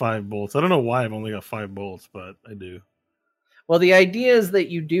quantity of 5 bolts. I don't know why I've only got 5 bolts, but I do. Well, the idea is that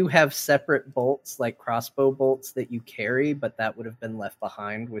you do have separate bolts, like crossbow bolts, that you carry, but that would have been left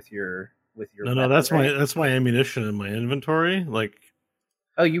behind with your No, that's weaponry. that's my ammunition in my inventory. Like,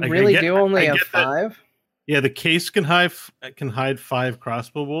 Oh, you I really get- do only I have get that. 5? yeah, the case can hide 5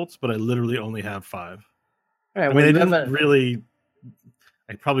 crossbow bolts, but I literally only have 5. All right, I mean, I well, didn't really.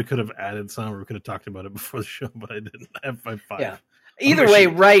 I probably could have added some, or we could have talked about it before the show, but I didn't. I have 5. Yeah. Either gonna way,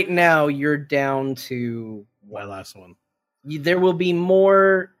 shoot. right now you're down to My last one. there will be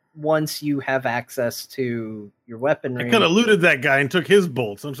more once you have access to your weaponry. I could have looted that guy and took his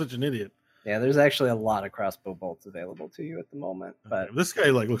bolts. I'm such an idiot. Yeah, there's actually a lot of crossbow bolts available to you at the moment, but This guy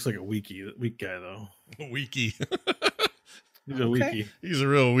looks like a weak guy though. Weaky. He's a Okay. He's a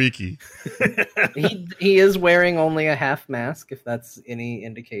real weaky. weakie. he is wearing only a half mask. If that's any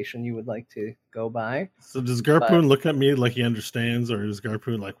indication you would like to go by. So does Garpoon look at me like he understands, or is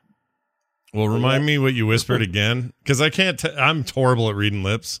Garpoon like, Well, remind me what you whispered again, because I can't. I'm horrible at reading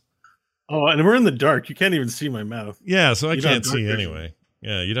lips. oh, and we're in the dark. You can't even see my mouth. Yeah, so I You don't can't have see dark vision. anyway.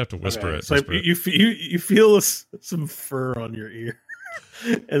 Yeah, you'd have to whisper Okay, it. So whisper it. you feel some fur on your ear,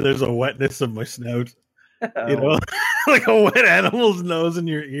 and there's a wetness of my snout. You know, like a wet animal's nose in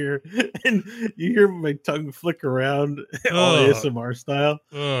your ear, and you hear my tongue flick around, all Ugh. ASMR style,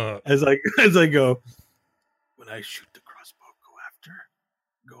 Ugh. as I go. When I shoot the crossbow,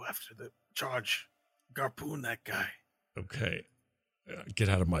 go after the charge, garpoon that guy. Okay. Get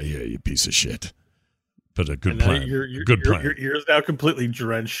out of my ear, you piece of shit. But a good And now plan. Good plan. Your ear's now completely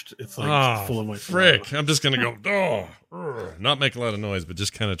drenched. It's like full of my frick. saliva. I'm just going to go, not make a lot of noise, but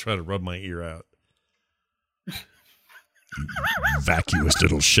just kind of try to rub my ear out. Vacuous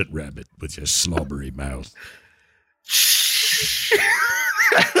little shit rabbit with your slobbery mouth.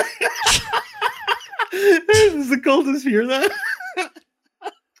 Does the cultist hear that?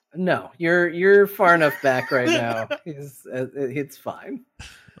 No, you're far enough back right now. It's fine.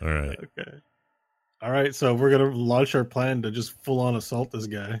 All right. Okay. All right, so we're gonna launch our plan to just full on assault this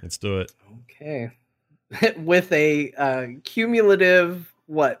guy. Let's do it. Okay. With a cumulative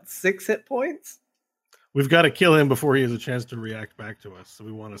 6 hit points? We've got to kill him before he has a chance to react back to us. So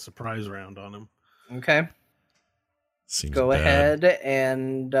we want a surprise round on him. Okay. Seems Go bad. ahead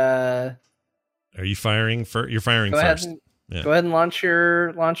and Are you firing? You're firing go ahead first. and Yeah. go ahead and launch your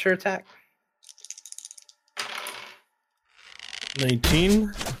attack.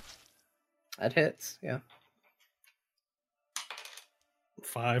 19, That hits. Yeah.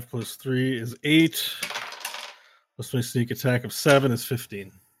 5 plus 3 is 8. Plus my sneak attack of 7 is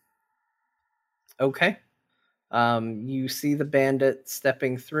 15. Okay. You see the bandit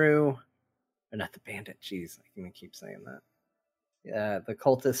stepping through. Or not the bandit, jeez. I can keep saying that. Yeah, the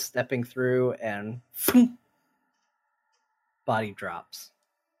cultist stepping through and body drops.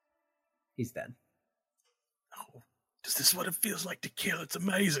 He's dead. Oh, is this what it feels like to kill? It's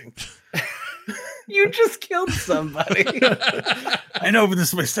amazing. You just killed somebody. I know, but this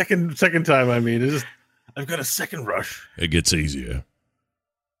is my second time. I mean, I've got a second rush. It gets easier.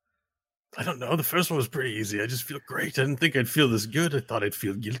 I don't know. The first one was pretty easy. I just feel great. I didn't think I'd feel this good. I thought I'd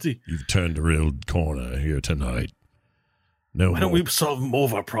feel guilty. You've turned a real corner here tonight. No Why don't more. we solve more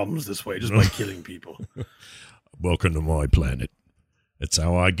of our problems this way, just by killing people? Welcome to my planet. That's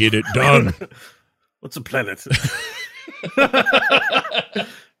how I get it done. What's a planet?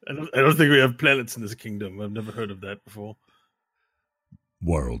 I don't think we have planets in this kingdom. I've never heard of that before.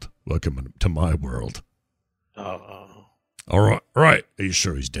 World. Welcome to my world. Oh. All right. Are you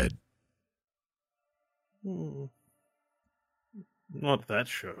sure he's dead? Not that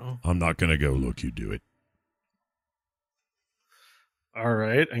show. I'm not going to go look. You do it. All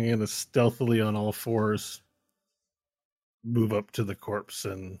right. I'm going to stealthily on all fours move up to the corpse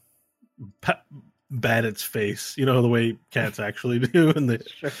and bat its face. You know, the way cats actually do. And they,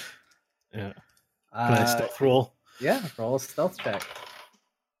 Sure. yeah. Can I stealth roll? Yeah, roll a stealth check.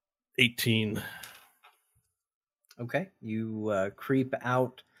 18. Okay. You creep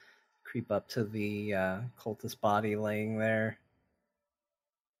up to the cultist body laying there.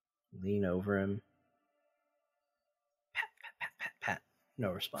 Lean over him. Pat, pat, pat, pat, pat.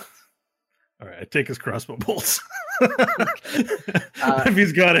 No response. All right, I take his crossbow bolts. If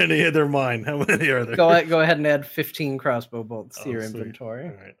he's got any, they're mine. How many are there? Go ahead and add 15 crossbow bolts to your sweet. inventory.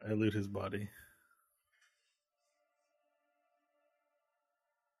 All right, I loot his body.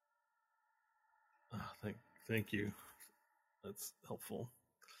 Oh, thank you. That's helpful.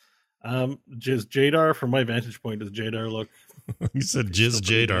 Just Jadar, from my vantage point, does Jadar look? You said Jizz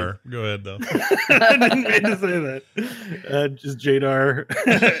Jadar. Go ahead, though. I didn't mean to say that. Just Jadar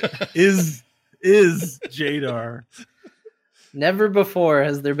is Jadar. Never before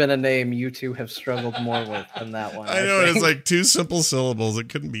has there been a name you two have struggled more with than that one. I know think. it's like 2 simple syllables. It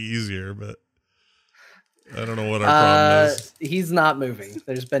couldn't be easier, but I don't know what our problem is. He's not moving.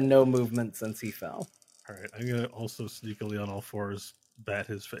 There's been no movement since he fell. All right, I'm gonna also sneakily on all fours bat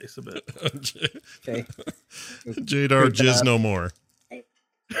his face a bit. Okay. Jadar Creeping Jizz up. no more.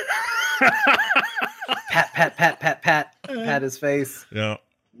 Pat, pat, pat, pat, pat. Pat his face. Yeah.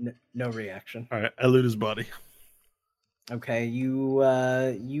 No reaction. All right, I loot his body. Okay,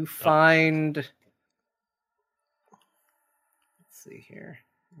 you find. Let's see here.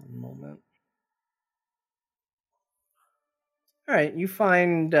 One moment. All right, you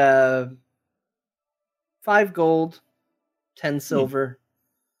find 5 gold, 10 silver.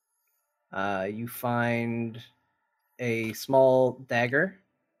 You find a small dagger.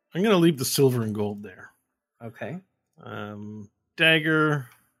 I'm gonna leave the silver and gold there. Okay. Dagger.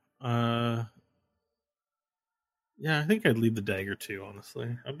 Yeah, I think I'd leave the dagger too. Honestly,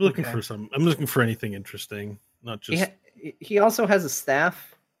 I'm looking Okay. for I'm looking for anything interesting, not just. He also has a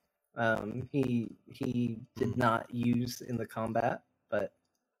staff. He did not use in the combat, but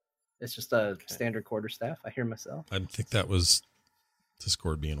it's just a standard quarterstaff. I hear myself. I think that was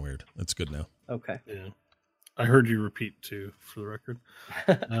Discord being weird. It's good now. Okay. Yeah. I heard you repeat too, for the record.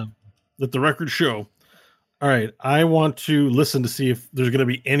 Let the record show. All right. I want to listen to see if there's going to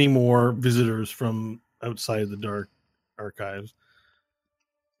be any more visitors from outside the Dark Archives.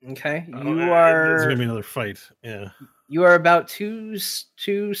 Okay. There's You going are to be another fight. Yeah. you are about two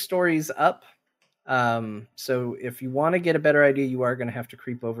stories up. So if you want to get a better idea, you are going to have to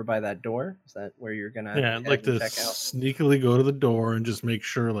creep over by that door. Is that where you're going to? Yeah. I'd like to sneakily go to the door and just make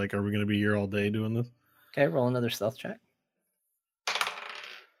sure, like, are we going to be here all day doing this? Okay. Roll another stealth check.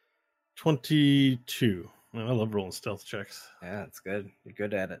 22. Man, I love rolling stealth checks. Yeah, that's good. You're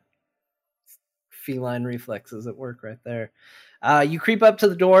good at it. Feline reflexes at work right there. You creep up to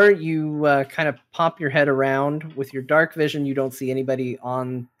the door. You kind of pop your head around. With your dark vision, you don't see anybody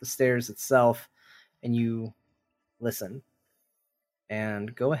on the stairs itself, and you listen.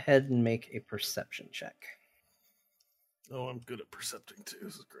 And go ahead and make a perception check. Oh, I'm good at percepting too.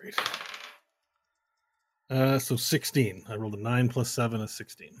 This is great. So 16. I rolled a 9 plus 7 is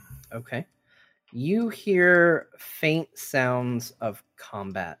 16. Okay. You hear faint sounds of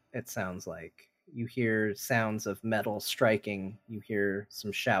combat, it sounds like. You hear sounds of metal striking. You hear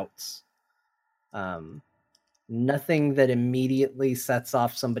some shouts. Nothing that immediately sets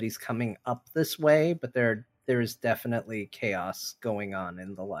off somebody's coming up this way, but there is definitely chaos going on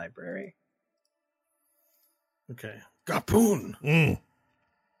in the library. Okay. Garpoon!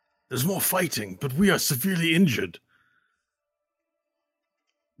 There's more fighting, but we are severely injured.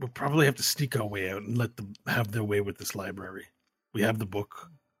 We'll probably have to sneak our way out and let them have their way with this library. We have the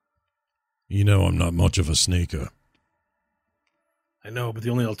book. You know I'm not much of a sneaker. I know, but the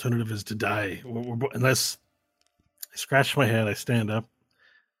only alternative is to die. Unless I scratch my head, I stand up,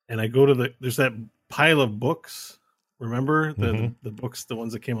 and I go to there's that pile of books. Remember the books, the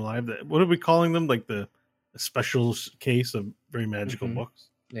ones that came alive? What are we calling them? Like the special case of very magical books?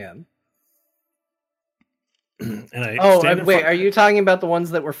 Yeah. And wait, are you talking about the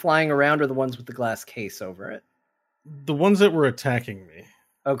ones that were flying around or the ones with the glass case over it? The ones that were attacking me.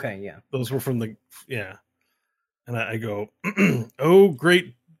 Okay, yeah. Those were from the, yeah. And I go, oh,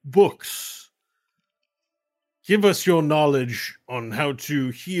 great books. Give us your knowledge on how to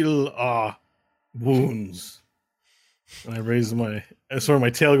heal our wounds. And I raise my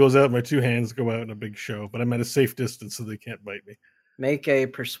tail goes out, my two hands go out in a big show, but I'm at a safe distance so they can't bite me. Make a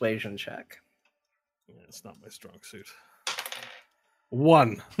persuasion check. Yeah, it's not my strong suit.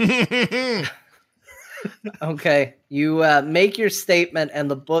 1. Okay, you make your statement, and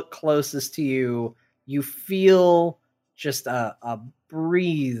the book closest to you, you feel just a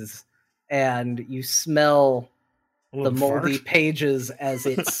breeze, and you smell the moldy pages as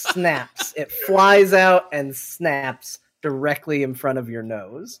it snaps. It flies out and snaps directly in front of your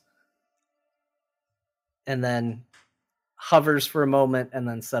nose, and then hovers for a moment, and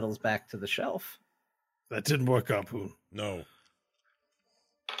then settles back to the shelf. That didn't work out, Poon. No.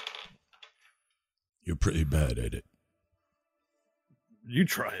 You're pretty bad at it. You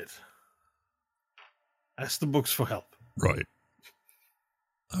try it. Ask the books for help. Right.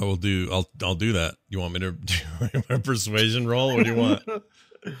 I'll do that. You want me to do a persuasion roll? What do you want? What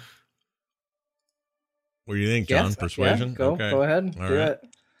do you think, John? Yes, Persuasion? Yeah, go ahead. All do right. it.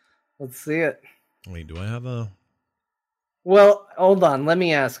 Let's see it. Wait, do I have a... Well, hold on. Let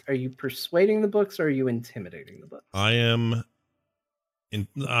me ask. Are you persuading the books or are you intimidating the books? I'm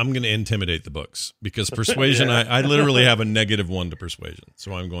going to intimidate the books because persuasion, I literally have a -1 to persuasion.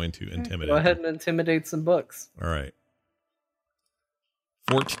 So I'm going to intimidate. Go ahead and intimidate some books. All right.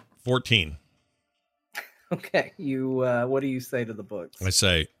 14. Okay. You, what do you say to the books? I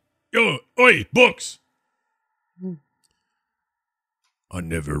say, Yo, oi, books! I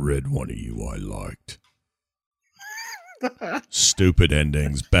never read one of you I liked. Stupid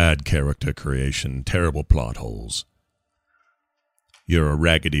endings, bad character creation, terrible plot holes. You're a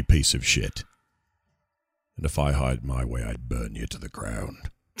raggedy piece of shit. And if I hide my way, I'd burn you to the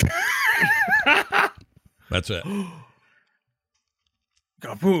ground. That's it.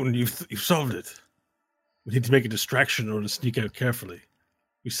 Garpoon, you've solved it. We need to make a distraction in order to sneak out carefully.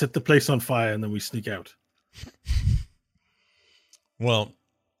 We set the place on fire and then we sneak out. Well,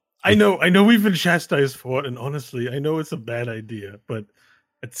 I know we've been chastised for it, and honestly, I know it's a bad idea, but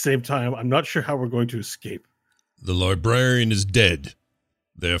at the same time, I'm not sure how we're going to escape. The librarian is dead.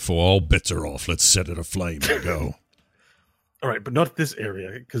 Therefore, all bets are off. Let's set it aflame and go. All right, but not this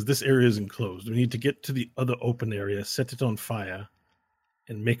area, because this area is enclosed. We need to get to the other open area, set it on fire,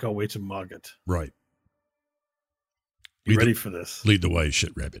 and make our way to Margit. Right. Be ready for this. Lead the way,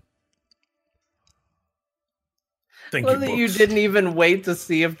 shit rabbit. Thank Well, you, that you books. didn't even wait to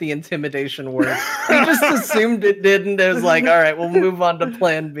see if the intimidation worked. You just assumed it didn't. It was like, all right, we'll move on to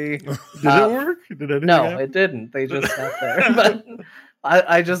plan B. Did it work? Did anything No, happen? it didn't. They just sat there. But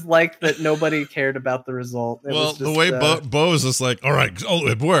I just liked that nobody cared about the result. It Well, was the just, way Bo was just like, all right, oh,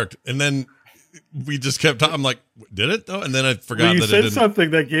 it worked. And then we just kept talking. I'm like, did it though? And then I forgot Well, you that it said didn't.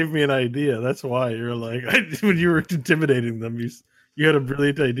 something that gave me an idea. That's why you're like, when you were intimidating them, you had a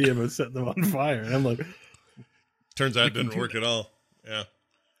brilliant idea about setting them on fire. And I'm like, Turns out it didn't work at all. Yeah.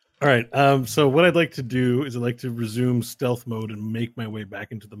 all right. So what I'd like to do is I'd like to resume stealth mode and make my way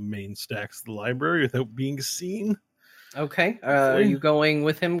back into the main stacks of the library without being seen. okay. Are you going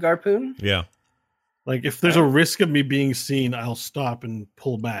with him, Garpoon? Yeah. Like if there's a risk of me being seen, I'll stop and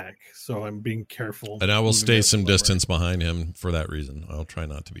pull back. So I'm being careful. And I will moving stay out some the library. distance behind him for that reason. I'll try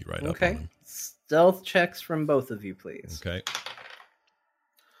not to be right up on Okay. him. Stealth checks from both of you, please. Okay.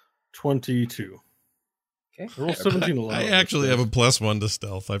 22. Okay. I roll 17 a lot. I actually have a +1 to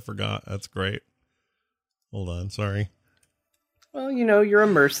stealth. I forgot. That's great. Hold on. Sorry. Well, you're a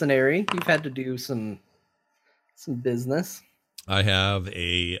mercenary. You've had to do some business. I have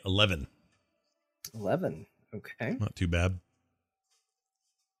a 11. 11. Okay. Not too bad.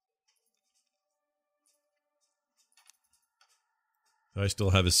 Do I still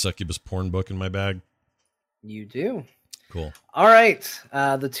have his succubus porn book in my bag? You do. Cool. All right.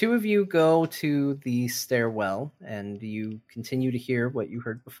 The two of you go to the stairwell, and you continue to hear what you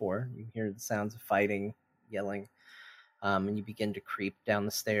heard before. You hear the sounds of fighting, yelling, and you begin to creep down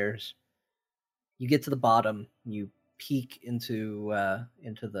the stairs. You get to the bottom. You peek into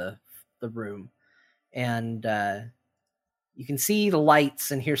the room, and you can see the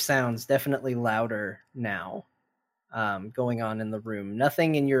lights and hear sounds definitely louder now going on in the room.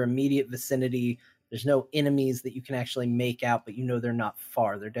 Nothing in your immediate vicinity. There's no enemies that you can actually make out, but they're not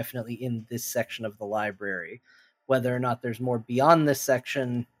far. They're definitely in this section of the library. Whether or not there's more beyond this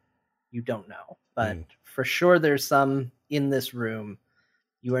section, you don't know. But for sure there's some in this room.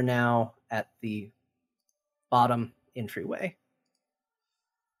 You are now at the bottom entryway.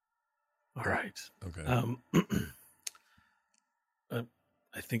 All right. Okay.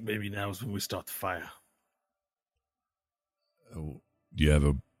 I think maybe now is when we start the fire. Oh, do you have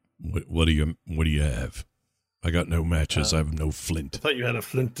a what do you have? I got no matches. I have no flint. I thought you had a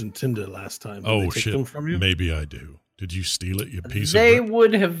flint and tinder last time. Did Oh they take shit! them from you? Maybe I do. Did you steal it? You piece They of.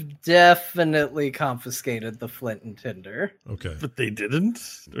 would have definitely confiscated the flint and tinder. Okay. But they didn't,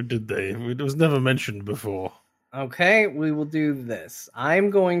 or did they? It was never mentioned before. Okay, we will do this.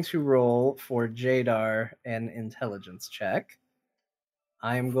 I'm going to roll for Jadar an intelligence check.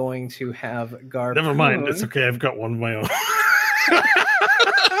 I'm going to have Garpoon. Never mind. It's okay. I've got one of my own.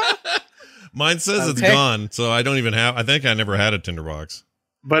 Mine says it's Okay. gone, so I don't even have. I think I never had a tinderbox.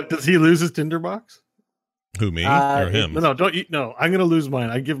 But does he lose his tinderbox? Who, me Uh, or him? No, don't eat. No, I'm gonna lose mine.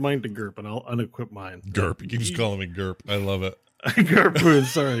 I give mine to Gerp, and I'll unequip mine. Gerp. He keeps calling me Gerp. I love it. Gerpoon,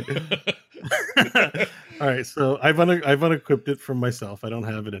 sorry. All right, so I've unequipped it from myself. I don't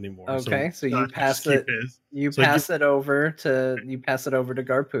have it anymore. Okay, so you Josh, pass just it. keep his. You So I pass it over to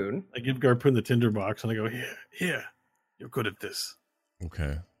Garpoon. I give Garpoon the tinderbox, and I go, here, you're good at this.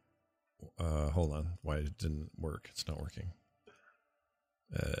 Okay. Hold on. Why it didn't work? It's not working.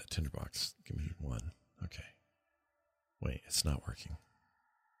 Tinderbox. Give me one. Okay. Wait, it's not working.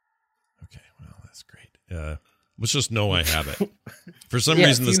 Okay. Well, that's great. Let's just know I have it. For some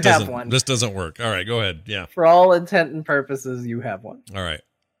Yes, reason, you have one. this doesn't work. All right, go ahead. Yeah. For all intent and purposes, you have one. All right.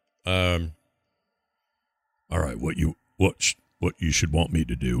 All right. What you should want me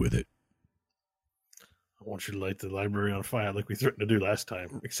to do with it? I want you to light the library on fire like we threatened to do last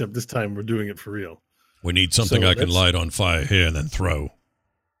time, except this time we're doing it for real. We need something So I can that's- light on fire here and then throw.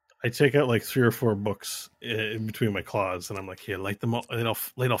 I take out like 3 or 4 books in between my claws, and I'm like, here, light them all, light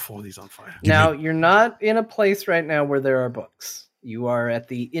all 4 of these on fire. Now, you're not in a place right now where there are books. You are at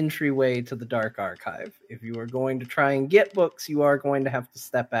the entryway to the Dark Archive. If you are going to try and get books, you are going to have to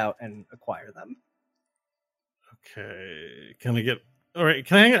step out and acquire them. Okay, can I get? All right,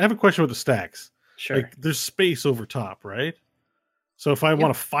 I have a question with the stacks? Sure. Like, there's space over top, right? So if I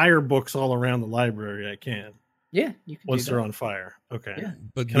want to fire books all around the library, I can. Yeah, you can Once do they're that. on fire. Okay. Yeah.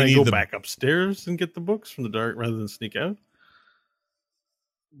 But Can we I need go the back upstairs and get the books from the dark rather than sneak out?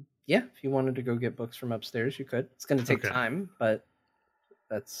 Yeah, if you wanted to go get books from upstairs, you could. It's going to take Okay. time, but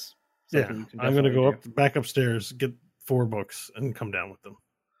that's Yeah, something you can I'm going to definitely go back upstairs, get 4 books, and come down with them.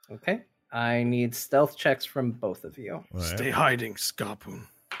 do. Okay. I need stealth checks from both of you. All right. Stay hiding, Scarpoon.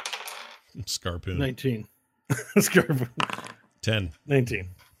 Scarpoon. 19. Scarpoon. 10. 19.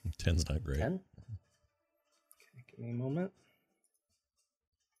 10's not great. 10. Okay, give me a moment.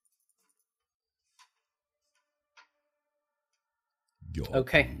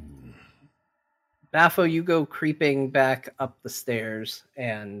 Okay. Baffo, you go creeping back up the stairs,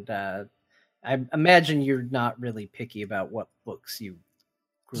 and I imagine you're not really picky about what books you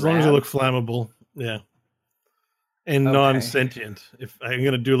grab. As long as they look flammable, yeah. And Okay. non-sentient. If I'm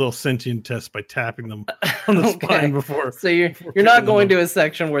going to do a little sentient test by tapping them on the Okay. spine before. So you're picking not them going up. to a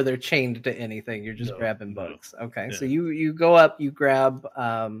section where they're chained to anything. You're just No, grabbing no. books. Okay. Yeah. So you go up, you grab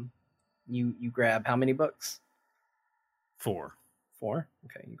you grab how many books? 4. 4.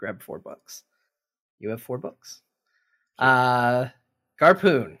 Okay, you grab 4 books. You have 4 books.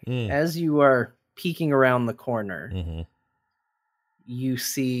 Garpoon, as you are peeking around the corner, Mm-hmm. you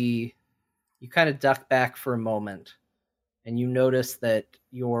kind of duck back for a moment, and you notice that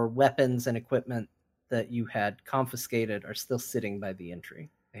your weapons and equipment that you had confiscated are still sitting by the entry.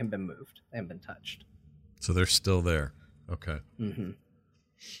 They haven't been moved. They haven't been touched. So they're still there. Okay. Mm-hmm.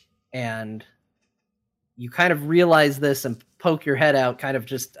 And you kind of realize this and poke your head out, kind of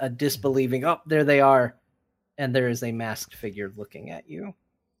just a disbelieving, oh, there they are. And there is a masked figure looking at you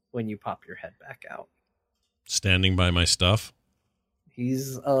when you pop your head back out. Standing by my stuff.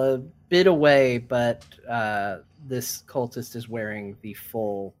 He's a bit away, but this cultist is wearing the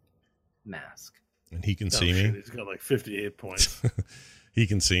full mask. And he can Oh, see shit, me. he's got like 58 points. He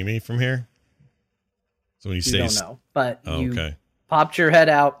can see me from here. So when you You say, don't know, but oh, you okay. popped your head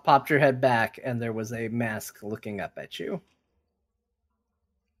out, popped your head back, and there was a mask looking up at you.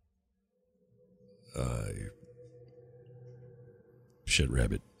 Shit,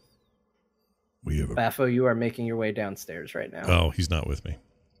 rabbit. We have a Baffo, you are making your way downstairs right now. Oh, he's not with me.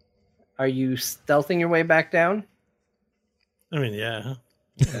 Are you stealthing your way back down? I mean, yeah.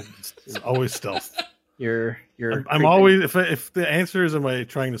 It's always stealth. You're I'm creeping- always, if the answer is am I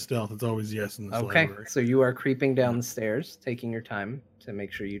trying to stealth, it's always yes in this okay. library. So you are creeping down the stairs, taking your time to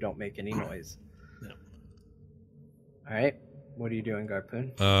make sure you don't make any noise. Yeah. All right. What are you doing,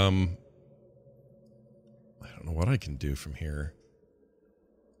 Garpoon? I don't know what I can do from here.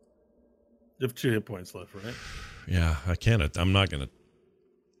 You have 2 hit points left, right? Yeah, I can't. I'm not going to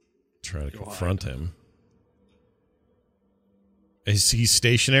try to Go confront him. Is he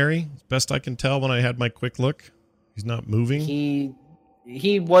stationary? Best I can tell when I had my quick look. He's not moving. He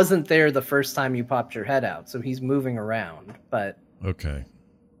wasn't there the first time you popped your head out, so he's moving around. But Okay.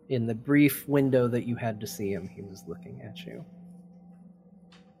 in the brief window that you had to see him, he was looking at you.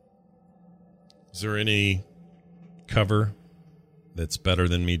 Is there any cover that's better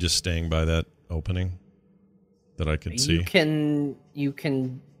than me just staying by that opening that I could see? You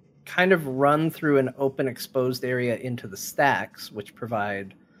can kind of run through an open exposed area into the stacks, which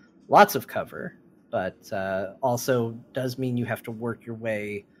provide lots of cover, but also does mean you have to work your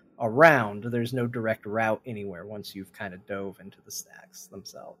way around. There's no direct route anywhere once you've kind of dove into the stacks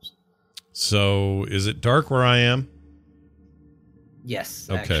themselves. So, is it dark where I am? Yes,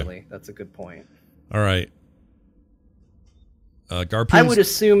 Okay. actually, that's a good point. All right. Garpoon's... I would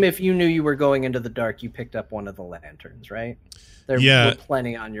assume if you knew you were going into the dark, you picked up one of the lanterns, right? There Yeah. were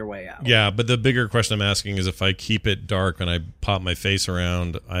plenty on your way out. Yeah, but the bigger question I'm asking is if I keep it dark and I pop my face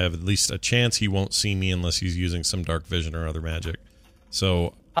around, I have at least a chance he won't see me unless he's using some dark vision or other magic.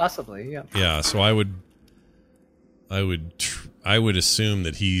 So, Possibly, yeah. yeah, so I would assume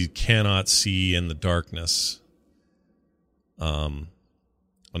that he cannot see in the darkness. And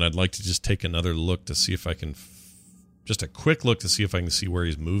I'd like to just take another look to see if I can just a quick look to see if I can see where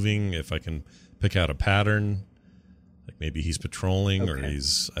he's moving, if I can pick out a pattern. Like maybe he's patrolling or Okay.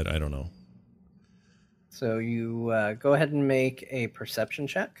 he's I don't know. So you go ahead and make a perception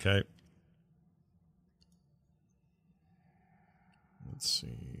check. Okay. Let's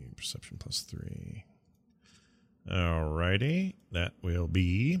see. Perception +3. Alrighty. That will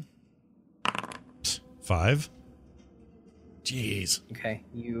be 5. Jeez. Okay.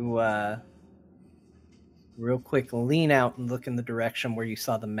 You real quick lean out and look in the direction where you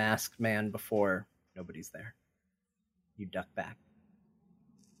saw the masked man before. Nobody's there. You duck back.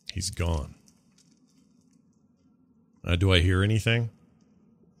 He's gone. Do I hear anything?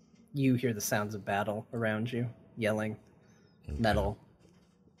 You hear the sounds of battle around you, yelling, metal.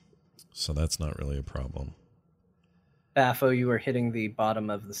 So that's not really a problem. Baffo, you are hitting the bottom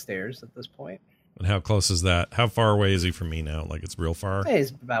of the stairs at this point. And how close is that? How far away is he from me now? Like it's real far? Hey,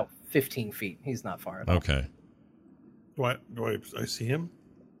 he's about 15 feet. He's not far at all. Okay. Do I see him?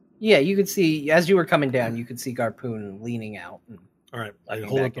 Yeah, you could see, as you were coming down, you could see Garpoon leaning out. And All right. I Let me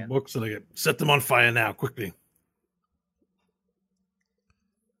hold back up the in. books and I get set them on fire now, quickly.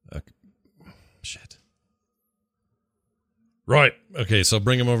 Shit. Right. Okay, so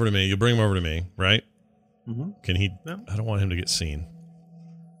bring him over to me. You bring him over to me, right? Mm-hmm. Can he? No. I don't want him to get seen.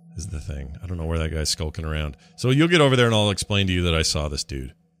 is the thing. I don't know where that guy's skulking around. So you'll get over there and I'll explain to you that I saw this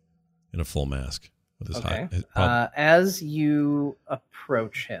dude in a full mask with his Okay. high. As you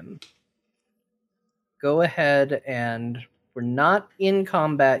approach him, go ahead and we're not in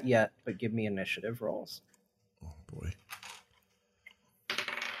combat yet, but give me initiative rolls. Oh boy.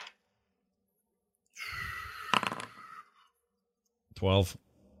 $12.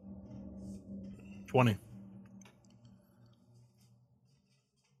 20.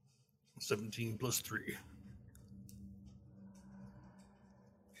 17 plus 3.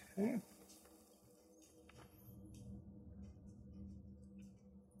 Okay.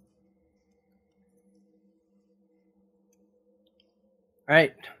 All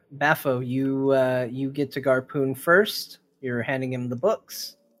right, Baffo, you get to Garpoon first. You're handing him the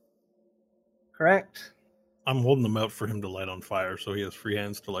books, correct? I'm holding them out for him to light on fire, so he has free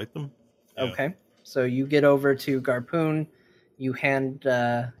hands to light them. Yeah. Okay, so you get over to Garpoon. You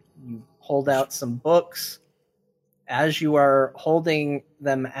you hold out some books. As you are holding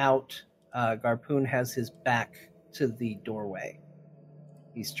them out, Garpoon has his back to the doorway.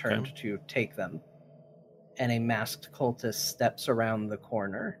 He's turned to take them. And a masked cultist steps around the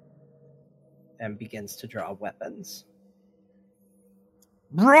corner and begins to draw weapons.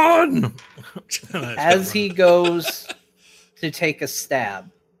 Run! As he goes to take a stab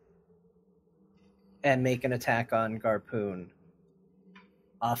and make an attack on Garpoon,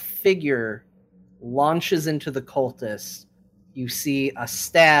 a figure launches into the cultist. You see a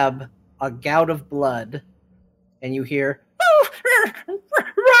stab, a gout of blood, and you hear,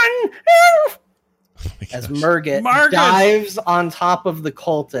 "Run!" as Murget dives on top of the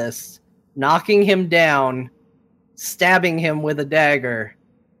cultist, knocking him down, stabbing him with a dagger.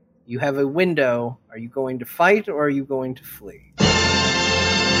 You have a window. Are you going to fight or are you going to flee?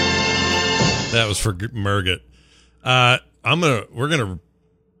 That was for Murget.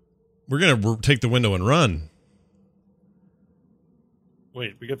 We're gonna take the window and run.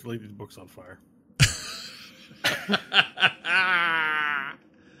 Wait, we got to light these books on fire.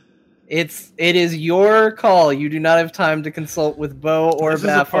 It is your call. You do not have time to consult with Bo or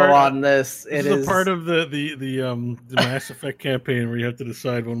Baffo on this. This is a part of the Mass Effect campaign where you have to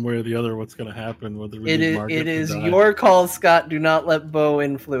decide one way or the other what's going to happen. Whether it is your call, Scott. Do not let Bo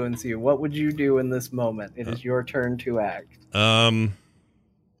influence you. What would you do in this moment? It is your turn to act. I'll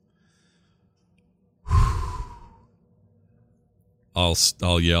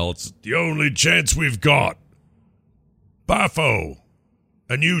yell. It's The only chance we've got. Baffo.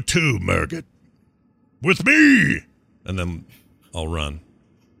 And you too, Murget. With me! and then I'll run.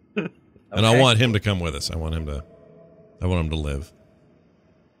 And I want him to come with us. I want him to live.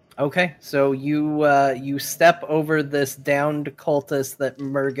 Okay, so you step over this downed cultist that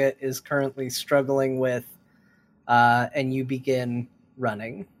Murget is currently struggling with, and you begin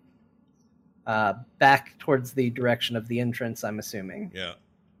running back towards the direction of the entrance, I'm assuming. Yeah.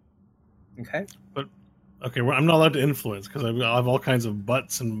 Okay. Okay, well, I'm not allowed to influence because I have all kinds of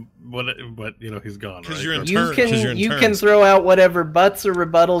buts and but he's gone. Because right? you're in You turn. can you can throw out whatever butts or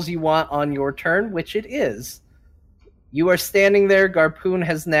rebuttals you want on your turn, which it is. You are standing there. Garpoon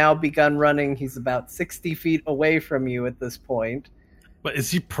has now begun running. He's about 60 feet away from you at this point. But is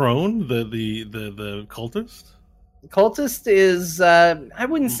he prone? The cultist? The cultist is, I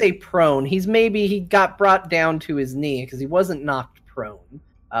wouldn't say prone. He got brought down to his knee because he wasn't knocked prone,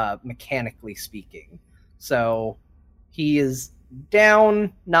 mechanically speaking. So he is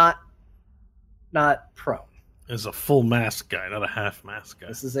down, not prone. Is a full mask guy, not a half mask guy.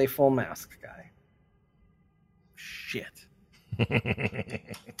 This is a full mask guy. Shit.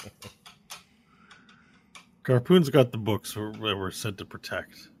 Garpoon's got the books that we're sent to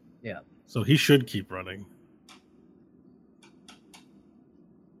protect. Yeah. So he should keep running.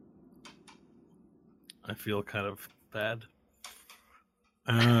 I feel kind of bad.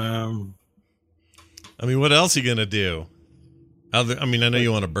 I mean, what else are you going to do? I know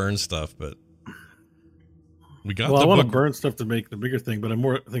you want to burn stuff, but we got I want to book. burn stuff to make the bigger thing, but I'm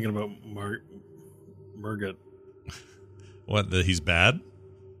more thinking about Murget. What, that he's bad?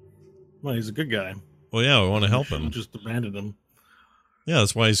 Well, he's a good guy. Well, yeah, we want to help We him. shouldn't just abandon him. Yeah,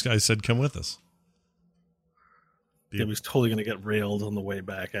 that's why I said come with us. He was totally going to get railed on the way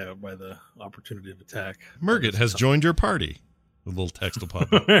back out by the opportunity of attack. Murget has joined your party. A little text will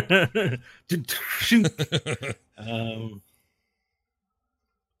pop up.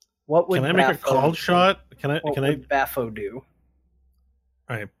 What would Can I make a Baffo called do? shot? What would Baffo do?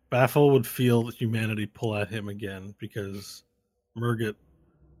 All right, Baffle would feel humanity pull at him again because Murget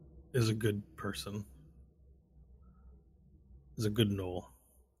is a good person. Is a good Knoll.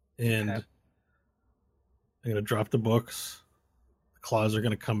 And Okay. I'm going to drop the books. claws are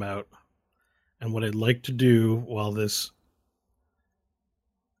going to come out. And what I'd like to do while this...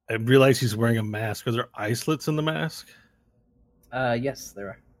 I realize he's wearing a mask. Are there eye slits in the mask? Yes, there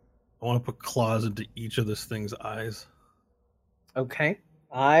are. I want to put claws into each of this thing's eyes. Okay.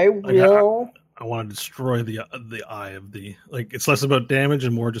 I will... I want to destroy the eye of the... Like, it's less about damage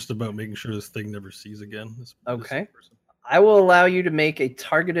and more just about making sure this thing never sees again. Okay. I will allow you to make a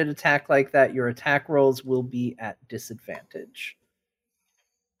targeted attack like that. Your attack rolls will be at disadvantage.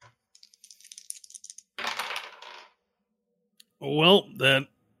 Well, that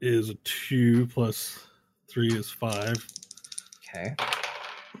is a 2 plus 3 is 5. Okay.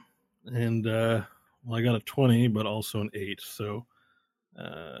 And, well, I got a 20, but also an 8, so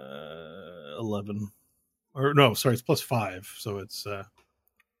 11. Or, no, sorry, it's plus 5, so it's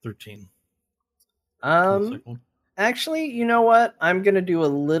 13. Actually, you know what? I'm going to do a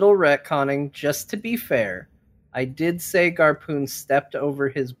little retconning just to be fair. I did say Garpoon stepped over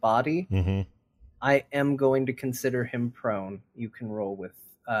his body. Mm-hmm. I am going to consider him prone. You can roll with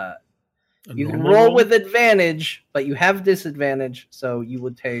You can roll with advantage, but you have disadvantage, so you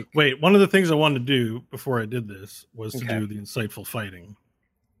would take... Wait, one of the things I wanted to do before I did this was to Okay. do the insightful fighting.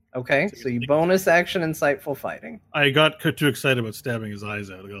 Okay, so you bonus action insightful fighting. I got too excited about stabbing his eyes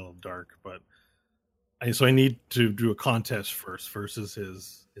out. It got a little dark, but so I need to do a contest first versus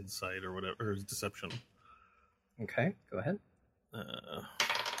his insight or whatever, or his deception. Okay, go ahead.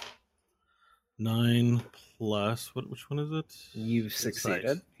 9 plus which one is it? You've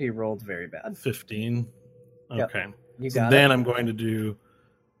succeeded. He rolled very bad. 15. Yep. Okay. You So got then it. I'm going to do.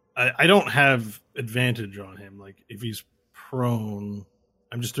 I don't have advantage on him. Like if he's prone,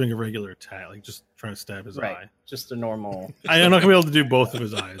 I'm just doing a regular attack, like just trying to stab his Right, eye. just a normal... I'm not gonna be able to do both of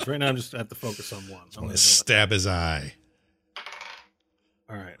his eyes right now. I'm just have to focus on one. I'm gonna stab his eye.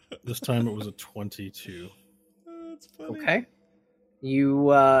 All right. This time it was a 22. That's funny. Okay.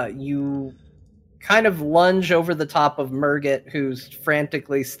 You kind of lunge over the top of Murget, who's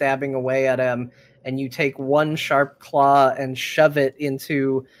frantically stabbing away at him, and you take one sharp claw and shove it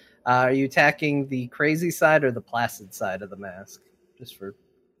into... are you attacking the crazy side or the placid side of the mask? Just for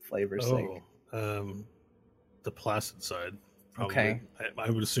flavor's sake. The placid side. Probably. Okay.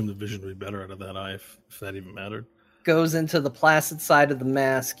 I would assume the vision would be better out of that eye if that even mattered. Goes into the placid side of the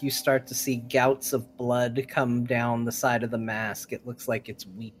mask. You start to see gouts of blood come down the side of the mask. It looks like it's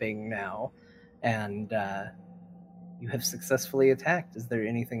weeping now. And you have successfully attacked. Is there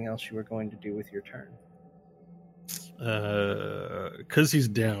anything else you were going to do with your turn? Because he's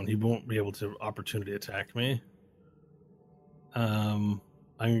down, he won't be able to opportunity attack me. I'm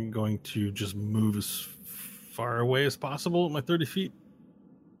going to just move as far away as possible at my 30 feet.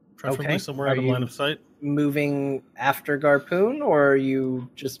 Preferably Okay. somewhere Are out of you- line of sight. Moving after Garpoon, or are you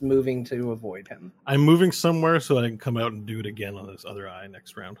just moving to avoid him? I'm moving somewhere so that I can come out and do it again on this other eye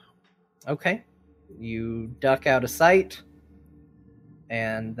next round. Okay. You duck out of sight,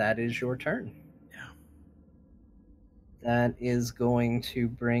 and that is your turn. Yeah. That is going to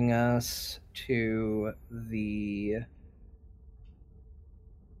bring us to the...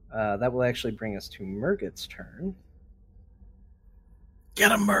 that will actually bring us to Murget's turn.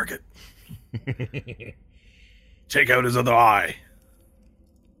 Get him, Murget. Take out his other eye.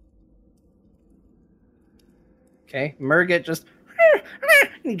 Okay, Murget just...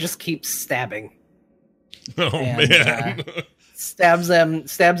 he just keeps stabbing. Oh, And, man. Stabs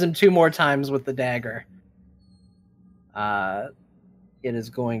him 2 more times with the dagger. It is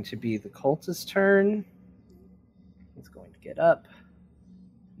going to be the cultist's turn. He's going to get up.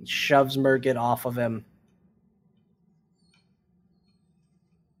 He shoves Murget off of him.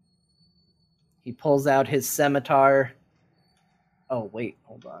 He pulls out his scimitar. Oh, wait,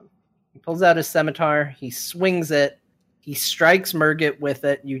 hold on. He pulls out his scimitar. He swings it. He strikes Murget with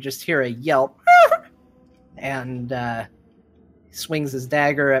it. You just hear a yelp. And he swings his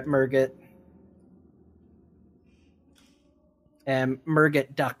dagger at Murget. And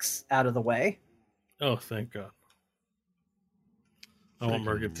Murget ducks out of the way. Oh, thank God. I want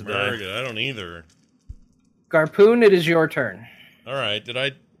Murget to die. Murget, I don't either. Garpoon, it is your turn. All right,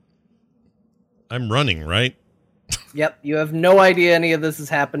 I'm running, right? Yep, you have no idea any of this has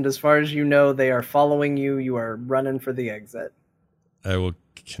happened. As far as you know, they are following you. You are running for the exit. I will.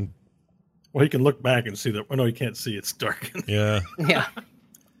 Well, he can look back and see that. Oh, no, he can't see. It's dark. Yeah. Yeah.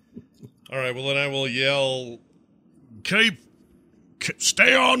 All right. Well, then I will yell,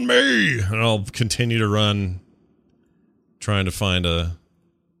 stay on me, and I'll continue to run, trying to find a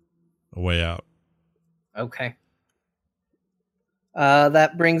way out. Okay.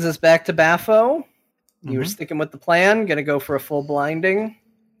 That brings us back to Baffo. You were sticking with the plan. Gonna go for a full blinding.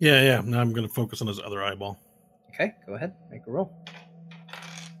 Yeah. Now I'm going to focus on his other eyeball. Okay, go ahead. Make a roll.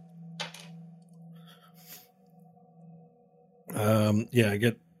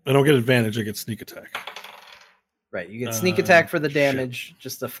 Yeah, I don't get advantage. I get sneak attack. Right, you get sneak attack for the damage,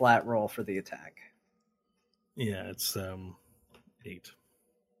 just a flat roll for the attack. Yeah, it's 8.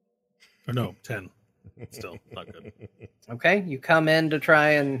 Or no, 10. Still not good. Okay, you come in to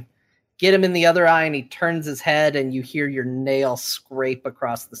try and get him in the other eye, and he turns his head, and you hear your nail scrape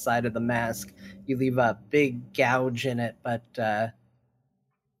across the side of the mask. You leave a big gouge in it, but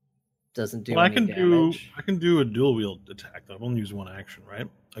doesn't do any damage. I can do a dual wield attack. I've only used one action, right?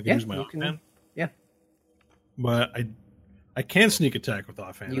 I can use my offhand. Yeah, but I can sneak attack with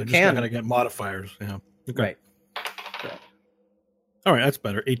offhand. You I just can. gotta get modifiers. Yeah. Okay. right. All right, that's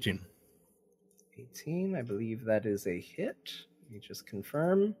better. 18. 18, I believe that is a hit. Let me just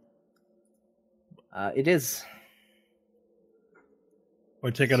confirm. It is. Oh,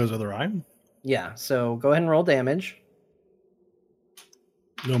 I take out his other eye. Yeah, so go ahead and roll damage.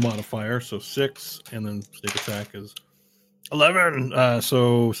 No modifier, so 6, and then sneak attack is 11.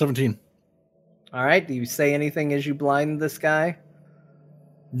 So 17. All right, do you say anything as you blind this guy?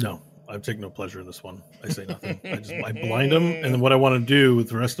 No, I take no pleasure in this one. I say nothing. I blind him, and then what I want to do with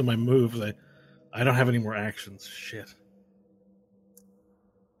the rest of my moves, I don't have any more actions. Shit.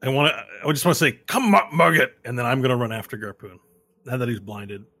 I just want to say, "Come on, Margit," and then I'm gonna run after Garpoon. Now that he's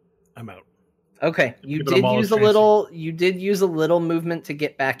blinded, I'm out. Okay, you Giving him did all use his a little. You did use a little movement to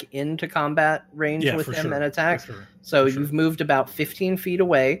get back into combat range with for him sure. and attack. For sure. So For sure. you've moved about 15 feet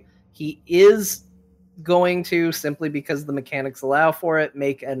away. He is going to, simply because the mechanics allow for it,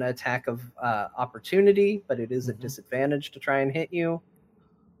 make an attack of opportunity, but it is a disadvantage to try and hit you.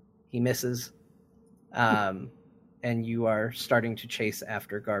 He misses. And you are starting to chase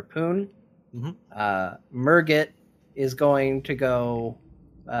after Garpoon. Murgit is going to go.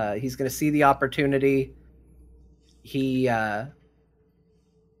 He's going to see the opportunity. He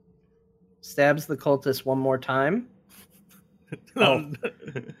stabs the cultist one more time. No.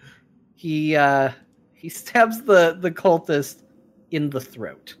 He stabs the cultist in the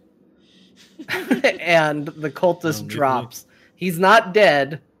throat, and the cultist drops. He's not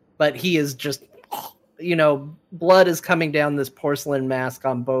dead, but he is just, blood is coming down this porcelain mask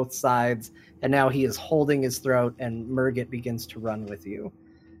on both sides, and now he is holding his throat, and Murgit begins to run with you.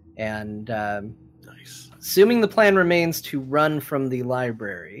 And Nice. assuming the plan remains to run from the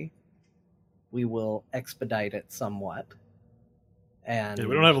library, we will expedite it somewhat. And Yeah,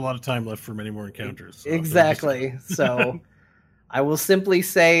 we don't have a lot of time left for many more encounters. So exactly. So I will simply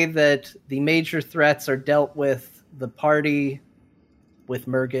say that the major threats are dealt with. The party, with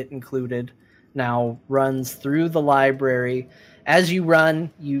Murgit included, now runs through the library. As you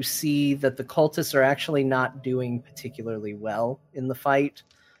run, you see that the cultists are actually not doing particularly well in the fight.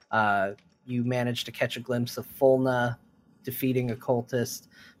 You manage to catch a glimpse of Fulna defeating a cultist.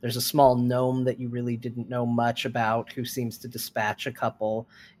 There's a small gnome that you really didn't know much about who seems to dispatch a couple.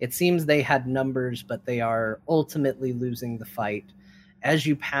 It seems they had numbers, but they are ultimately losing the fight. As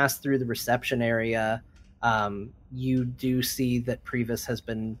you pass through the reception area, you do see that Privis has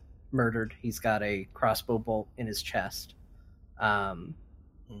been murdered. He's got a crossbow bolt in his chest.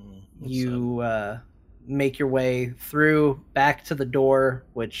 You make your way through back to the door,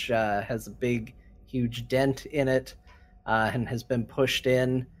 which has a big, huge dent in it, and has been pushed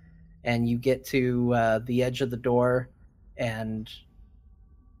in. And you get to the edge of the door, and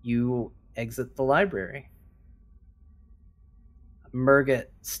you exit the library. Murgit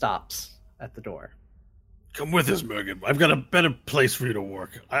stops at the door. Come with us, Murgit. I've got a better place for you to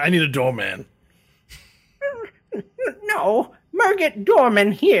work. I need a doorman. No, Murgit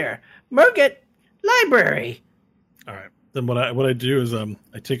doorman here. Murgit library. All right. Then what I do is I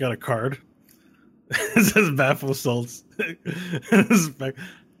take out a card. It says Baffle Assaults.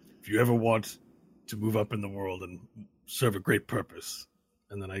 If you ever want to move up in the world and serve a great purpose,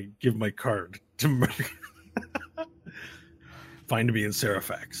 and then I give my card to Murgit. Find me in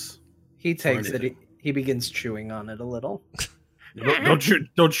Serifax. He takes it. He begins chewing on it a little.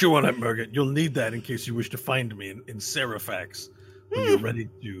 Don't chew on it, Murgit. You'll need that in case you wish to find me in Serifax when you're ready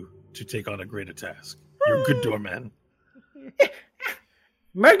to take on a greater task. You're a good doorman.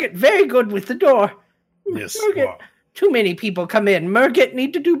 Murgit, very good with the door. Yes. Murgit, too many people come in. Murgit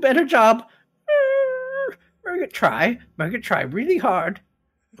need to do better job. Murgit try really hard.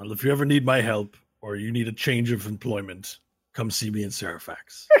 Well, if you ever need my help or you need a change of employment, come see me in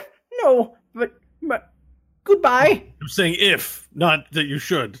Serifax. No, but goodbye. I'm saying if, not that you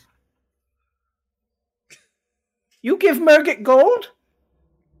should. You give Murgit gold?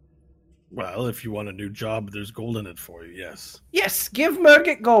 Well, if you want a new job, there's gold in it for you, yes. Yes, give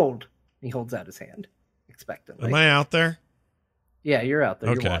Murgit gold. He holds out his hand, expectantly. Am I out there? Yeah, you're out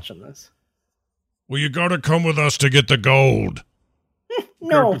there. Okay. You're watching this. Well, you gotta come with us to get the gold.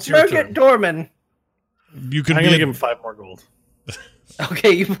 No, Garp, it's your Birgit turn. Dorman. You can I'm be gonna a- give him 5 more gold.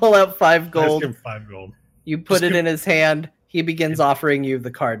 Okay, you pull out 5 Let's gold. give him 5 gold. You put Just it give- in his hand. He begins offering you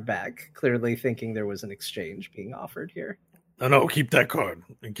the card back, clearly thinking there was an exchange being offered here. No, keep that card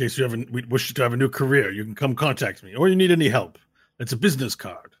in case you wish to have a new career. You can come contact me, or you need any help. It's a business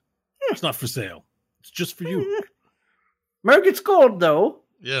card. It's not for sale. It's just for you. Merget's gold, though.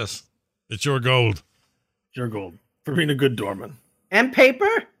 Yes, it's your gold. It's your gold for being a good doorman. And paper?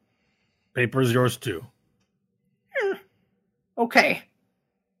 Paper is yours too. Okay.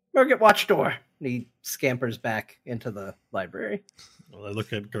 Merget, watch door. And he scampers back into the library. Well, I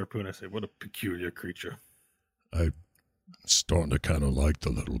look at Garpoon. I say, "What a peculiar creature. I'm starting to kind of like the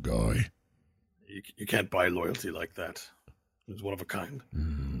little guy. You can't buy loyalty like that. He's one of a kind.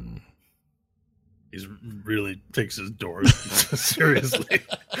 He's really takes his doors seriously.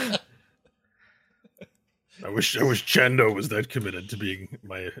 I wish Chando was that committed to being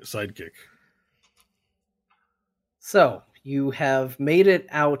my sidekick." So, you have made it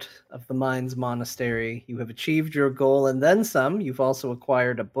out of the Mines Monastery. You have achieved your goal and then some. You've also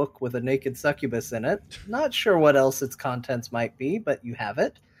acquired a book with a naked succubus in it. Not sure what else its contents might be, but you have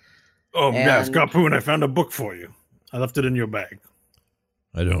it. Oh, yes, And- Garpoon, I found a book for you. I left it in your bag.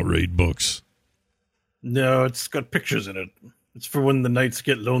 I don't read books. No, it's got pictures in it. It's for when the nights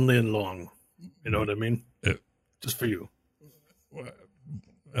get lonely and long. You know what I mean? Just for you.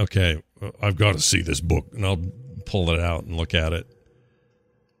 Okay, I've got to see this book, and I'll pull it out and look at it.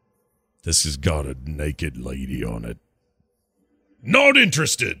 This has got a naked lady on it. Not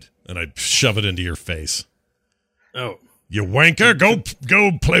interested. And I shove it into your face. Oh, You wanker,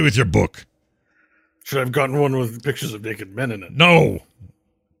 go play with your book. should I have gotten one with pictures of naked men in it? No.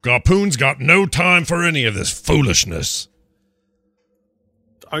 Garpoon's got no time for any of this foolishness.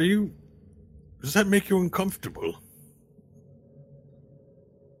 Does that make you uncomfortable?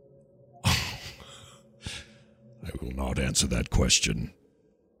 I will not answer that question.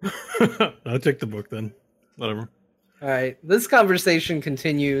 I'll take the book then. Whatever. All right. This conversation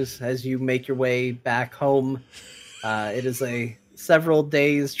continues as you make your way back home. It is a several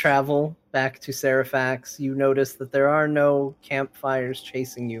days travel back to Serifax. You notice that there are no campfires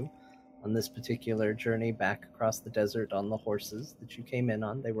chasing you on this particular journey back across the desert on the horses that you came in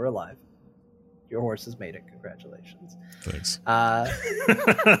on. They were alive. Your horses made it. Congratulations. Thanks.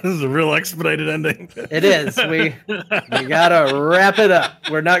 This is a real expedited ending. It is. We gotta wrap it up.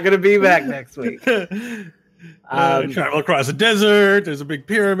 We're not gonna be back next week. Travel across a desert. There's a big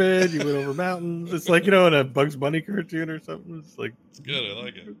pyramid. You went over mountains. It's like, in a Bugs Bunny cartoon or something. It's like, It's good. I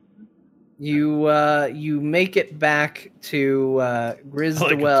like it. You make it back to Grizz I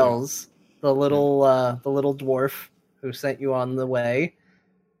like it too. Wells, the little dwarf who sent you on the way.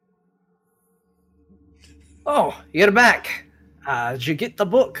 Oh, you're back. Did you get the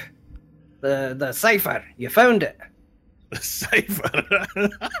book? The cipher. You found it. cipher.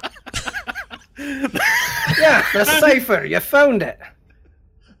 Yeah, the cipher. You found it.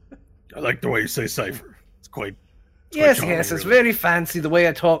 I like the way you say cipher. It's quite. Yes, charming, yes, it's really. very fancy the way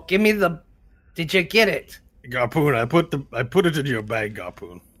I talk. Give me the. Did you get it? Garpoon, I put it in your bag,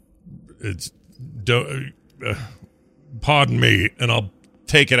 Garpoon. It's pardon me, And I'll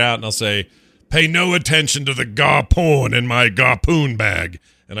take it out and I'll say, pay no attention to the garpoon in my garpoon bag.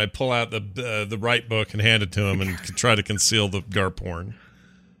 And I pull out the right book and hand it to him and try to conceal the garporn.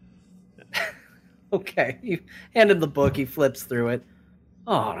 Okay, you hand him the book. He flips through it.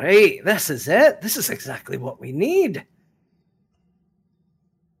 All right, this is it. This is exactly what we need.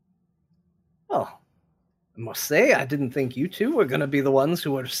 Well, I must say, I didn't think you two were going to be the ones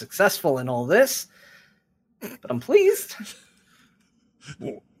who were successful in all this, but I'm pleased.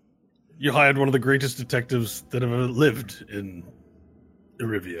 You hired one of the greatest detectives that ever lived in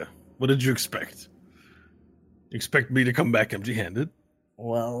Irivia. What did you expect? You expect me to come back empty-handed?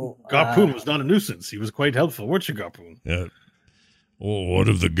 Well, Garpoon was not a nuisance. He was quite helpful, weren't you, Garpoon? yeah. Well, what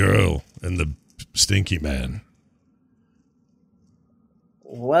of the girl and the stinky man?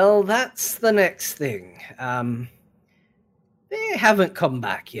 well, that's the next thing. They haven't come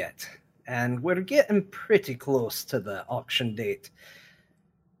back yet, and we're getting pretty close to the auction date.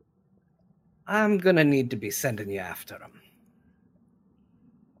 I'm gonna need to be sending you after them.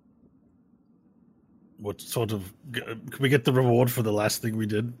 What sort of... Can we get the reward for the last thing we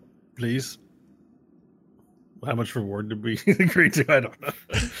did, please? How much reward did we agree to? I don't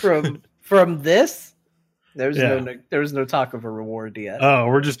know. From this, there's Yeah. there's no talk of a reward yet. Oh,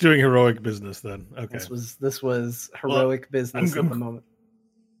 we're just doing heroic business then. Okay. This was heroic business I'm- at the moment.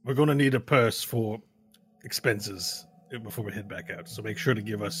 We're going to need a purse for expenses before we head back out. So make sure to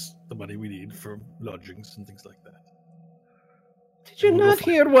give us the money we need for lodgings and things like that. Did you not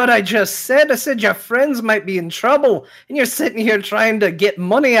hear what I just said? I said your friends might be in trouble, and you're sitting here trying to get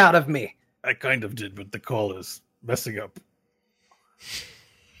money out of me. I kind of did, but the call is messing up.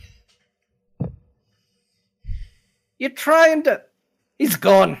 You're trying to... He's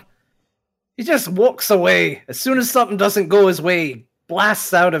gone. He just walks away. As soon as something doesn't go his way, he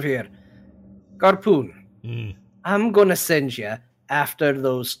blasts out of here. Garpoon, I'm going to send you after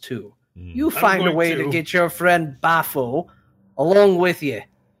those two. You find a way to get your friend Bafo along with you.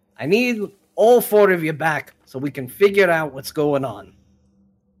 I need all four of you back so we can figure out what's going on.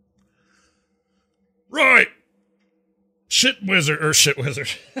 Right. Shit wizard.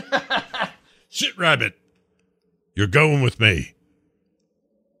 Shit rabbit. You're going with me.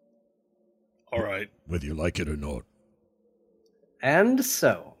 All right. Whether you like it or not. And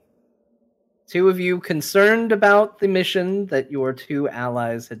so, two of you concerned about the mission that your two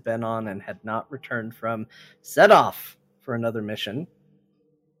allies had been on and had not returned from, set off for another mission.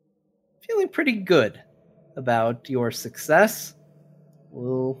 Feeling pretty good about your success.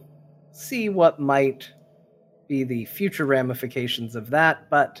 We'll see what might be the future ramifications of that,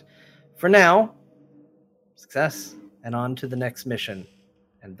 but for now, success and on to the next mission.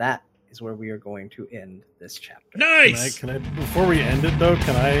 And that is where we are going to end this chapter. Nice! Can I before we end it though,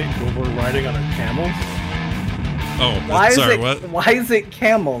 we're riding on our camels? Oh, what? Why is it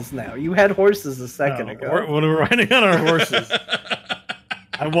camels now? You had horses a second ago. When we're riding on our horses,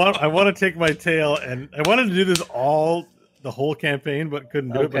 I want to take my tail, and I wanted to do this the whole campaign, but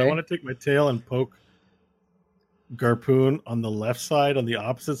couldn't do it. But I want to take my tail and poke Garpoon on the left side, on the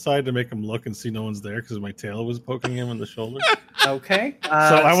opposite side, to make him look and see no one's there because my tail was poking him in the shoulder. Okay. So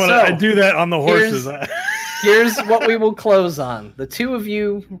I do that on the horses. Here's what we will close on. The two of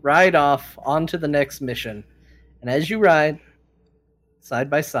you ride off onto the next mission. And as you ride, side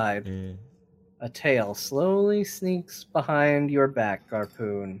by side, a tail slowly sneaks behind your back,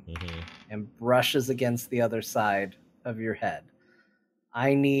 Garpoon, and brushes against the other side of your head.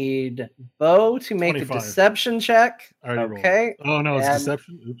 I need Bo to make 25. a deception check. Okay. Rolled. Oh, no, it's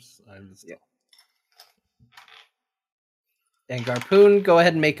deception? Oops. And Garpoon, go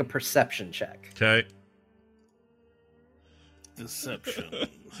ahead and make a perception check. Okay. Deception.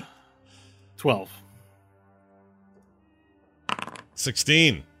 12.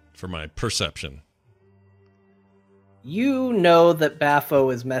 16 for my perception. You know that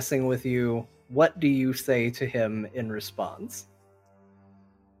Bafo is messing with you. What do you say to him in response?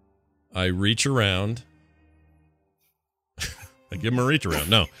 I reach around. I give him a reach around.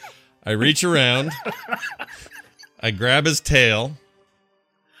 No. I reach around. I grab his tail.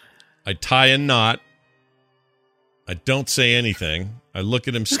 I tie a knot. I don't say anything. I look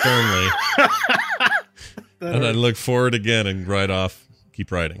at him sternly. And I look forward again and ride off.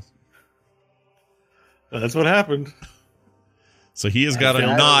 Keep riding. That's what happened. So he has got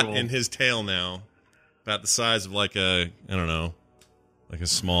a knot in his tail now. About the size of like a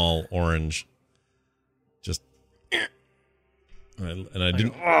small orange. Just. And I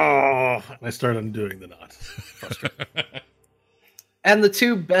didn't. Oh, I start undoing the knot. And the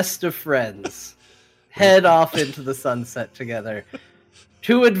two best of friends head off into the sunset together.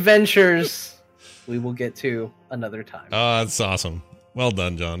 Two adventures we will get to another time. Oh, that's awesome. Well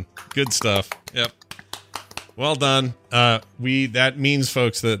done, John. Good stuff. Yep. Well done. That means,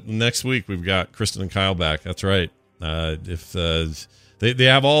 folks, that next week we've got Kristen and Kyle back. That's right. If they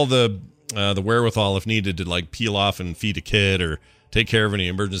have all the wherewithal, if needed, to like peel off and feed a kid or take care of any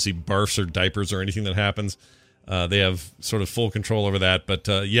emergency barfs or diapers or anything that happens. They have sort of full control over that. But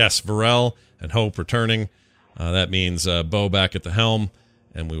yes, Varel and Hope returning. That means Bo back at the helm,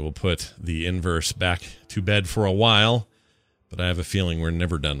 and we will put the inverse back to bed for a while. But I have a feeling we're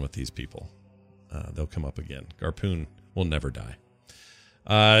never done with these people. They'll come up again. Garpoon will never die.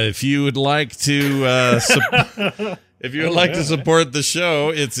 If you would like to support the show,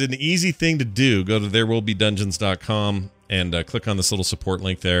 it's an easy thing to do. Go to therewillbedungeons.com and click on this little support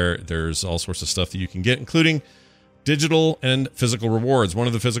link there. There's all sorts of stuff that you can get, including digital and physical rewards. One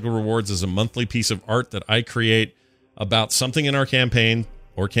of the physical rewards is a monthly piece of art that I create about something in our campaign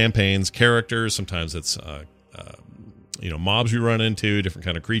or campaigns, characters. Sometimes it's mobs we run into, different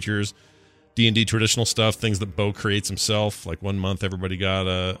kind of creatures. D&D traditional stuff, things that Bo creates himself. Like 1 month, everybody got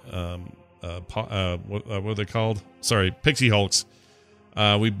what are they called? Sorry, Pixie Hulks.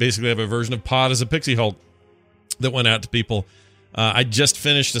 We basically have a version of Pod as a Pixie Hulk that went out to people. I just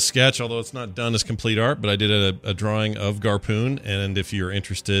finished a sketch, although it's not done as complete art, but I did a drawing of Garpoon. And if you're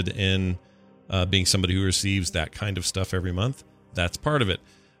interested in being somebody who receives that kind of stuff every month, that's part of it.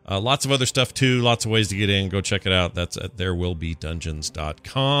 Lots of other stuff, too. Lots of ways to get in. Go check it out. That's at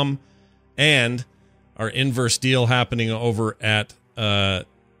therewillbedungeons.com. And our inverse deal happening over at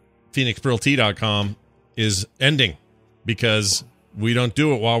phoenixpearltea.com is ending because we don't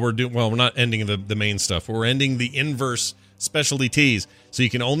do it while we're doing... Well, we're not ending the main stuff. We're ending the inverse specialty teas. So you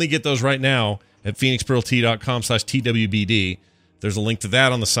can only get those right now at phoenixpearltea.com/TWBD. There's a link to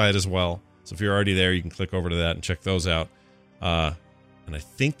that on the site as well. So if you're already there, you can click over to that and check those out. And I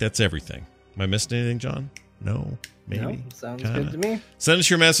think that's everything. Am I missing anything, John? No? Maybe? No, sounds Kinda. good to me. Send us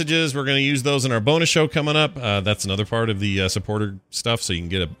your messages. We're going to use those in our bonus show coming up. That's another part of the supporter stuff, so you can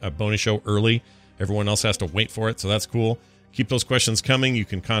get a bonus show early. Everyone else has to wait for it, so that's cool. Keep those questions coming. You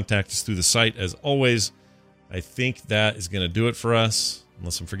can contact us through the site as always. I think that is going to do it for us.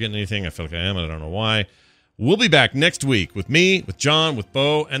 Unless I'm forgetting anything. I feel like I am, and I don't know why. We'll be back next week with me, with John, with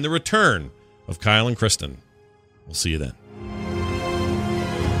Bo, and the return of Kyle and Kristen. We'll see you then.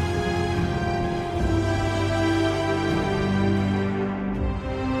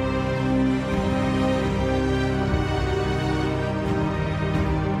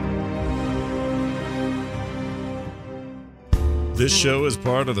 This show is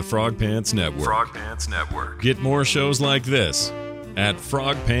part of the Frog Pants Network. Frog Pants Network. Get more shows like this at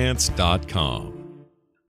frogpants.com.